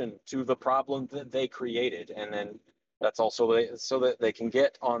solution to the problem that they created, and then that's also so that they can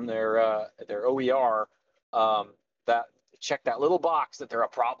get on their OER that check that little box that they're a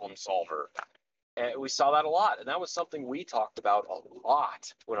problem solver. And we saw that a lot, and that was something we talked about a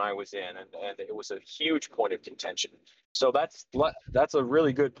lot when I was in, and it was a huge point of contention. So that's a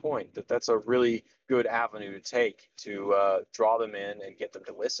really good point. That's a really good avenue to take to draw them in and get them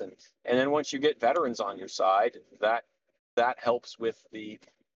to listen. And then once you get veterans on your side, that helps with the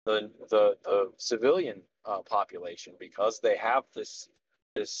civilian population, because they have this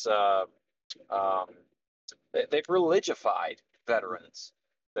they've religified veterans.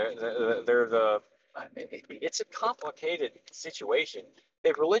 It's a complicated situation.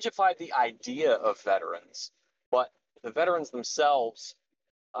 They've religified the idea of veterans, but the veterans themselves,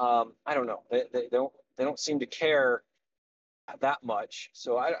 I don't know. They don't seem to care that much.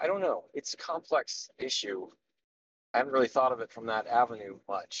 So I don't know. It's a complex issue. I haven't really thought of it from that avenue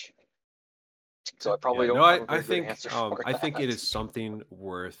much. So I probably don't have a very good answer for I think that. it is something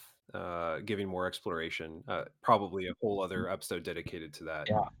worth giving more exploration. Probably a whole other episode dedicated to that.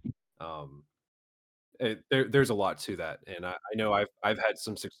 Yeah. There's a lot to that, and I know I've had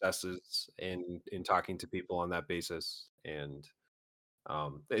some successes in talking to people on that basis, and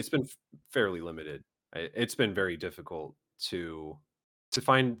it's been fairly limited. It's been very difficult to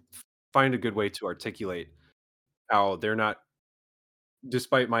find a good way to articulate how they're not,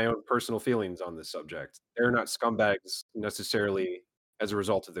 despite my own personal feelings on this subject, they're not scumbags necessarily as a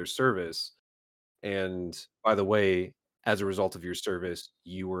result of their service. And by the way, as a result of your service,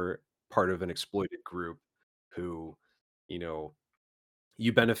 you were part of an exploited group who, you know,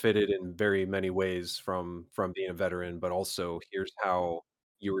 you benefited in very many ways from being a veteran, but also here's how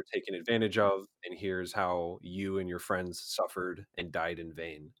you were taken advantage of, and here's how you and your friends suffered and died in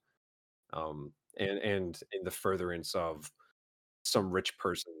vain. And in the furtherance of some rich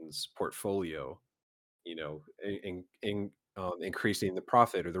person's portfolio, increasing the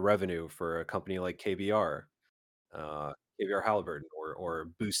profit or the revenue for a company like KBR, KBR Halliburton, or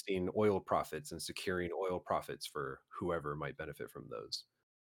boosting oil profits and securing oil profits for whoever might benefit from those.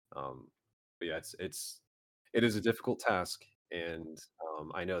 But yeah, it is a difficult task, and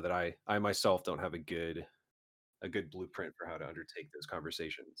I know that I myself don't have a good blueprint for how to undertake those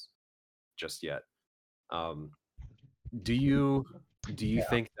conversations just yet. Um, do you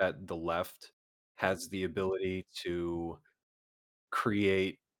think that the left has the ability to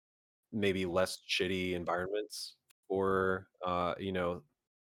create maybe less shitty environments for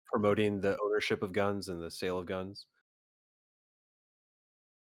promoting the ownership of guns and the sale of guns?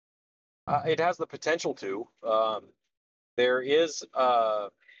 It has the potential to. There is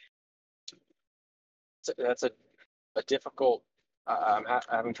that's a difficult. I'm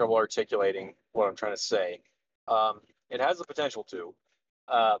having trouble articulating what I'm trying to say. It has the potential to,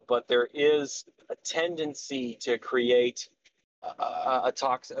 but there is a tendency to create a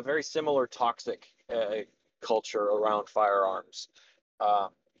very similar toxic culture around firearms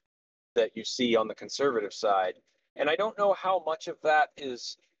that you see on the conservative side. And I don't know how much of that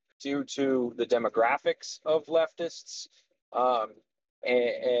is due to the demographics of leftists,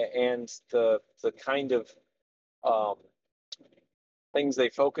 and the kind of things they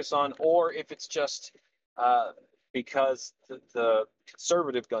focus on, or if it's just because the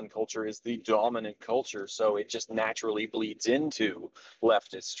conservative gun culture is the dominant culture, so it just naturally bleeds into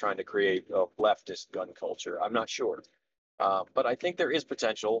leftists trying to create a leftist gun culture. I'm not sure. But I think there is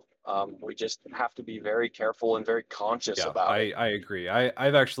potential. We just have to be very careful and very conscious about it. I agree.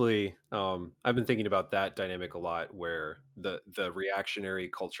 I've actually I've been thinking about that dynamic a lot, where the reactionary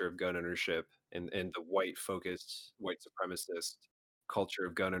culture of gun ownership and the white focused, white supremacist culture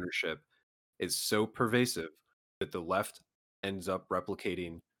of gun ownership is so pervasive that the left ends up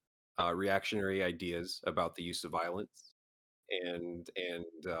replicating reactionary ideas about the use of violence and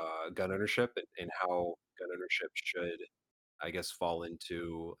gun ownership, and how gun ownership should, I guess, fall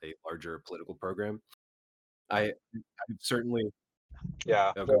into a larger political program. I certainly.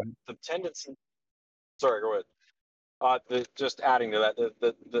 Yeah, Oh, go ahead. the tendency. Sorry, go ahead. Just adding to that,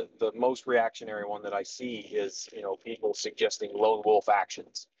 the most reactionary one that I see is, people suggesting lone wolf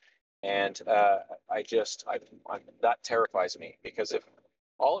actions, and that terrifies me, because if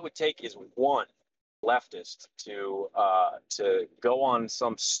all it would take is one leftist to go on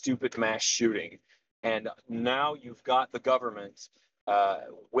some stupid mass shooting, and now you've got the government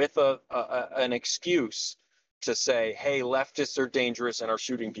with an excuse to say, hey, leftists are dangerous and are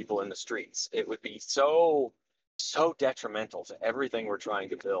shooting people in the streets. It would be so detrimental to everything we're trying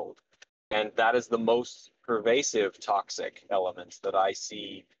to build. And that is the most pervasive toxic element that I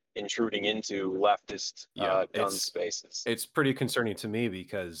see intruding into leftist Yeah, gun spaces. it's pretty concerning to me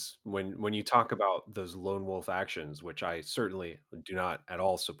because when you talk about those lone wolf actions, which I certainly do not at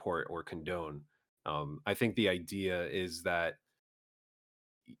all support or condone, I think the idea is that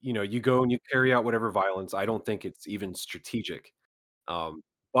you go and you carry out whatever violence. I don't think it's even strategic.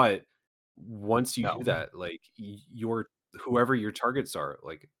 But once you do No. that, like your whoever your targets are,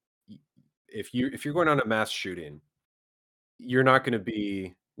 like y- if you're going on a mass shooting, you're not going to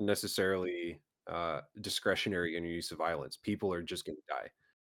be necessarily discretionary in your use of violence. People are just going to die,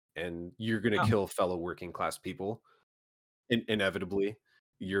 and you're going to No. kill fellow working class people. Inevitably,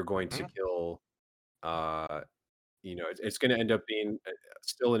 you're going to Mhm. kill. Uh, it's going to end up being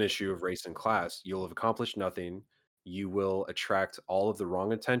still an issue of race and class. You'll have accomplished nothing. You will attract all of the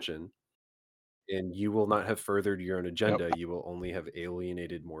wrong attention, and you will not have furthered your own Yep. agenda. You will only have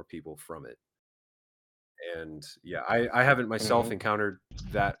alienated more people from it. And yeah, I haven't myself Mhm. encountered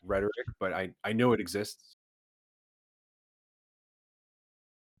that rhetoric, but I know it exists.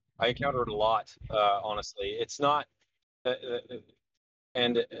 I encounter it a lot, honestly. It's not, uh,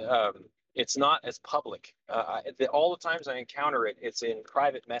 and it's not as public. All the times I encounter it, it's in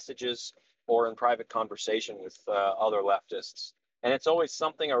private messages or in private conversation with other leftists, and it's always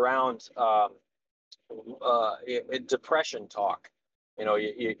something around depression talk. You know,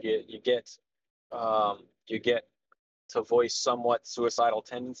 you get to voice somewhat suicidal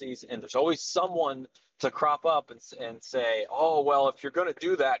tendencies, and there's always someone to crop up and say, "Oh, well, if you're going to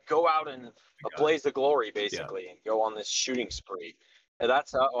do that, go out and God. blaze the glory, Yeah. basically, and go on this shooting spree." And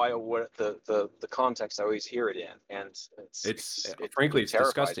that's how what the context I always hear it in, and Frankly, it it's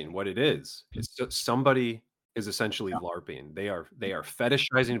terrifies disgusting me. what it is. It's just somebody is essentially Yeah. LARPing. They are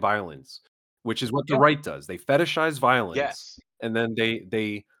fetishizing violence, which is what the Yeah. right does. They fetishize violence, Yes. and then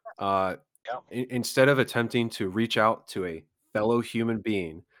they uh Yeah. instead of attempting to reach out to a fellow human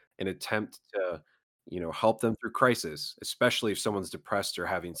being and attempt to, help them through crisis, especially if someone's depressed or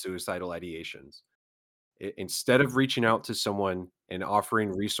having suicidal ideations. Instead of reaching out to someone and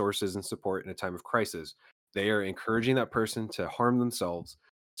offering resources and support in a time of crisis, they are encouraging that person to harm themselves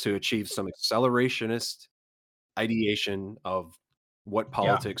to achieve some accelerationist ideation of what Yeah.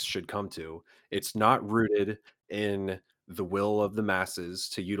 politics should come to. It's not rooted in the will of the masses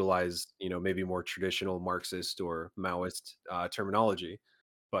to utilize, maybe more traditional Marxist or Maoist terminology,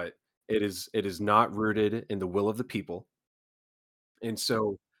 but it is not rooted in the will of the people. And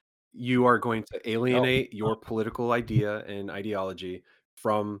so you are going to No. alienate your political idea and ideology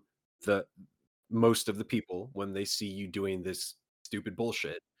from the most of the people when they see you doing this stupid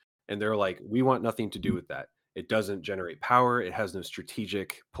bullshit. And they're like, we want nothing to do with that. It doesn't generate power. It has no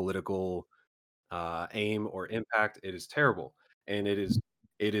strategic political aim or impact. It is terrible. And it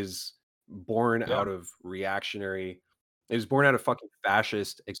is born Yeah. out of reactionary, it is born out of fucking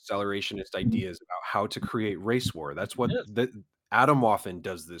fascist accelerationist ideas about how to create race war. That's what It is. the Adam Waffen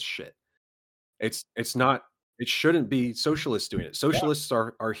does this shit. It's not, it shouldn't be socialists doing it. Yeah. Socialists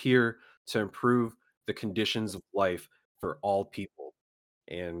are here to improve the conditions of life for all people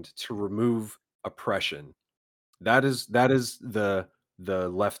and to remove oppression. That is the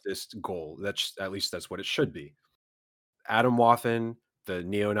leftist goal. That's, at least that's what it should be. Adam Waffen, the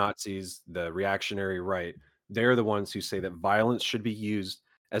neo-Nazis, the reactionary right, they're the ones who say that violence should be used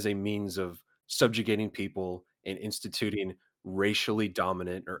as a means of subjugating people and instituting racially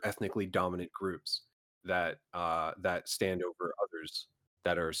dominant or ethnically dominant groups that stand over others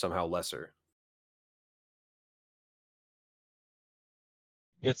that are somehow lesser.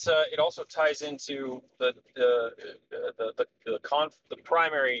 It also ties into the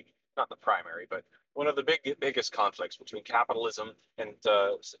primary, not the primary, but one of the biggest conflicts between capitalism and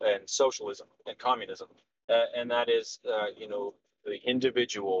socialism and communism, and that is the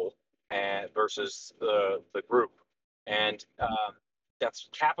individual and versus the group, and that's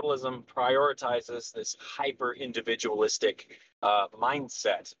capitalism prioritizes this hyper individualistic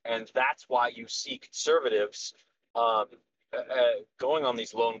mindset, and that's why you see conservatives um, going on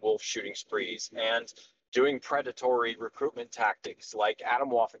these lone wolf shooting sprees and doing predatory recruitment tactics like Adam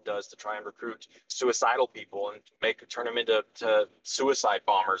Waffen does to try and recruit suicidal people and turn them into suicide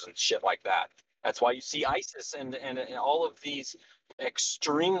bombers and shit like that. That's why you see ISIS and all of these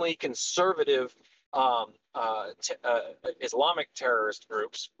extremely conservative Islamic terrorist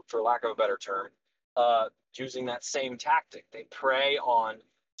groups, for lack of a better term, using that same tactic. They prey on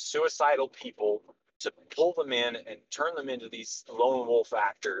suicidal people to pull them in and turn them into these lone wolf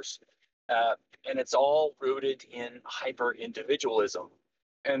actors. Uh, and it's all rooted in hyper individualism.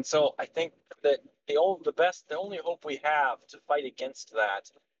 And so I think that the only hope we have to fight against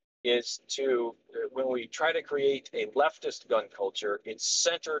that is to, when we try to create a leftist gun culture, it's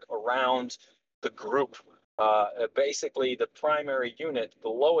centered around the group. Basically, the primary unit, the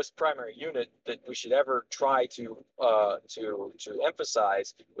lowest primary unit that we should ever try to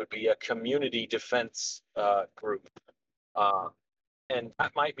emphasize would be a community defense group, uh, and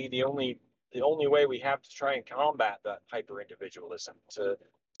that might be the only way we have to try and combat that hyper individualism, to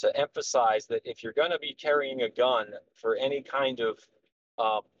emphasize that if you're going to be carrying a gun for any kind of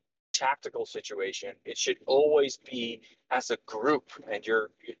uh, tactical situation, it should always be as a group, and you're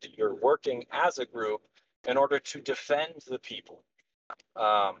working as a group in order to defend the people.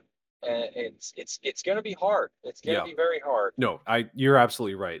 Um, and it's going to be hard. It's going to Yeah. be very hard. No, you're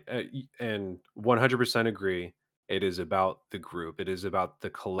absolutely right. And 100% agree. It is about the group. It is about the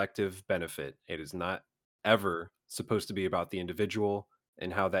collective benefit. It is not ever supposed to be about the individual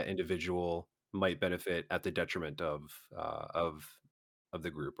and how that individual might benefit at the detriment of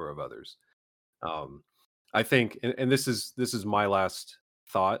the group or of others. Um, I think, and this is my last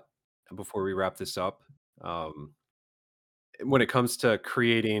thought before we wrap this up. Um, when it comes to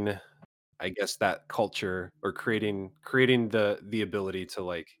creating, I guess, that culture, or creating the ability to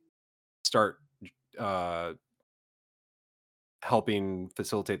like start uh helping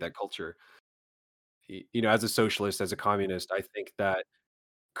facilitate that culture. As a socialist, as a communist, I think that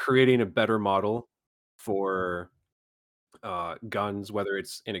creating a better model for guns, whether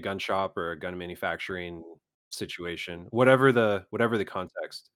it's in a gun shop or a gun manufacturing situation, whatever the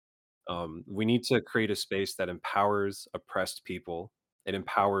context, we need to create a space that empowers oppressed people. It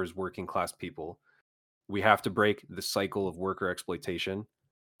empowers working class people. We have to break the cycle of worker exploitation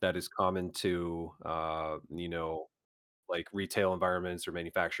that is common to, like retail environments or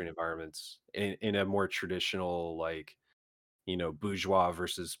manufacturing environments, in a more traditional, like, bourgeois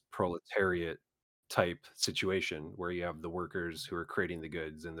versus proletariat type situation where you have the workers who are creating the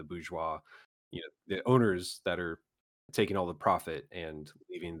goods and the bourgeois, the owners that are taking all the profit and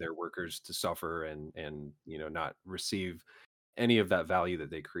leaving their workers to suffer and not receive any of that value that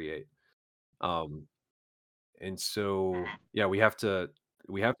they create. Um, and so, yeah, we have to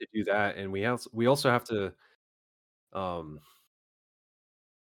do that, and we also have to um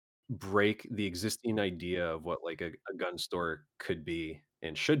break the existing idea of what like a gun store could be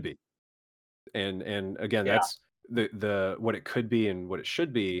and should be. And again, Yeah, that's the what it could be and what it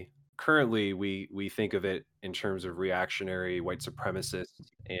should be. Currently, we think of it in terms of reactionary white supremacist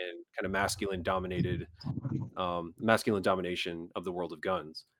and kind of masculine domination of the world of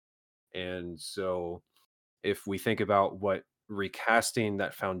guns. And so if we think about what recasting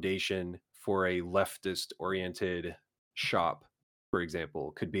that foundation for a leftist oriented shop, for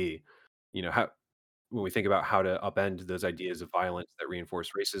example, could be, how when we think about how to upend those ideas of violence that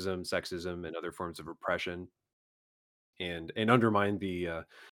reinforce racism, sexism, and other forms of repression, and undermine the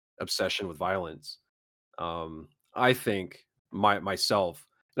obsession with violence. I think myself,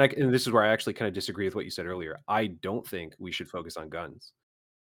 and this is where I actually kind of disagree with what you said earlier. I don't think we should focus on guns.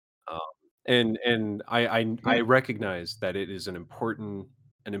 Um, and I recognize that it is an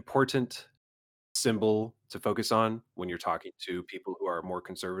important symbol to focus on when you're talking to people who are more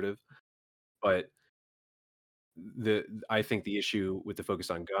conservative. But I think the issue with the focus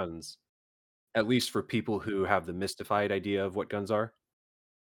on guns, at least for people who have the mystified idea of what guns are,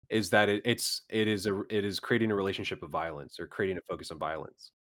 is that it is creating a relationship of violence or creating a focus on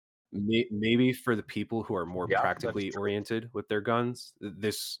violence. Maybe for the people who are more yeah, that's practically true. oriented with their guns,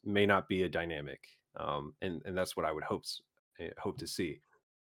 this may not be a dynamic, and that's what I would hope to see.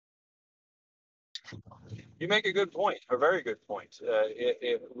 You make a good point, a very good point.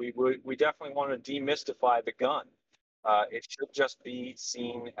 We definitely want to demystify the gun. It should just be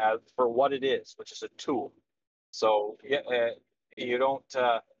seen as for what it is, which is a tool. So yeah, you don't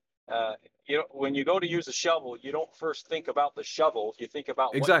uh, when you go to use a shovel, you don't first think about the shovel. You think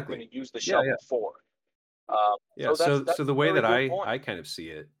about what you're going Exactly. to use the Yeah, yeah, shovel for. Uh, yeah. so that's So that's the a way very that good I point. kind of see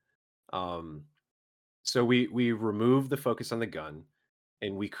it, um, so we remove the focus on the gun,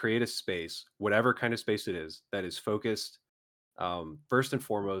 and we create a space, whatever kind of space it is, that is focused, first and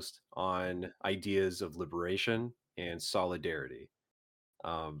foremost, on ideas of liberation and solidarity.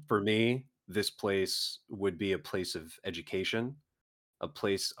 For me, this place would be a place of education, a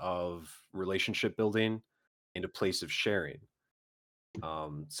place of relationship building, and a place of sharing.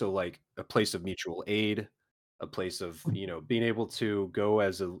 So like a place of mutual aid, a place of, being able to go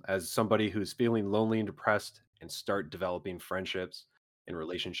as somebody who's feeling lonely and depressed and start developing friendships and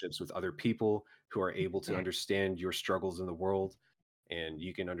relationships with other people who are able to understand your struggles in the world, and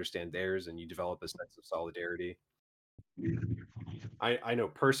you can understand theirs, and you develop a sense of solidarity. I know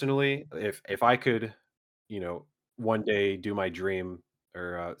personally, if I could, one day do my dream,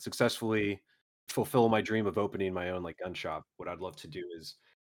 or successfully fulfill my dream of opening my own like gun shop, what I'd love to do is,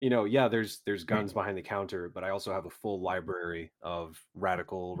 yeah, there's guns behind the counter, but I also have a full library of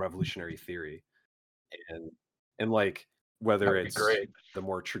radical revolutionary theory, and like, That whether would be it's great. the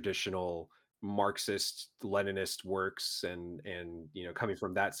more traditional Marxist Leninist works, and coming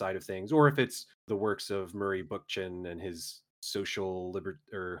from that side of things, or if it's the works of Murray Bookchin and his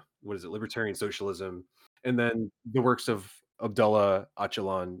or what is it, libertarian socialism, and then the works of Abdullah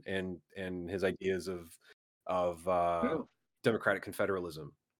Öcalan and his ideas of Mm. democratic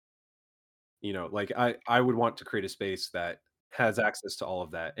confederalism. Like, I would want to create a space that has access to all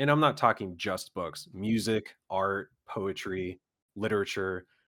of that, and I'm not talking just books, music, art, poetry, literature.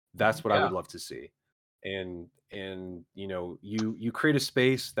 That's what I would Yeah. love to see. And you create a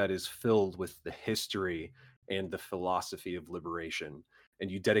space that is filled with the history and the philosophy of liberation,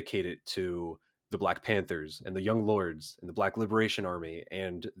 and you dedicate it to the Black Panthers and the Young Lords and the Black Liberation Army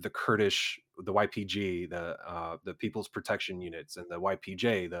and the Kurdish, the YPG, the People's Protection Units, and the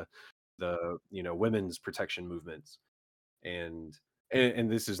YPJ, the women's protection movements, and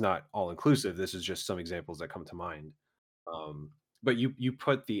and this is not all inclusive, this is just some examples that come to mind. um but you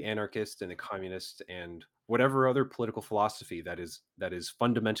put the anarchist and the communist and whatever other political philosophy that is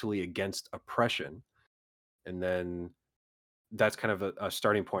fundamentally against oppression, and then that's kind of a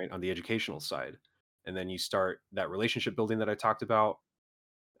starting point on the educational side, and then you start that relationship building that I talked about.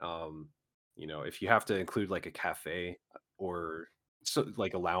 um, if you have to include like a cafe, or so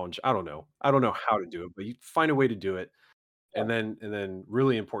like a lounge, I don't know how to do it, but you find a way to do it. And then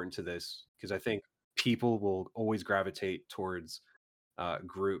really important to this, because I think people will always gravitate towards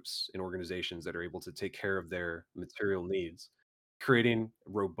groups and organizations that are able to take care of their material needs. Creating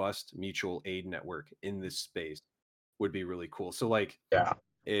robust mutual aid network in this space would be really cool. So like, Yeah.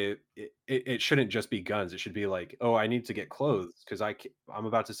 it shouldn't just be guns. It should be like, "Oh, I need to get clothes because I'm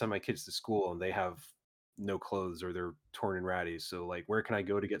about to send my kids to school and they have no clothes, or they're torn and ratty. So like, where can I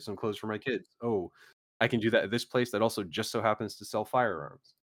go to get some clothes for my kids? Oh, I can do that at this place that also just so happens to sell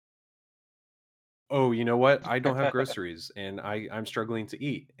firearms. Oh, you know what? I don't have groceries and I'm struggling to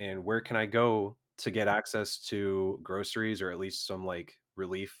eat. And where can I go to get access to groceries, or at least some like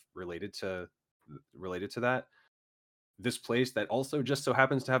relief related to that? This place that also just so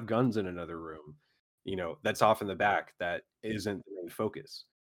happens to have guns in another room, that's off in the back, that isn't the main focus.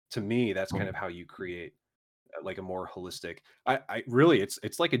 To me, that's kind of how you create like a more holistic. I really,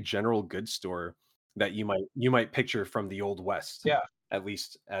 it's like a general goods store that you might picture from the old west, Yeah. at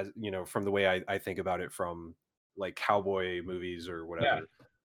least, as from the way I think about it, from like cowboy movies or Yeah. whatever.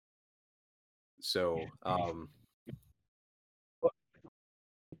 So Well,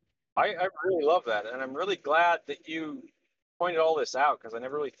 I really love that, and I'm really glad that you pointed all this out because I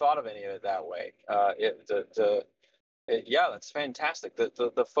never really thought of any of it that way. Yeah, that's fantastic.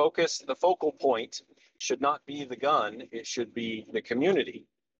 The focus, the focal point should not be the gun. It should be the community,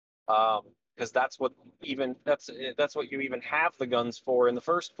 because that's what you even have the guns for in the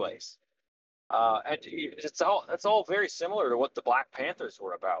first place. And it's all very similar to what the Black Panthers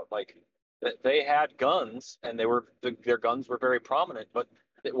were about. Like they had guns, and their guns were very prominent, but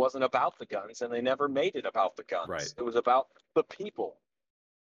it wasn't about the guns, and they never made it about the right. guns. It was about the people.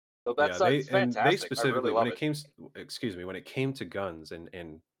 So Yeah, it's they fantastic. I really specifically, when love it it. came excuse me, when it came to guns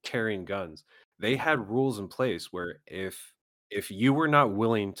and carrying guns, they had rules in place where if you were not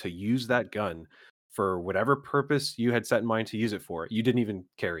willing to use that gun for whatever purpose you had set in mind to use it for, you didn't even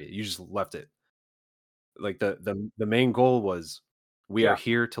carry it. You just left it. Like the main goal was, we are Yeah,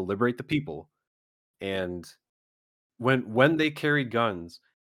 here to liberate the people, and when they carried guns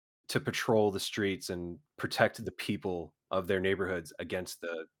to patrol the streets and protect the people of their neighborhoods against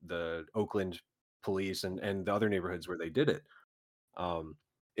the Oakland police and the other neighborhoods where they did it. Um,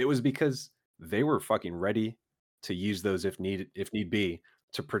 it was because they were fucking ready to use those if need be,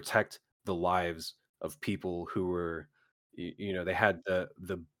 to protect the lives of people who were, they had the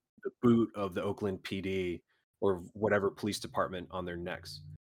boot of the Oakland PD or whatever police department on their necks.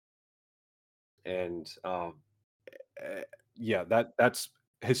 And Eh, yeah, that's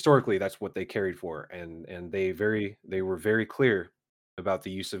historically, that's what they carried for, and they were very clear about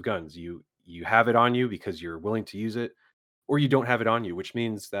the use of guns. You have it on you because you're willing to use it, or you don't have it on you, which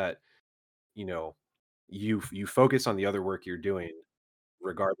means that, you know, you focus on the other work you're doing,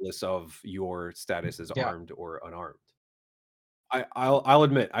 regardless of your status as Yeah. armed or unarmed. I'll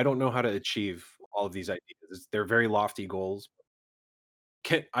admit, I don't know how to achieve all of these ideas. They're very lofty goals.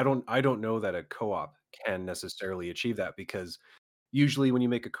 I don't know that a co-op can necessarily achieve that because usually when you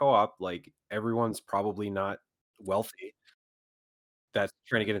make a co-op, like everyone's probably not wealthy that's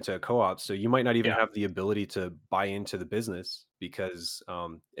trying to get into a co-op, so you might not even Yeah. have the ability to buy into the business because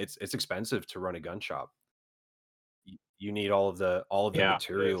it's expensive to run a gun shop. You need all of the Yeah. It is.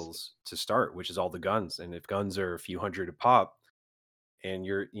 materials to start, which is all the guns, and if guns are a few hundred a pop and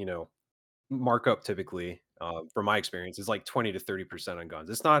markup typically, from my experience, is like 20 to 30% on guns.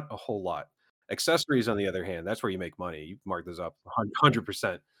 It's not a whole lot. Accessories, on the other hand, that's where you make money. You mark those up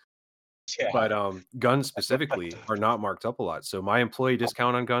 100%. Yeah. But, guns specifically are not marked up a lot. So my employee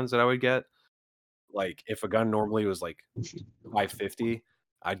discount on guns that I would get, like, if a gun normally was, like, 550,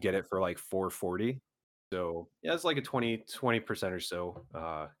 I'd get it for, like, 440. So, yeah, it's like a 20% or so,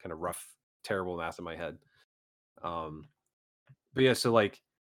 kinda rough, terrible math in my head. Um, but yeah, so, like,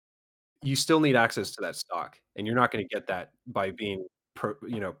 you still need access to that stock, and you're not gonna get that by being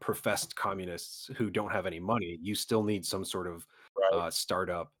professed communists who don't have any money. You still need some sort of, Right.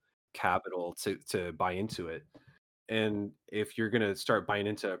 startup capital to buy into it. And if you're gonna start buying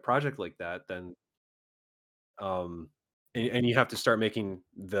into a project like that, then, um and you have to start making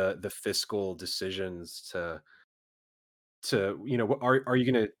the fiscal decisions are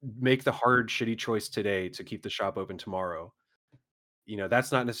you gonna make the hard, shitty choice today to keep the shop open tomorrow?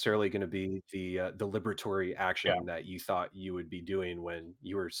 That's not necessarily gonna be the liberatory Yeah. action that you thought you would be doing when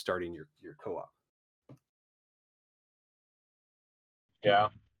you were starting your co-op. Yeah.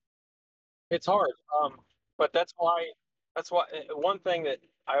 It's hard. But that's why one thing that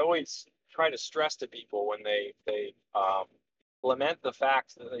I always try to stress to people when they lament the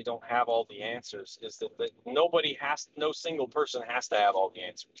fact that they don't have all the answers is that no single person has to have all the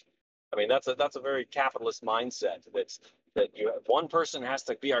answers. I mean, that's a very capitalist mindset that one person has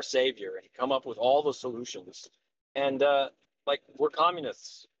to be our savior and come up with all the solutions. And like we're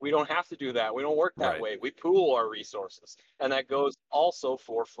communists, we don't have to do that. We don't work that Right. way. We pool our resources, and that goes also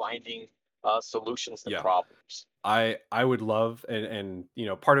for finding solutions to Yeah. problems. I would love and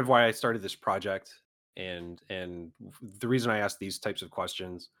part of why I started this project and the reason I ask these types of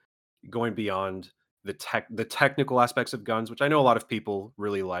questions, going beyond the technical aspects of guns, which I know a lot of people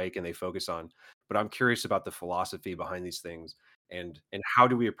really like and they focus on, but I'm curious about the philosophy behind these things and how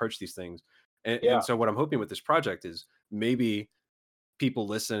do we approach these things. And Yeah, so what I'm hoping with this project is maybe people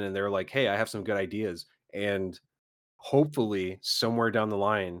listen and they're like, "Hey, I have some good ideas." And hopefully somewhere down the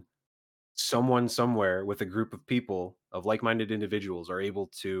line someone somewhere with a group of people of like-minded individuals are able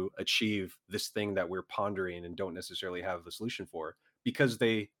to achieve this thing that we're pondering and don't necessarily have a solution for because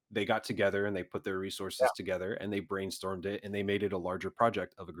they got together and they put their yeah, resources together and they brainstormed it and they made it a larger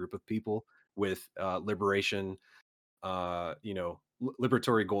project of a group of people with liberation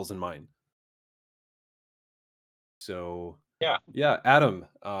liberatory goals in mind. So yeah. yeah, Adam,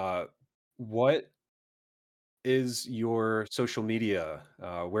 what is your social media?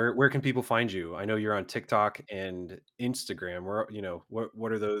 Where can people find you? I know you're on TikTok and Instagram.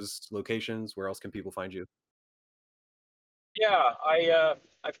 What are those locations? Where else can people find you? Yeah,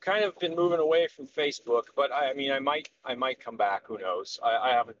 I've kind of been moving away from Facebook, but I mean I might come back. Who knows?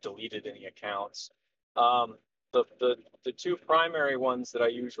 I haven't deleted any accounts. Um, the two primary ones that I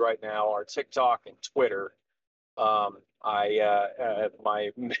use right now are TikTok and Twitter. I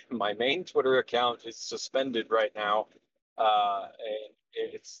my my main Twitter account is suspended right now. And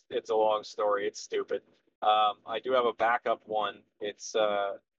it's a long story. It's stupid. I do have a backup one. It's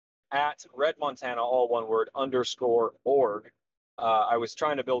at Red Montana, all one word, _org. I was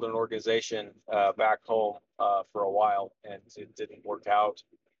trying to build an organization back home for a while, and it didn't work out.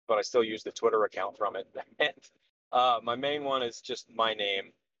 But I still use the Twitter account from it. And my main one is just my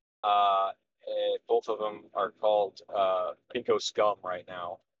name. Both of them are called Pico Scum right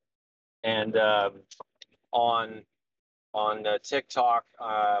now. And on TikTok,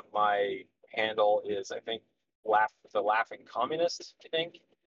 my handle is I think the Laughing Communist. I think.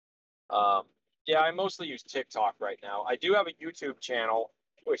 Um, yeah, I mostly use TikTok right now. I do have a YouTube channel,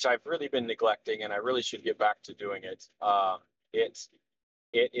 which I've really been neglecting, and I really should get back to doing it. It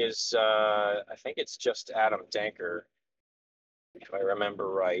it is I think it's just Adam Danker, if I remember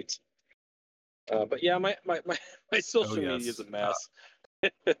right. But yeah, my Oh social media is yes. a mess.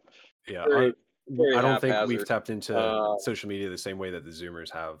 Yeah. Very very I don't think we've haphazard. tapped into Uh, social media the same way that the Zoomers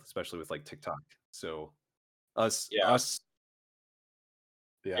have, especially with like TikTok. So us yeah, us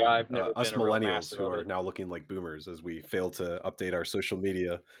yeah, yeah, I've never us been a real millennials master who of are it. now looking like boomers as we fail to update our social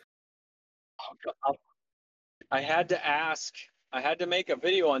media. I had to ask. I had to make a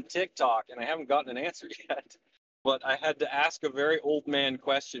video on TikTok, and I haven't gotten an answer yet. But I had to ask a very old man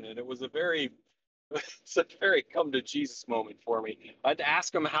question, and it was a very, it's a very come to Jesus moment for me. I had to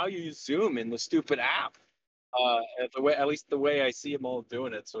ask him how you use Zoom in the stupid app. At least the way I see them all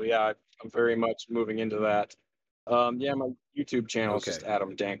doing it. So yeah, I'm very much moving into that. Yeah, my YouTube channel is just Okay.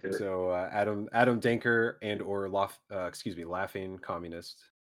 Adam Danker. So Adam Danker and or Laughing Communist,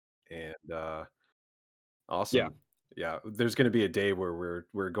 and awesome. Yeah, there's going to be a day where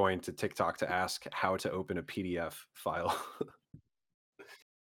we're going to TikTok to ask how to open a PDF file.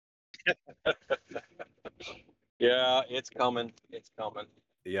 Yeah, it's coming. It's coming.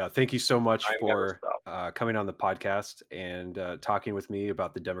 Yeah, thank you so much I never for stop. coming on the podcast and talking with me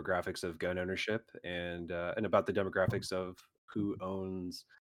about the demographics of gun ownership and about the demographics of who owns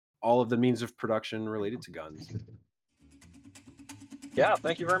all of the means of production related to guns. Yeah,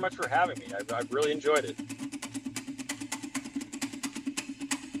 thank you very much for having me. I've really enjoyed it.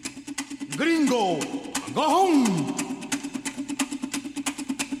 Gringo, go home.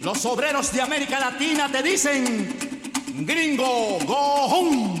 Los obreros de América Latina te dicen, gringo, go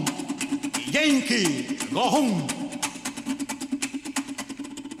home. Yankee, go home.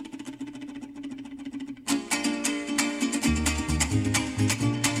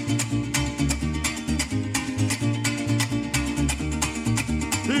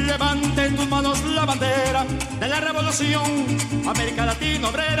 Levante en tus manos la bandera de la revolución, América Latina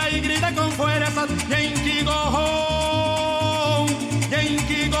obrera, y grita con fuerza, Yankee go home,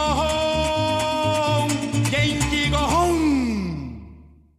 Yankee go home.